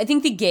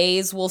think the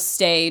gays will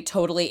stay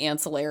totally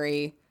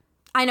ancillary.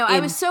 I know. I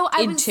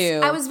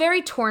was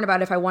very torn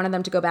about if I wanted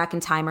them to go back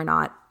in time or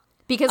not.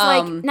 Because,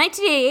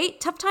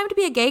 1988, tough time to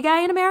be a gay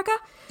guy in America.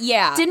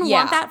 Yeah. Didn't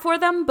want that for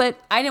them, but...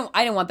 I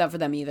didn't want that for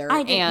them either.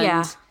 I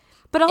did,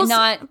 But also...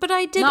 I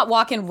did... Not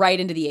walking right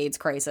into the AIDS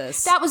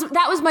crisis. That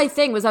was my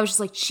thing, was I was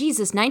just like,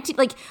 Jesus,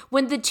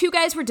 when the two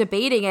guys were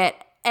debating it,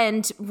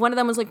 and one of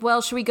them was like,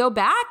 well, should we go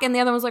back? And the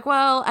other one was like,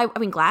 well, I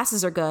mean,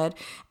 glasses are good.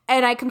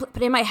 And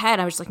but in my head,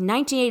 I was just like,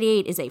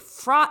 1988 is a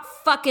fraught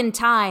fucking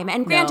time.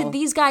 And granted,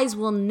 these guys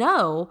will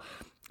know...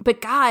 But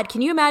God,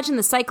 can you imagine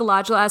the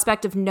psychological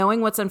aspect of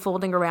knowing what's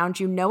unfolding around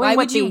you, knowing Why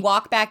would you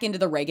walk back into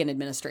the Reagan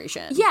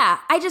administration? Yeah,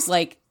 I just...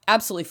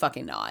 absolutely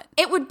fucking not.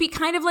 It would be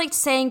kind of like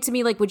saying to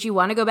me, would you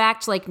want to go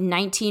back to,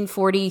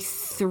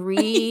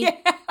 1943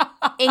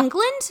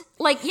 England?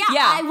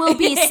 I will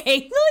be...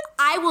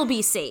 I will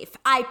be safe.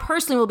 I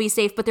personally will be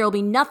safe, but there will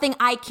be nothing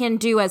I can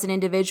do as an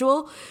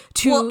individual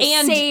to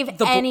save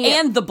any...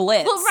 And the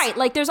Blitz. Well,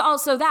 right. There's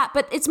also that.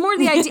 But it's more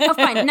the idea of,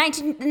 fine,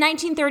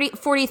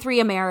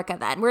 1943 America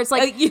then, where it's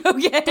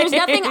there's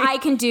nothing I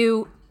can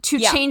do to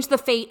change the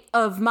fate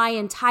of my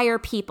entire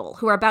people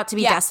who are about to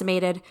be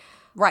decimated.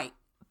 Right.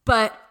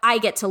 But I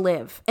get to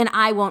live, and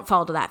I won't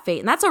fall to that fate.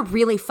 And that's a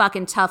really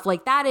fucking tough,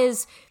 that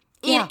is,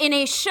 in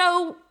a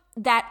show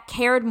that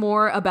cared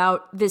more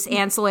about this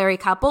ancillary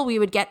couple, we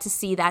would get to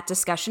see that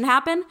discussion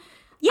happen.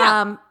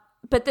 Yeah.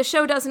 But the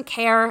show doesn't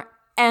care,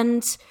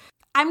 and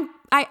I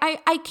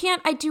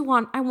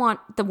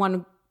want the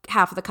one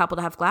half of the couple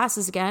to have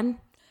glasses again.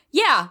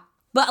 Yeah.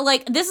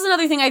 But, this is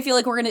another thing I feel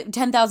like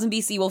 10,000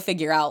 BC will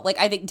figure out.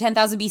 I think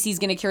 10,000 BC is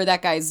going to cure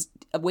that guy's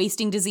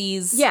wasting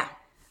disease. Yeah.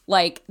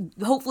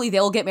 Hopefully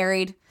they'll get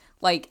married.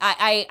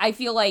 I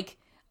feel like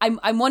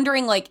I'm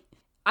wondering,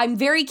 I'm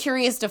very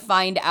curious to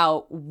find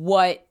out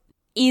what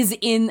is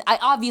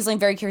obviously I'm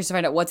very curious to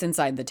find out what's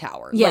inside the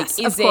tower. Yes,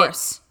 of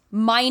course.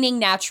 Mining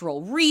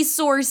natural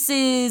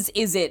resources?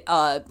 Is it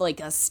a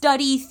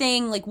study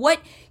thing? What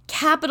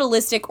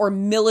capitalistic or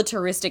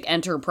militaristic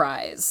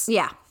enterprise?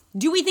 Yeah.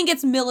 Do we think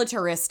it's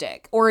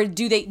militaristic, or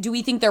do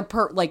we think they're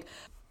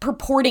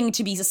purporting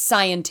to be a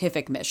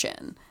scientific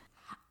mission?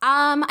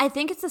 I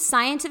think it's a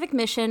scientific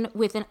mission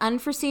with an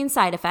unforeseen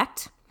side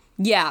effect.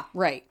 Yeah,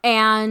 right.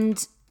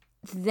 And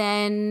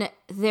then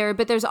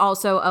there's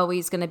also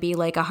always going to be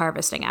like a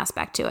harvesting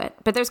aspect to it.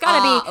 But there's got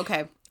to be,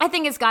 okay. I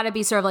think it's got to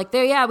be sort of like,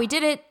 we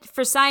did it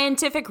for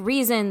scientific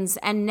reasons.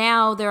 And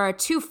now there are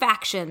two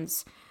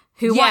factions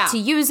who want to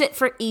use it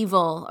for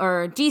evil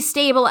or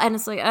destabilize. And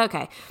it's like,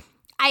 okay.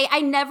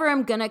 I never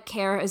am going to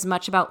care as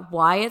much about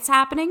why it's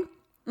happening.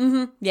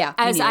 Mm-hmm. Yeah.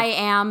 As I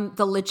am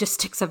the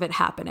logistics of it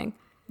happening.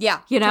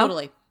 Yeah, you know?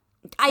 Totally.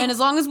 And as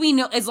long as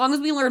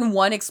we learn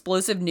one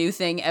explosive new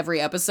thing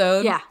every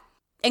episode. Yeah.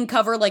 And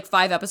cover like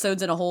 5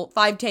 episodes in a whole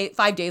 5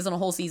 days in a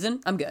whole season,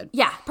 I'm good.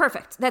 Yeah,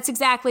 perfect. That's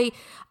exactly.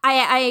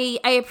 I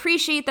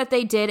appreciate that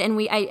they did, and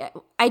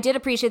I did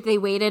appreciate they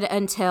waited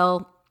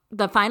until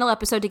the final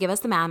episode to give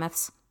us the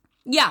mammoths.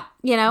 Yeah,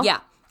 you know.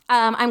 Yeah.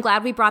 I'm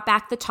glad we brought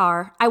back the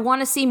tar. I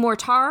want to see more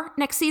tar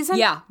next season.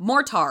 Yeah,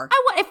 more tar.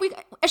 I want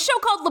a show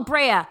called La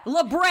Brea.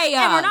 La Brea.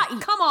 And we're not.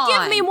 Come on,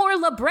 give me more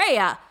La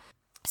Brea.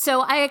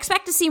 So I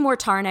expect to see more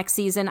tar next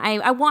season.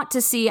 I want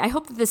to see. I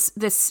hope that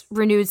this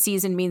renewed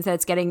season means that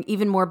it's getting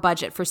even more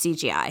budget for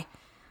CGI.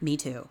 Me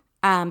too.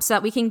 So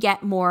that we can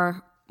get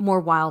more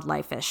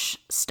wildlife-ish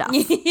stuff.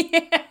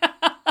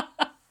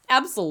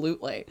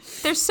 Absolutely.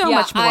 There's so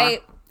much more.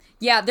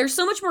 There's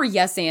so much more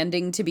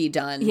yes-anding to be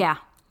done. Yeah.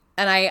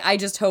 And I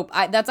just hope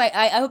I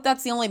hope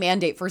that's the only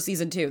mandate for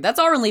season 2. That's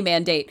our only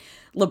mandate,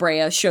 La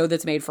Brea show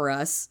that's made for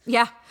us.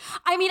 Yeah.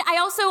 I mean, I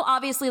also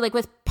obviously like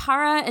with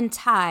Para and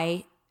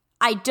Tai,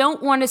 I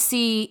don't want to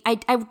see, I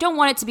don't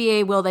want it to be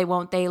a will they,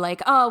 won't they,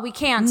 like, oh, we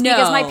can't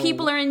because my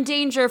people are in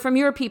danger from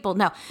your people.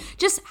 No,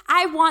 just,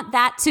 I want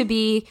that to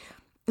be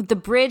the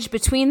bridge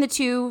between the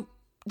two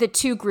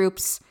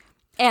groups.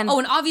 And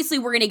obviously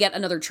we're going to get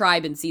another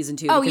tribe in season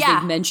 2 because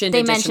they've mentioned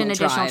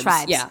additional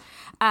tribes. Yeah.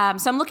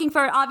 So I'm looking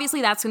for,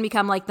 obviously that's going to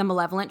become like the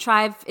malevolent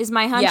tribe is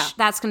my hunch. Yeah.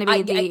 That's going to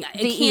be the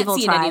evil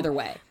see tribe. It either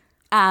way.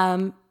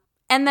 And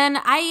then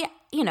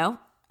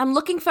I'm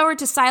looking forward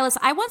to Silas.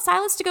 I want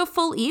Silas to go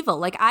full evil.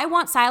 Like, I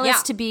want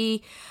Silas to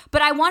be,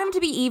 but I want him to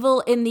be evil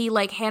in the,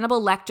 like,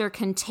 Hannibal Lecter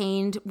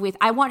contained with,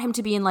 I want him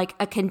to be in, like,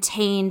 a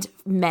contained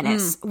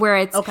menace where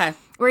it's,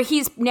 where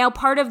he's now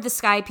part of the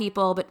Sky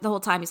People, but the whole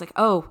time he's like,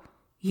 oh,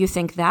 you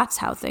think that's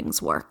how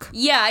things work?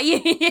 Yeah.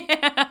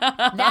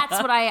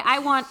 That's what I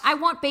want. I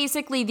want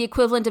basically the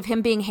equivalent of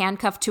him being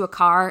handcuffed to a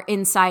car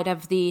inside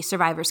of the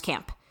survivors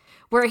camp,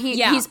 where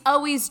he's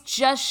always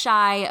just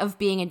shy of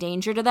being a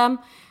danger to them.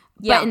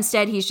 But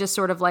instead, he's just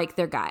sort of like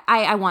their guy.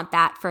 I want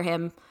that for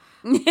him.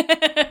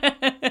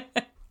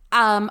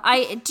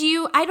 I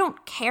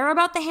don't care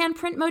about the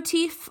handprint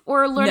motif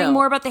or learning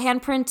more about the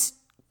handprint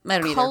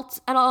cult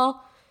at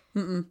all.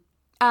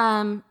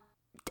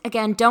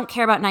 Again, don't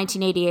care about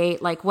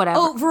 1988, like whatever.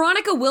 Oh,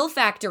 Veronica will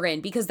factor in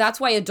because that's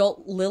why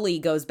adult Lily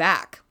goes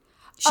back.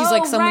 She's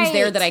like, someone's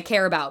there that I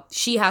care about.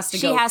 She has to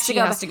go. She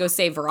has to go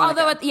save Veronica.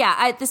 Although,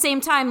 at the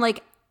same time,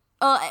 like,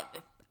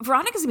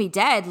 Veronica's gonna be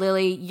dead,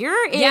 Lily.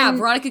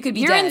 Veronica could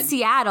be dead. You're in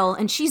Seattle,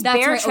 and she's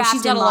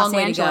trapped in Los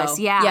Angeles.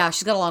 Yeah,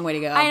 she's got a long way to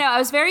go. I know. I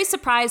was very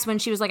surprised when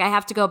she was like, I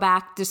have to go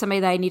back. There's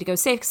somebody that I need to go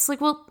save. Because it's like,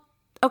 well,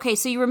 okay,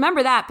 so you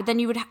remember that, but then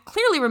you would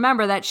clearly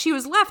remember that she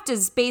was left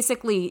as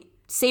basically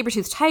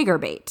saber-toothed tiger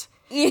bait.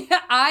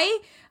 Yeah,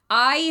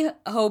 I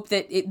hope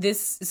that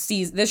this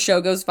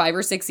show goes 5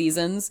 or 6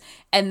 seasons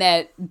and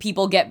that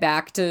people get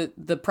back to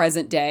the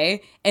present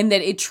day and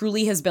that it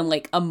truly has been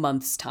like a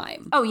month's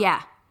time. Oh,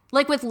 yeah.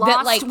 Like with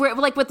Lost,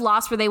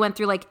 where they went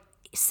through like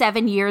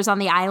 7 years on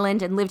the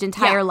island and lived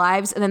entire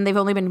lives, and then they've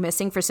only been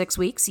missing for 6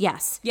 weeks.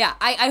 Yes. Yeah,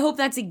 I hope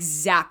that's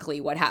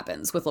exactly what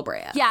happens with La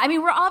Brea. Yeah, I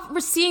mean, we're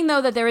seeing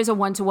though that there is a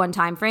 1-to-1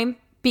 time frame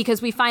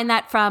because we find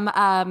that from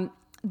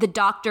the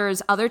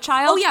Doctor's other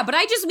child. Oh yeah, but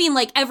I just mean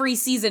like every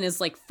season is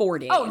like 4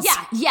 days. Oh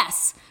yeah,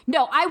 yes.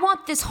 No, I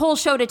want this whole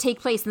show to take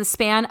place in the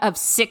span of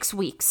 6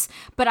 weeks,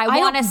 but I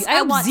want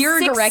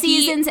 6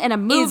 seasons and a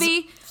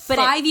movie.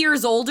 5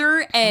 years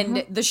older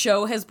and the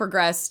show has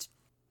progressed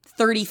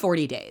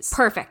 30-40 days.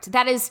 Perfect.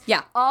 That is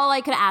all I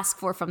could ask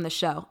for from the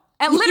show.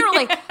 And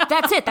literally,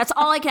 that's it. That's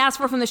all I can ask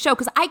for from the show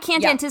because I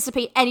can't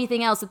anticipate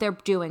anything else that they're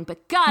doing.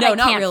 But God, I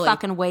can't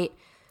fucking wait.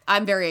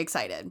 I'm very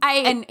excited.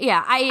 I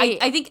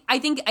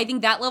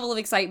think that level of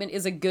excitement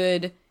is a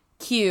good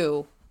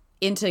cue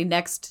into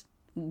next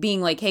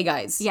being like, hey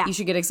guys, you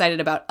should get excited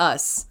about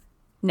us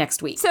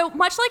next week. So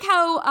much like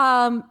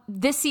how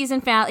this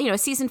season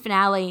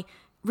finale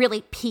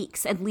really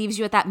peaks and leaves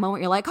you at that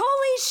moment. You're like,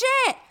 holy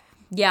shit.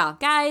 Yeah.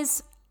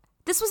 Guys,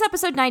 this was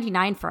episode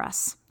 99 for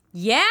us.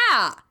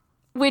 Yeah.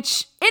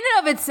 Which in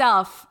and of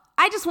itself,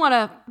 I just want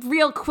to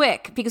real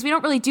quick, because we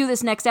don't really do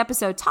this next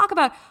episode, talk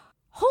about,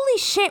 holy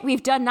shit,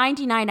 we've done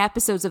 99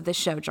 episodes of this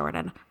show,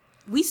 Jordan.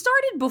 We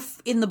started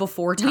in the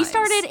before times. We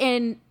started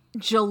in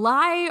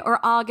July or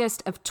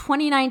August of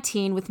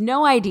 2019 with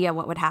no idea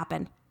what would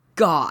happen.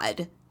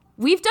 God.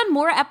 We've done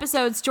more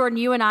episodes, Jordan,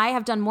 you and I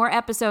have done more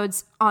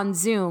episodes on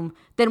Zoom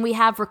than we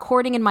have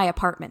recording in my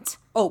apartment.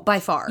 Oh, by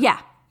far.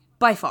 Yeah.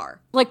 By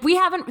far. Like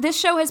this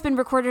show has been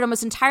recorded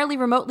almost entirely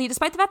remotely,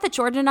 despite the fact that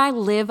Jordan and I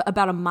live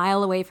about a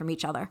mile away from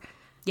each other.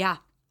 Yeah.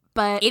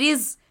 But it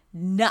is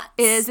nuts.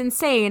 It is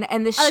insane.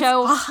 And the It's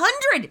show,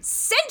 100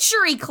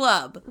 Century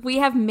Club. we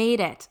have made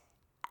it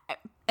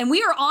And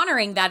we are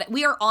honoring that.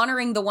 We are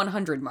honoring the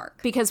 100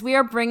 mark. because we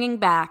are bringing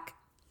back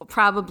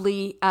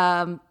probably,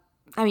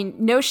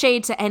 no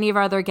shade to any of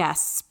our other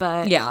guests,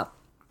 but Yeah.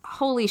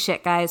 holy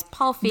shit, guys.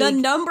 Paul Feig. The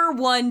number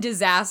one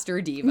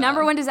disaster diva.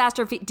 Number one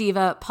disaster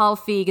diva, Paul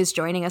Feig, is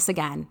joining us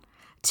again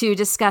to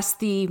discuss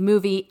the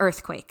movie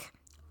Earthquake.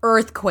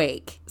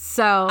 Earthquake.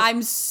 So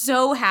I'm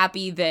so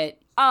happy that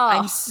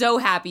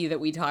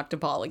we talked to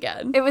Paul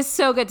again. it was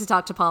so good to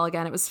talk to Paul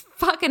again. It was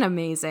fucking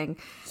amazing.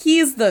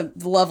 He's the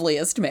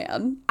loveliest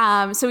man.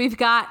 So we've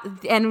got,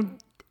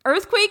 and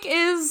Earthquake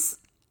is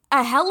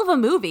a hell of a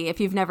movie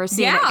if you've never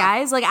seen it,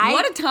 guys. Like,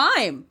 what a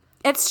time.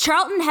 it's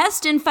Charlton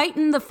Heston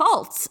fighting the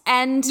faults,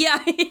 and Yeah.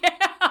 it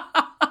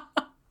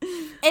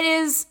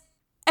is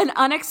an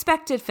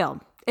unexpected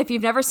film. If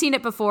you've never seen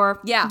it before,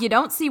 you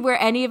don't see where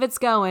any of it's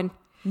going.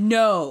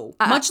 No.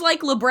 Much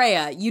like La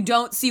Brea, you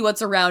don't see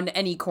what's around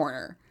any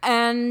corner.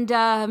 And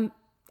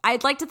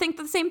I'd like to think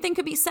that the same thing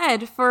could be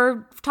said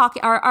for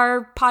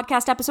our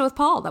podcast episode with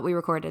Paul that we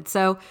recorded.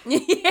 So,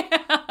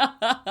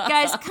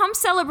 guys, come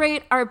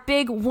celebrate our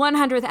big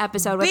 100th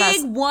episode with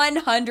us. Big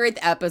 100th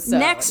episode.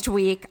 Next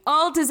week,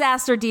 all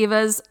disaster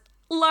divas,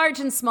 large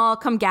and small,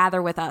 come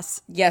gather with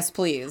us. Yes,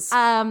 please.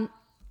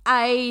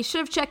 I should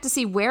have checked to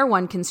see where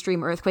one can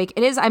stream Earthquake.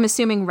 It is, I'm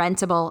assuming,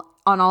 rentable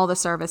on all the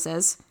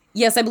services.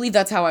 Yes, I believe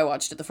that's how I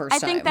watched it the first time.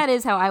 I think that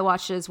is how I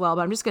watched it as well,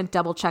 but I'm just going to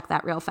double check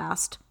that real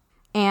fast.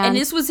 And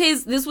this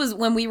was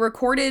when we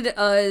recorded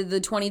the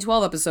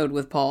 2012 episode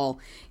with Paul.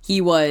 He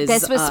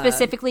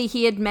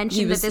had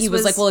mentioned that this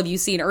was like, well, have you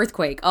seen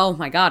Earthquake? Oh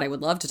my God, I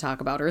would love to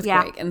talk about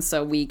Earthquake. Yeah. And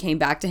so we came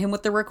back to him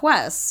with the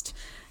request.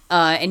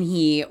 And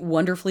he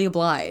wonderfully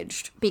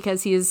obliged.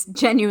 Because he is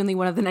genuinely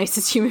one of the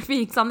nicest human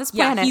beings on this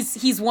planet. Yeah,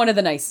 he's one of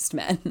the nicest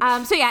men.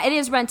 So yeah, it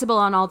is rentable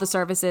on all the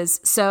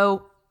services.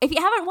 So if you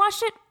haven't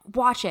watched it,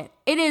 watch it.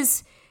 It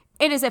is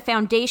a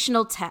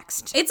foundational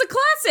text. It's a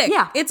classic.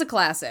 Yeah. It's a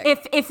classic.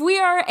 If we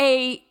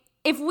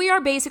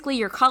are basically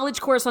your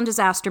college course on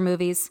disaster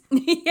movies,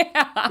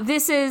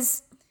 this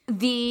is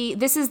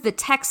the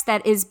text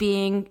that is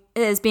being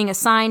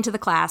assigned to the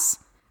class.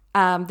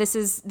 This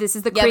is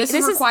required reading. This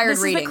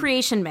is the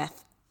creation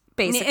myth,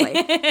 basically.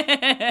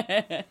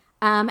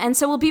 And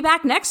so we'll be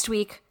back next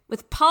week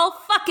with Paul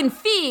fucking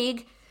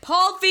Feig.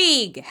 Paul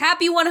Feig,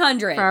 happy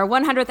 100 for our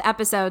 100th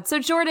episode. So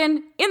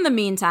Jordan, in the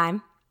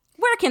meantime,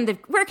 where can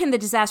the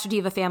Disaster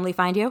Diva family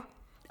find you?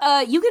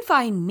 You can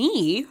find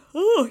me.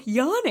 Oh,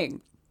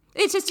 yawning.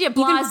 It's just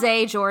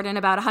blasé, Jordan,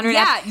 about 100.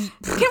 Yeah. Can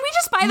we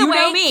just, by the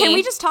way, can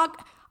we just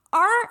talk?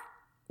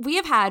 We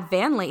have had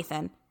Van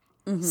Lathan,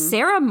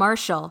 Sarah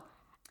Marshall,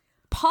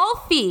 Paul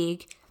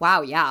Feig.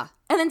 Wow, yeah.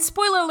 And then,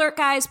 spoiler alert,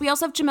 guys, we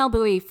also have Jamel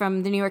Bowie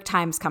from the New York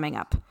Times coming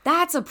up.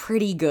 That's a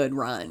pretty good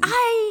run.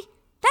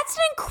 That's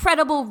an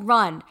incredible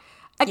run.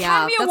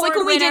 Academy Award like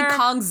when winner. We did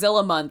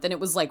Kongzilla month, and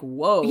it was like,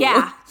 whoa.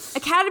 Yeah.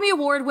 Academy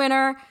Award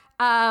winner.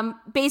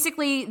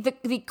 Basically,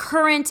 the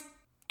current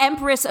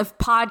empress of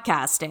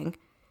podcasting.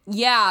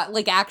 Yeah,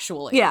 like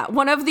actually. Yeah,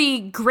 one of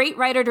the great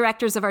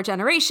writer-directors of our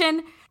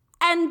generation.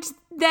 And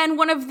then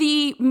one of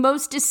the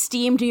most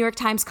esteemed New York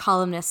Times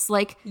columnists.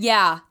 And they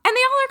all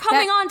are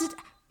coming on to...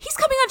 He's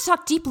coming on to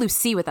talk Deep Blue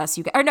Sea with us,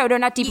 you guys. Or no,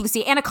 not Deep Blue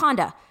Sea,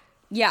 Anaconda.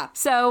 Yeah.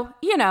 So,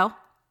 hell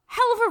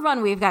of a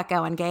run we've got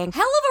going, gang.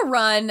 Hell of a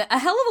run. A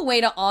hell of a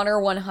way to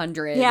honor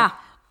 100. Yeah.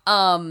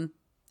 And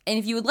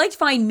if you would like to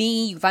find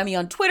me, you can find me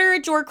on Twitter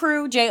at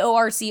Jorcru,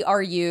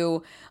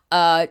 JORCRU.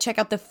 Check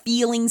out the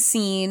Feeling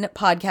Scene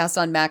podcast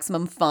on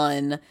Maximum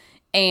Fun.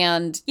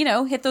 And,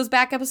 hit those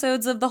back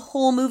episodes of the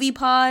whole movie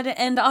pod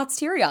and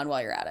Otterion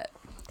while you're at it.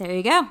 There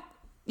you go.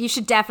 You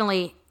should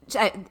definitely...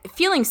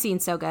 Feeling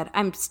Scene's so good.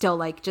 I'm still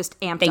just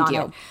amped Thank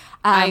you.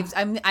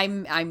 it.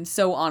 I'm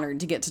so honored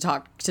to get to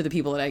talk to the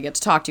people that I get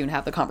to talk to and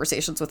have the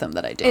conversations with them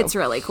that I do. It's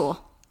really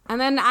cool. And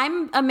then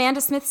I'm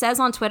Amanda Smith Says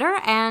on Twitter,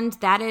 and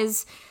that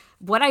is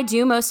what I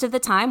do most of the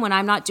time when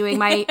I'm not doing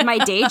my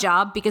day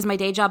job, because my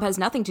day job has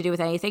nothing to do with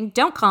anything.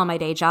 Don't call my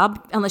day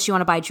job unless you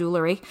want to buy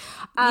jewelry.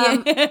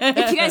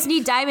 If you guys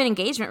need diamond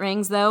engagement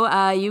rings,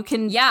 though, you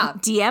can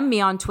DM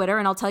me on Twitter,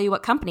 and I'll tell you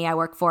what company I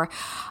work for.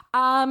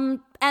 And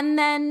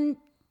then...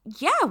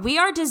 yeah, we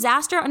are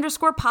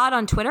disaster_pod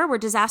on Twitter. We're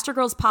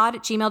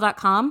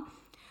disastergirlspod@gmail.com.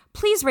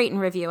 Please rate and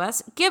review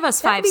us. Give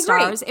us 5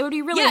 stars. It would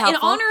be really helpful. In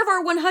honor of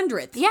our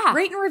 100th. Yeah.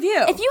 Rate and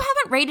review. If you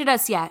haven't rated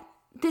us yet,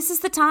 this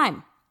is the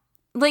time.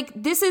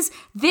 This is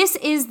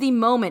the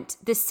moment,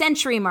 the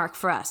century mark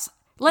for us.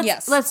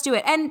 Let's do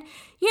it. And,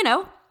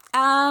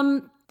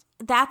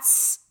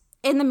 that's,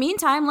 in the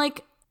meantime,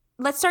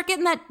 let's start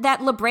getting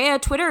that La Brea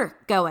Twitter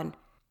going.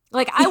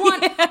 I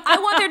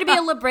want there to be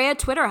a La Brea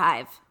Twitter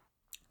hive.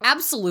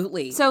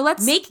 Absolutely. So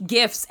let's make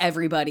gifts,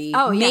 everybody.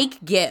 Oh,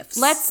 make gifts.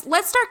 Let's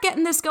start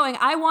getting this going.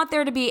 I want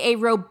there to be a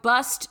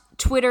robust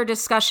Twitter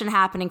discussion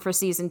happening for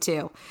season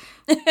 2.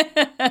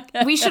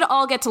 We should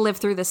all get to live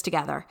through this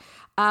together.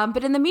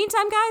 But in the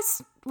meantime,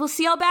 guys, we'll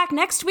see y'all back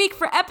next week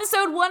for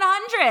episode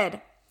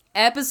 100.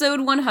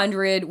 Episode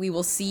 100. We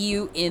will see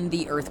you in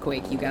the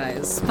earthquake, you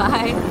guys.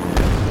 Bye.